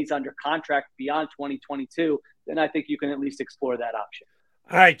 and he's under contract beyond 2022, then I think you can at least explore that option.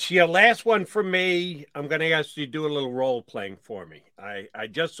 All right, Sheil, last one for me. I'm going to ask you to do a little role playing for me. I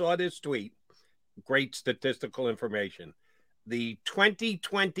just saw this tweet. Great statistical information. The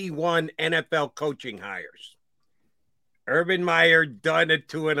 2021 NFL coaching hires. Urban Meyer done at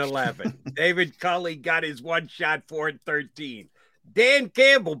 2-11. David Culley got his one shot 4-13. Dan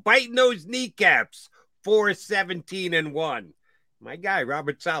Campbell biting those kneecaps 4-17-1. My guy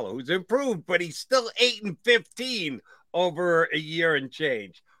Robert Saleh, who's improved, but he's still 8-15 over a year and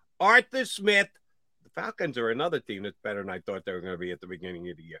change. Arthur Smith, the Falcons are another team that's better than I thought they were going to be at the beginning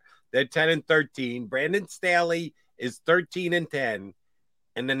of the year. They're 10-13. Brandon Staley is 13-10.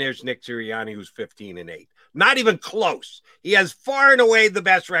 And then there's Nick Sirianni, who's 15-8. Not even close. He has far and away the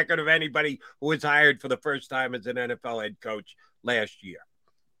best record of anybody who was hired for the first time as an NFL head coach last year.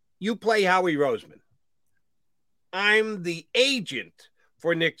 You play Howie Roseman. I'm the agent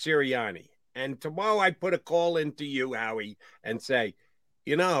for Nick Sirianni. And tomorrow I put a call into you, Howie, and say,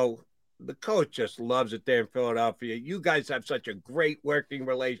 the coach just loves it there in Philadelphia. You guys have such a great working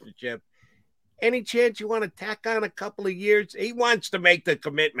relationship. Any chance you want to tack on a couple of years? He wants to make the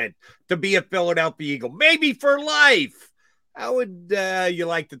commitment to be a Philadelphia Eagle, maybe for life. How would you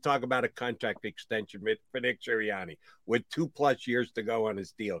like to talk about a contract extension for Nick Sirianni with 2+ years to go on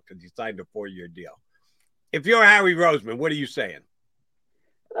his deal because he signed a 4-year deal? If you're Howie Roseman, what are you saying?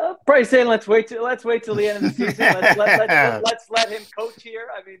 Probably saying let's wait till the end of the season. Let's let him coach here.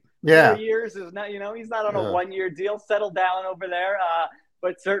 I mean, 4 years is not. He's not on a 1-year deal. Settle down over there.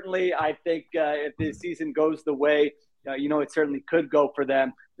 But certainly, I think if the season goes the way, it certainly could go for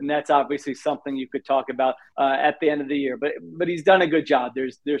them. And that's obviously something you could talk about at the end of the year. But he's done a good job.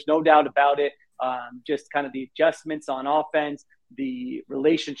 There's no doubt about it. Just kind of the adjustments on offense, the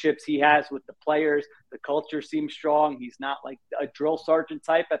relationships he has with the players, the culture seems strong. He's not like a drill sergeant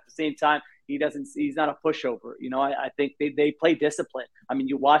type. At the same time, he's not a pushover. I think they play discipline. I mean,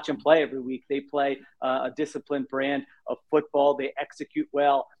 you watch them play every week. They play a disciplined brand of football. They execute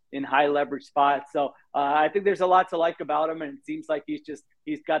well in high leverage spots. So I think there's a lot to like about him. And it seems like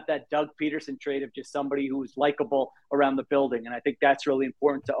he's got that Doug Peterson trait of just somebody who's likable around the building. And I think that's really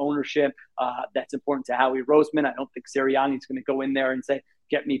important to ownership. That's important to Howie Roseman. I don't think Sirianni's going to go in there and say,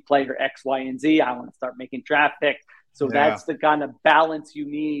 get me player X, Y, and Z. I want to start making draft picks. So that's the kind of balance you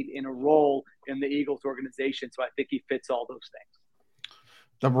need in a role in the Eagles organization. So I think he fits all those things.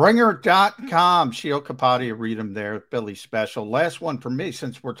 TheRinger.com, Sheil Kapadia, read them there, Billy Special. Last one for me,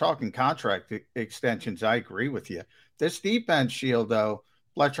 since we're talking contract extensions, I agree with you. This defense, Sheil, though,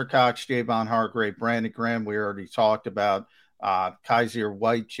 Fletcher Cox, Javon Hargrave, Brandon Graham, we already talked about, Kaiser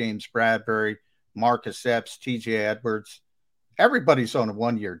White, James Bradbury, Marcus Epps, TJ Edwards. Everybody's on a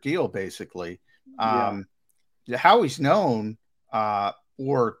 1-year deal, basically. Howie's known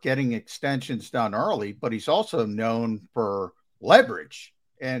for getting extensions done early, but he's also known for leverage.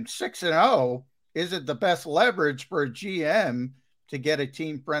 And 6-0 isn't the best leverage for a GM to get a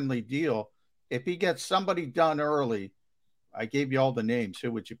team-friendly deal. If he gets somebody done early, I gave you all the names.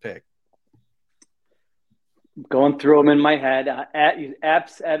 Who would you pick? Going through them in my head.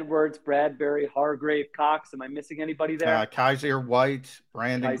 Epps, Edwards, Bradbury, Hargrave, Cox. Am I missing anybody there? Kaiser White,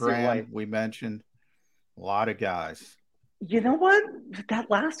 Brandon Graham, we mentioned. A lot of guys. You know what? That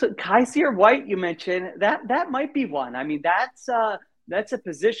last one, Kaiser White, you mentioned, that might be one. I mean, that's a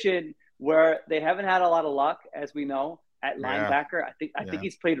position where they haven't had a lot of luck, as we know, at linebacker. I think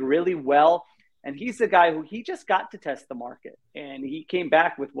he's played really well. And he's the guy who he just got to test the market. And he came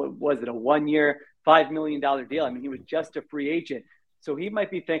back with, what was it, a 1-year, $5 million deal. I mean, he was just a free agent. So he might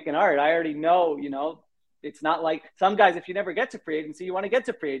be thinking, all right, I already know, It's not like some guys, if you never get to free agency, you want to get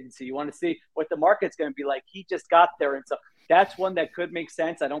to free agency. You want to see what the market's going to be like. He just got there. And so that's one that could make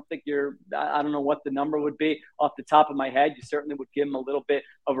sense. I don't know what the number would be off the top of my head. You certainly would give him a little bit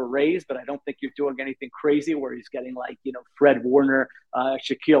of a raise, but I don't think you're doing anything crazy where he's getting like, Fred Warner,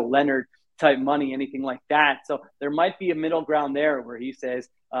 Shaquille Leonard type money, anything like that. So there might be a middle ground there where he says,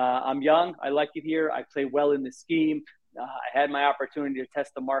 I'm young. I like it here. I play well in the scheme. I had my opportunity to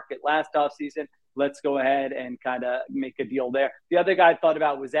test the market last offseason. Let's go ahead and kind of make a deal there. The other guy I thought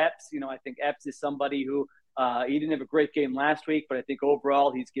about was Epps. I think Epps is somebody who he didn't have a great game last week, but I think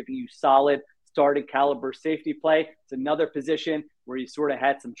overall he's giving you solid starting caliber safety play. It's another position where you sort of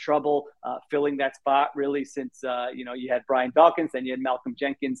had some trouble filling that spot really since, you had Brian Dawkins, then you had Malcolm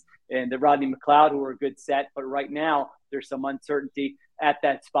Jenkins and the Rodney McLeod who were a good set. But right now there's some uncertainty at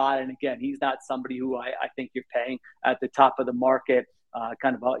that spot. And again, he's not somebody who I think you're paying at the top of the market,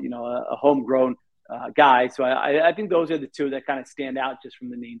 kind of a homegrown guy. So I think those are the two that kind of stand out just from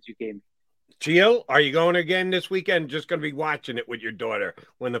the names you gave me. Gio, are you going again this weekend? Just going to be watching it with your daughter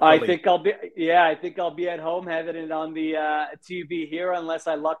when the I think I'll be at home having it on the TV here, unless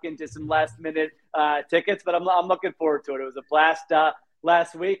I luck into some last minute tickets. But I'm looking forward to it. It was a blast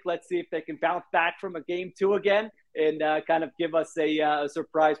last week. Let's see if they can bounce back from a game 2 again and kind of give us a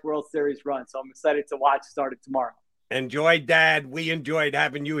surprise World Series run. So I'm excited to watch starting tomorrow. Enjoy, Dad. We enjoyed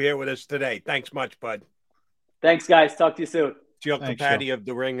having you here with us today. Thanks much, bud. Thanks, guys. Talk to you soon. Gio Capatti of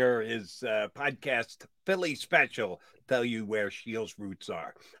The Ringer, his podcast, Philly Special, tell you where Shields' roots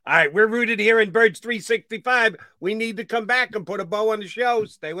are. All right, we're rooted here in Birds 365. We need to come back and put a bow on the show.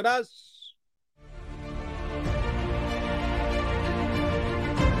 Stay with us.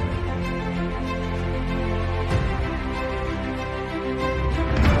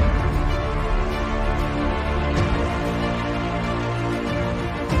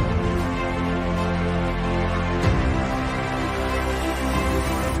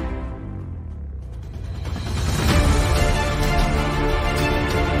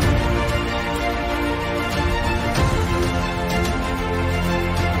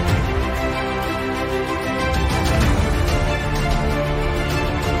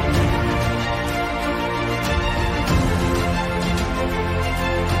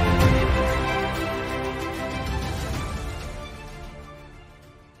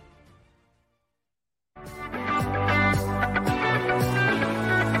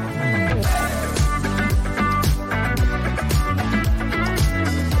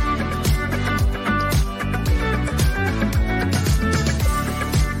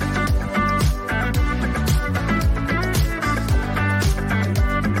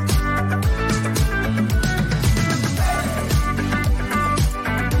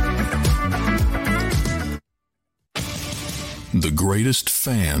 The greatest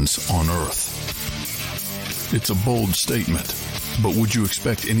fans on earth. It's a bold statement, but would you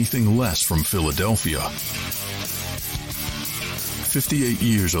expect anything less from Philadelphia? 58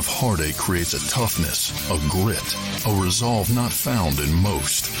 years of heartache creates a toughness, a grit, a resolve not found in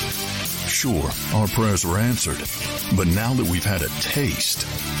most. Sure, our prayers were answered, but now that we've had a taste,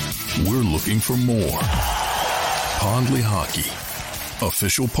 we're looking for more. Pondley Hockey,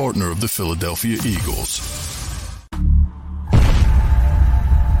 official partner of the Philadelphia Eagles.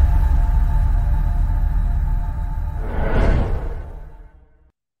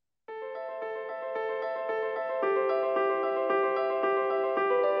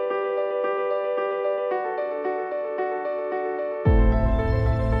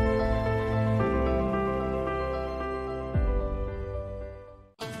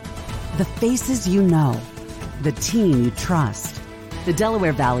 The faces you know, the team you trust. The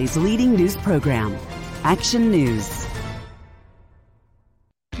Delaware Valley's leading news program, Action News.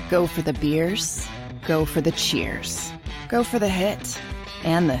 Go for the beers, go for the cheers, go for the hit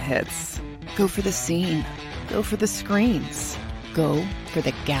and the hits. Go for the scene, go for the screens, go for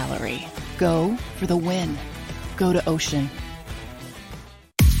the gallery, go for the win. Go to Ocean.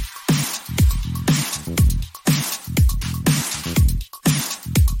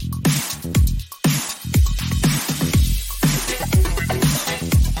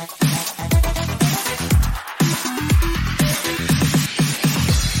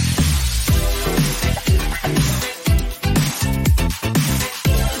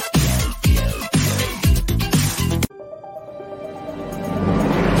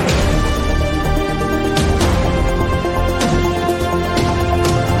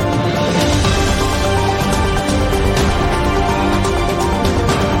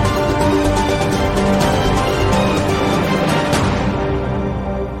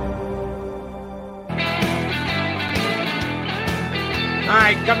 All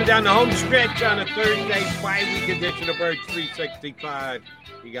right, coming down the home stretch on a Thursday, 5-week edition of Birds 365.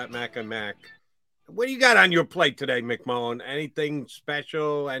 You got Mac and Mac. What do you got on your plate today, McMullen? Anything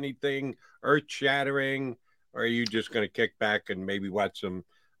special? Anything earth-shattering? Or are you just going to kick back and maybe watch some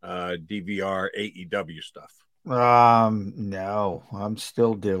DVR AEW stuff? No, I'm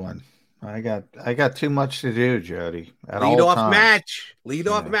still doing. I got too much to do, Jody. Lead off match.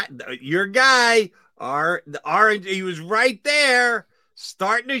 Your guy, the Orange, he was right there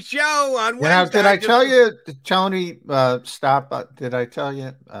starting the show on Wednesday. Did I tell you, Tony, stop? Did I tell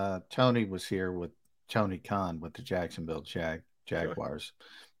you, Tony was here with Tony Khan with the Jacksonville Jaguars. Sure.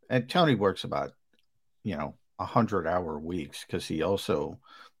 And Tony works about, 100-hour weeks because he also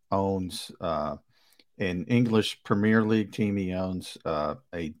owns an English Premier League team. He owns a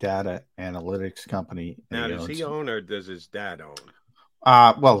data analytics company. Now, does he own or does his dad own?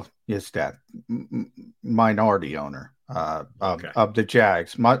 Well, his dad, minority owner of the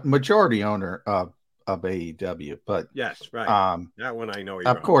Jags, majority owner of AEW. But yes, right. That one I know.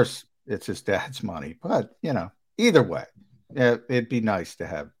 Of course, it's his dad's money. But either way, it'd be nice to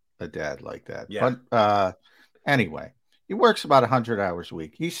have a dad like that. Yeah. But anyway. He works about 100 hours a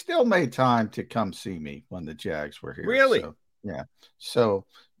week. He still made time to come see me when the Jags were here. Really? So, yeah. So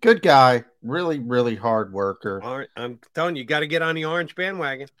good guy, really, really hard worker. I'm telling you, got to get on the Orange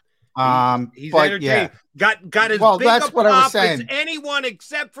bandwagon. He's entertaining. Yeah. Got as big a pop as anyone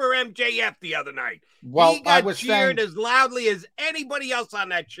except for MJF the other night. Well, he got cheered as loudly as anybody else on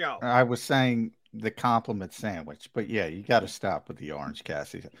that show. I was saying the compliment sandwich, but yeah, you got to stop with the Orange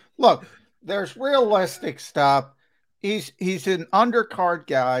Cassidy. Look, there's realistic stuff. He's an undercard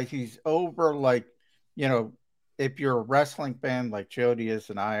guy. He's over, if you're a wrestling fan like Jody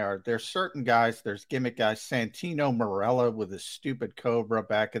is and I are, there's certain guys, there's gimmick guys, Santino Marella with his stupid Cobra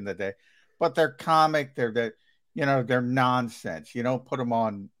back in the day, but they're comic. They're nonsense. You don't put them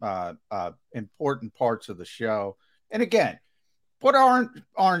on important parts of the show. And again, put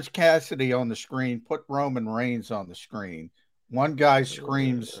Orange Cassidy on the screen, put Roman Reigns on the screen. One guy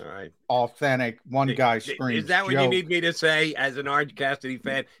screams authentic. One guy screams. Is that what you need me to say as an Orange Cassidy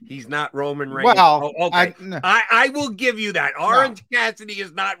fan? He's not Roman Reigns. Well, okay. I will give you that. Orange Cassidy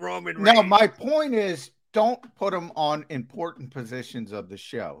is not Roman Reigns. No, my point is, don't put him on important positions of the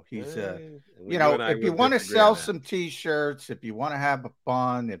show. He's if you want to sell some T-shirts, if you want to have a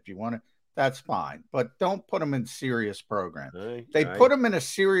fun, if you want to, that's fine. But don't put him in serious programs. They put him in a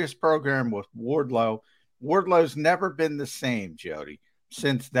serious program with Wardlow. Wardlow's never been the same, Jody,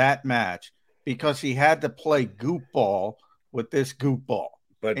 since that match because he had to play goofball with this goofball.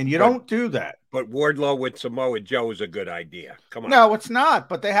 And you don't do that. But Wardlow with Samoa Joe is a good idea. Come on. No, it's not.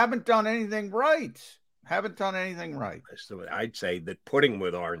 But they haven't done anything right. I'd say that putting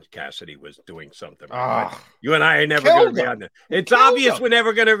with Orange Cassidy was doing something right. You and I are never going to agree on this. It's obvious we're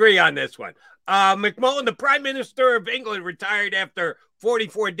never going to agree on this one. McMullen, the Prime Minister of England, retired after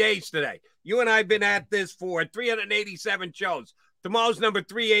 44 days today. You and I have been at this for 387 shows. Tomorrow's number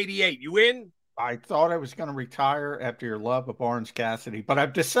 388. You in? I thought I was going to retire after your love of Orange Cassidy, but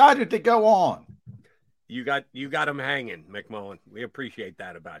I've decided to go on. You got him hanging, McMullen. We appreciate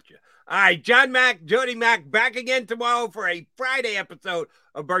that about you. All right, John Mack, Jody Mack, back again tomorrow for a Friday episode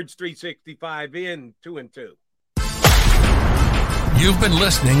of Birds 365 in 2 and 2. You've been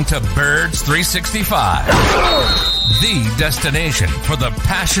listening to Birds 365, the destination for the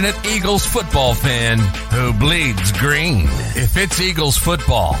passionate Eagles football fan who bleeds green. If it's Eagles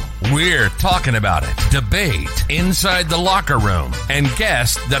football, we're talking about it. Debate inside the locker room and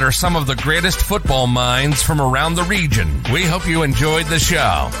guests that are some of the greatest football minds from around the region. We hope you enjoyed the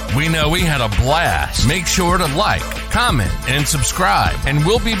show. We know we had a blast. Make sure to like, comment, and subscribe, and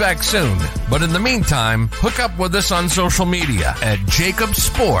we'll be back soon. But in the meantime, hook up with us on social media at Jacob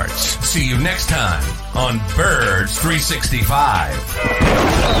Sports. See you next time on Birds 365.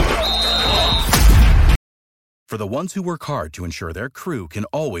 For the ones who work hard to ensure their crew can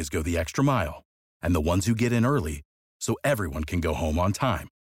always go the extra mile, and the ones who get in early so everyone can go home on time,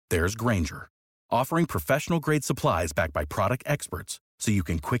 there's Grainger, offering professional-grade supplies backed by product experts so you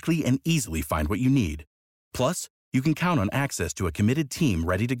can quickly and easily find what you need. Plus, you can count on access to a committed team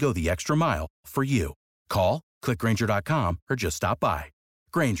ready to go the extra mile for you. Call, click Grainger.com, or just stop by.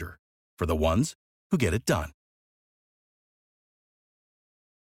 Grainger, for the ones who get it done.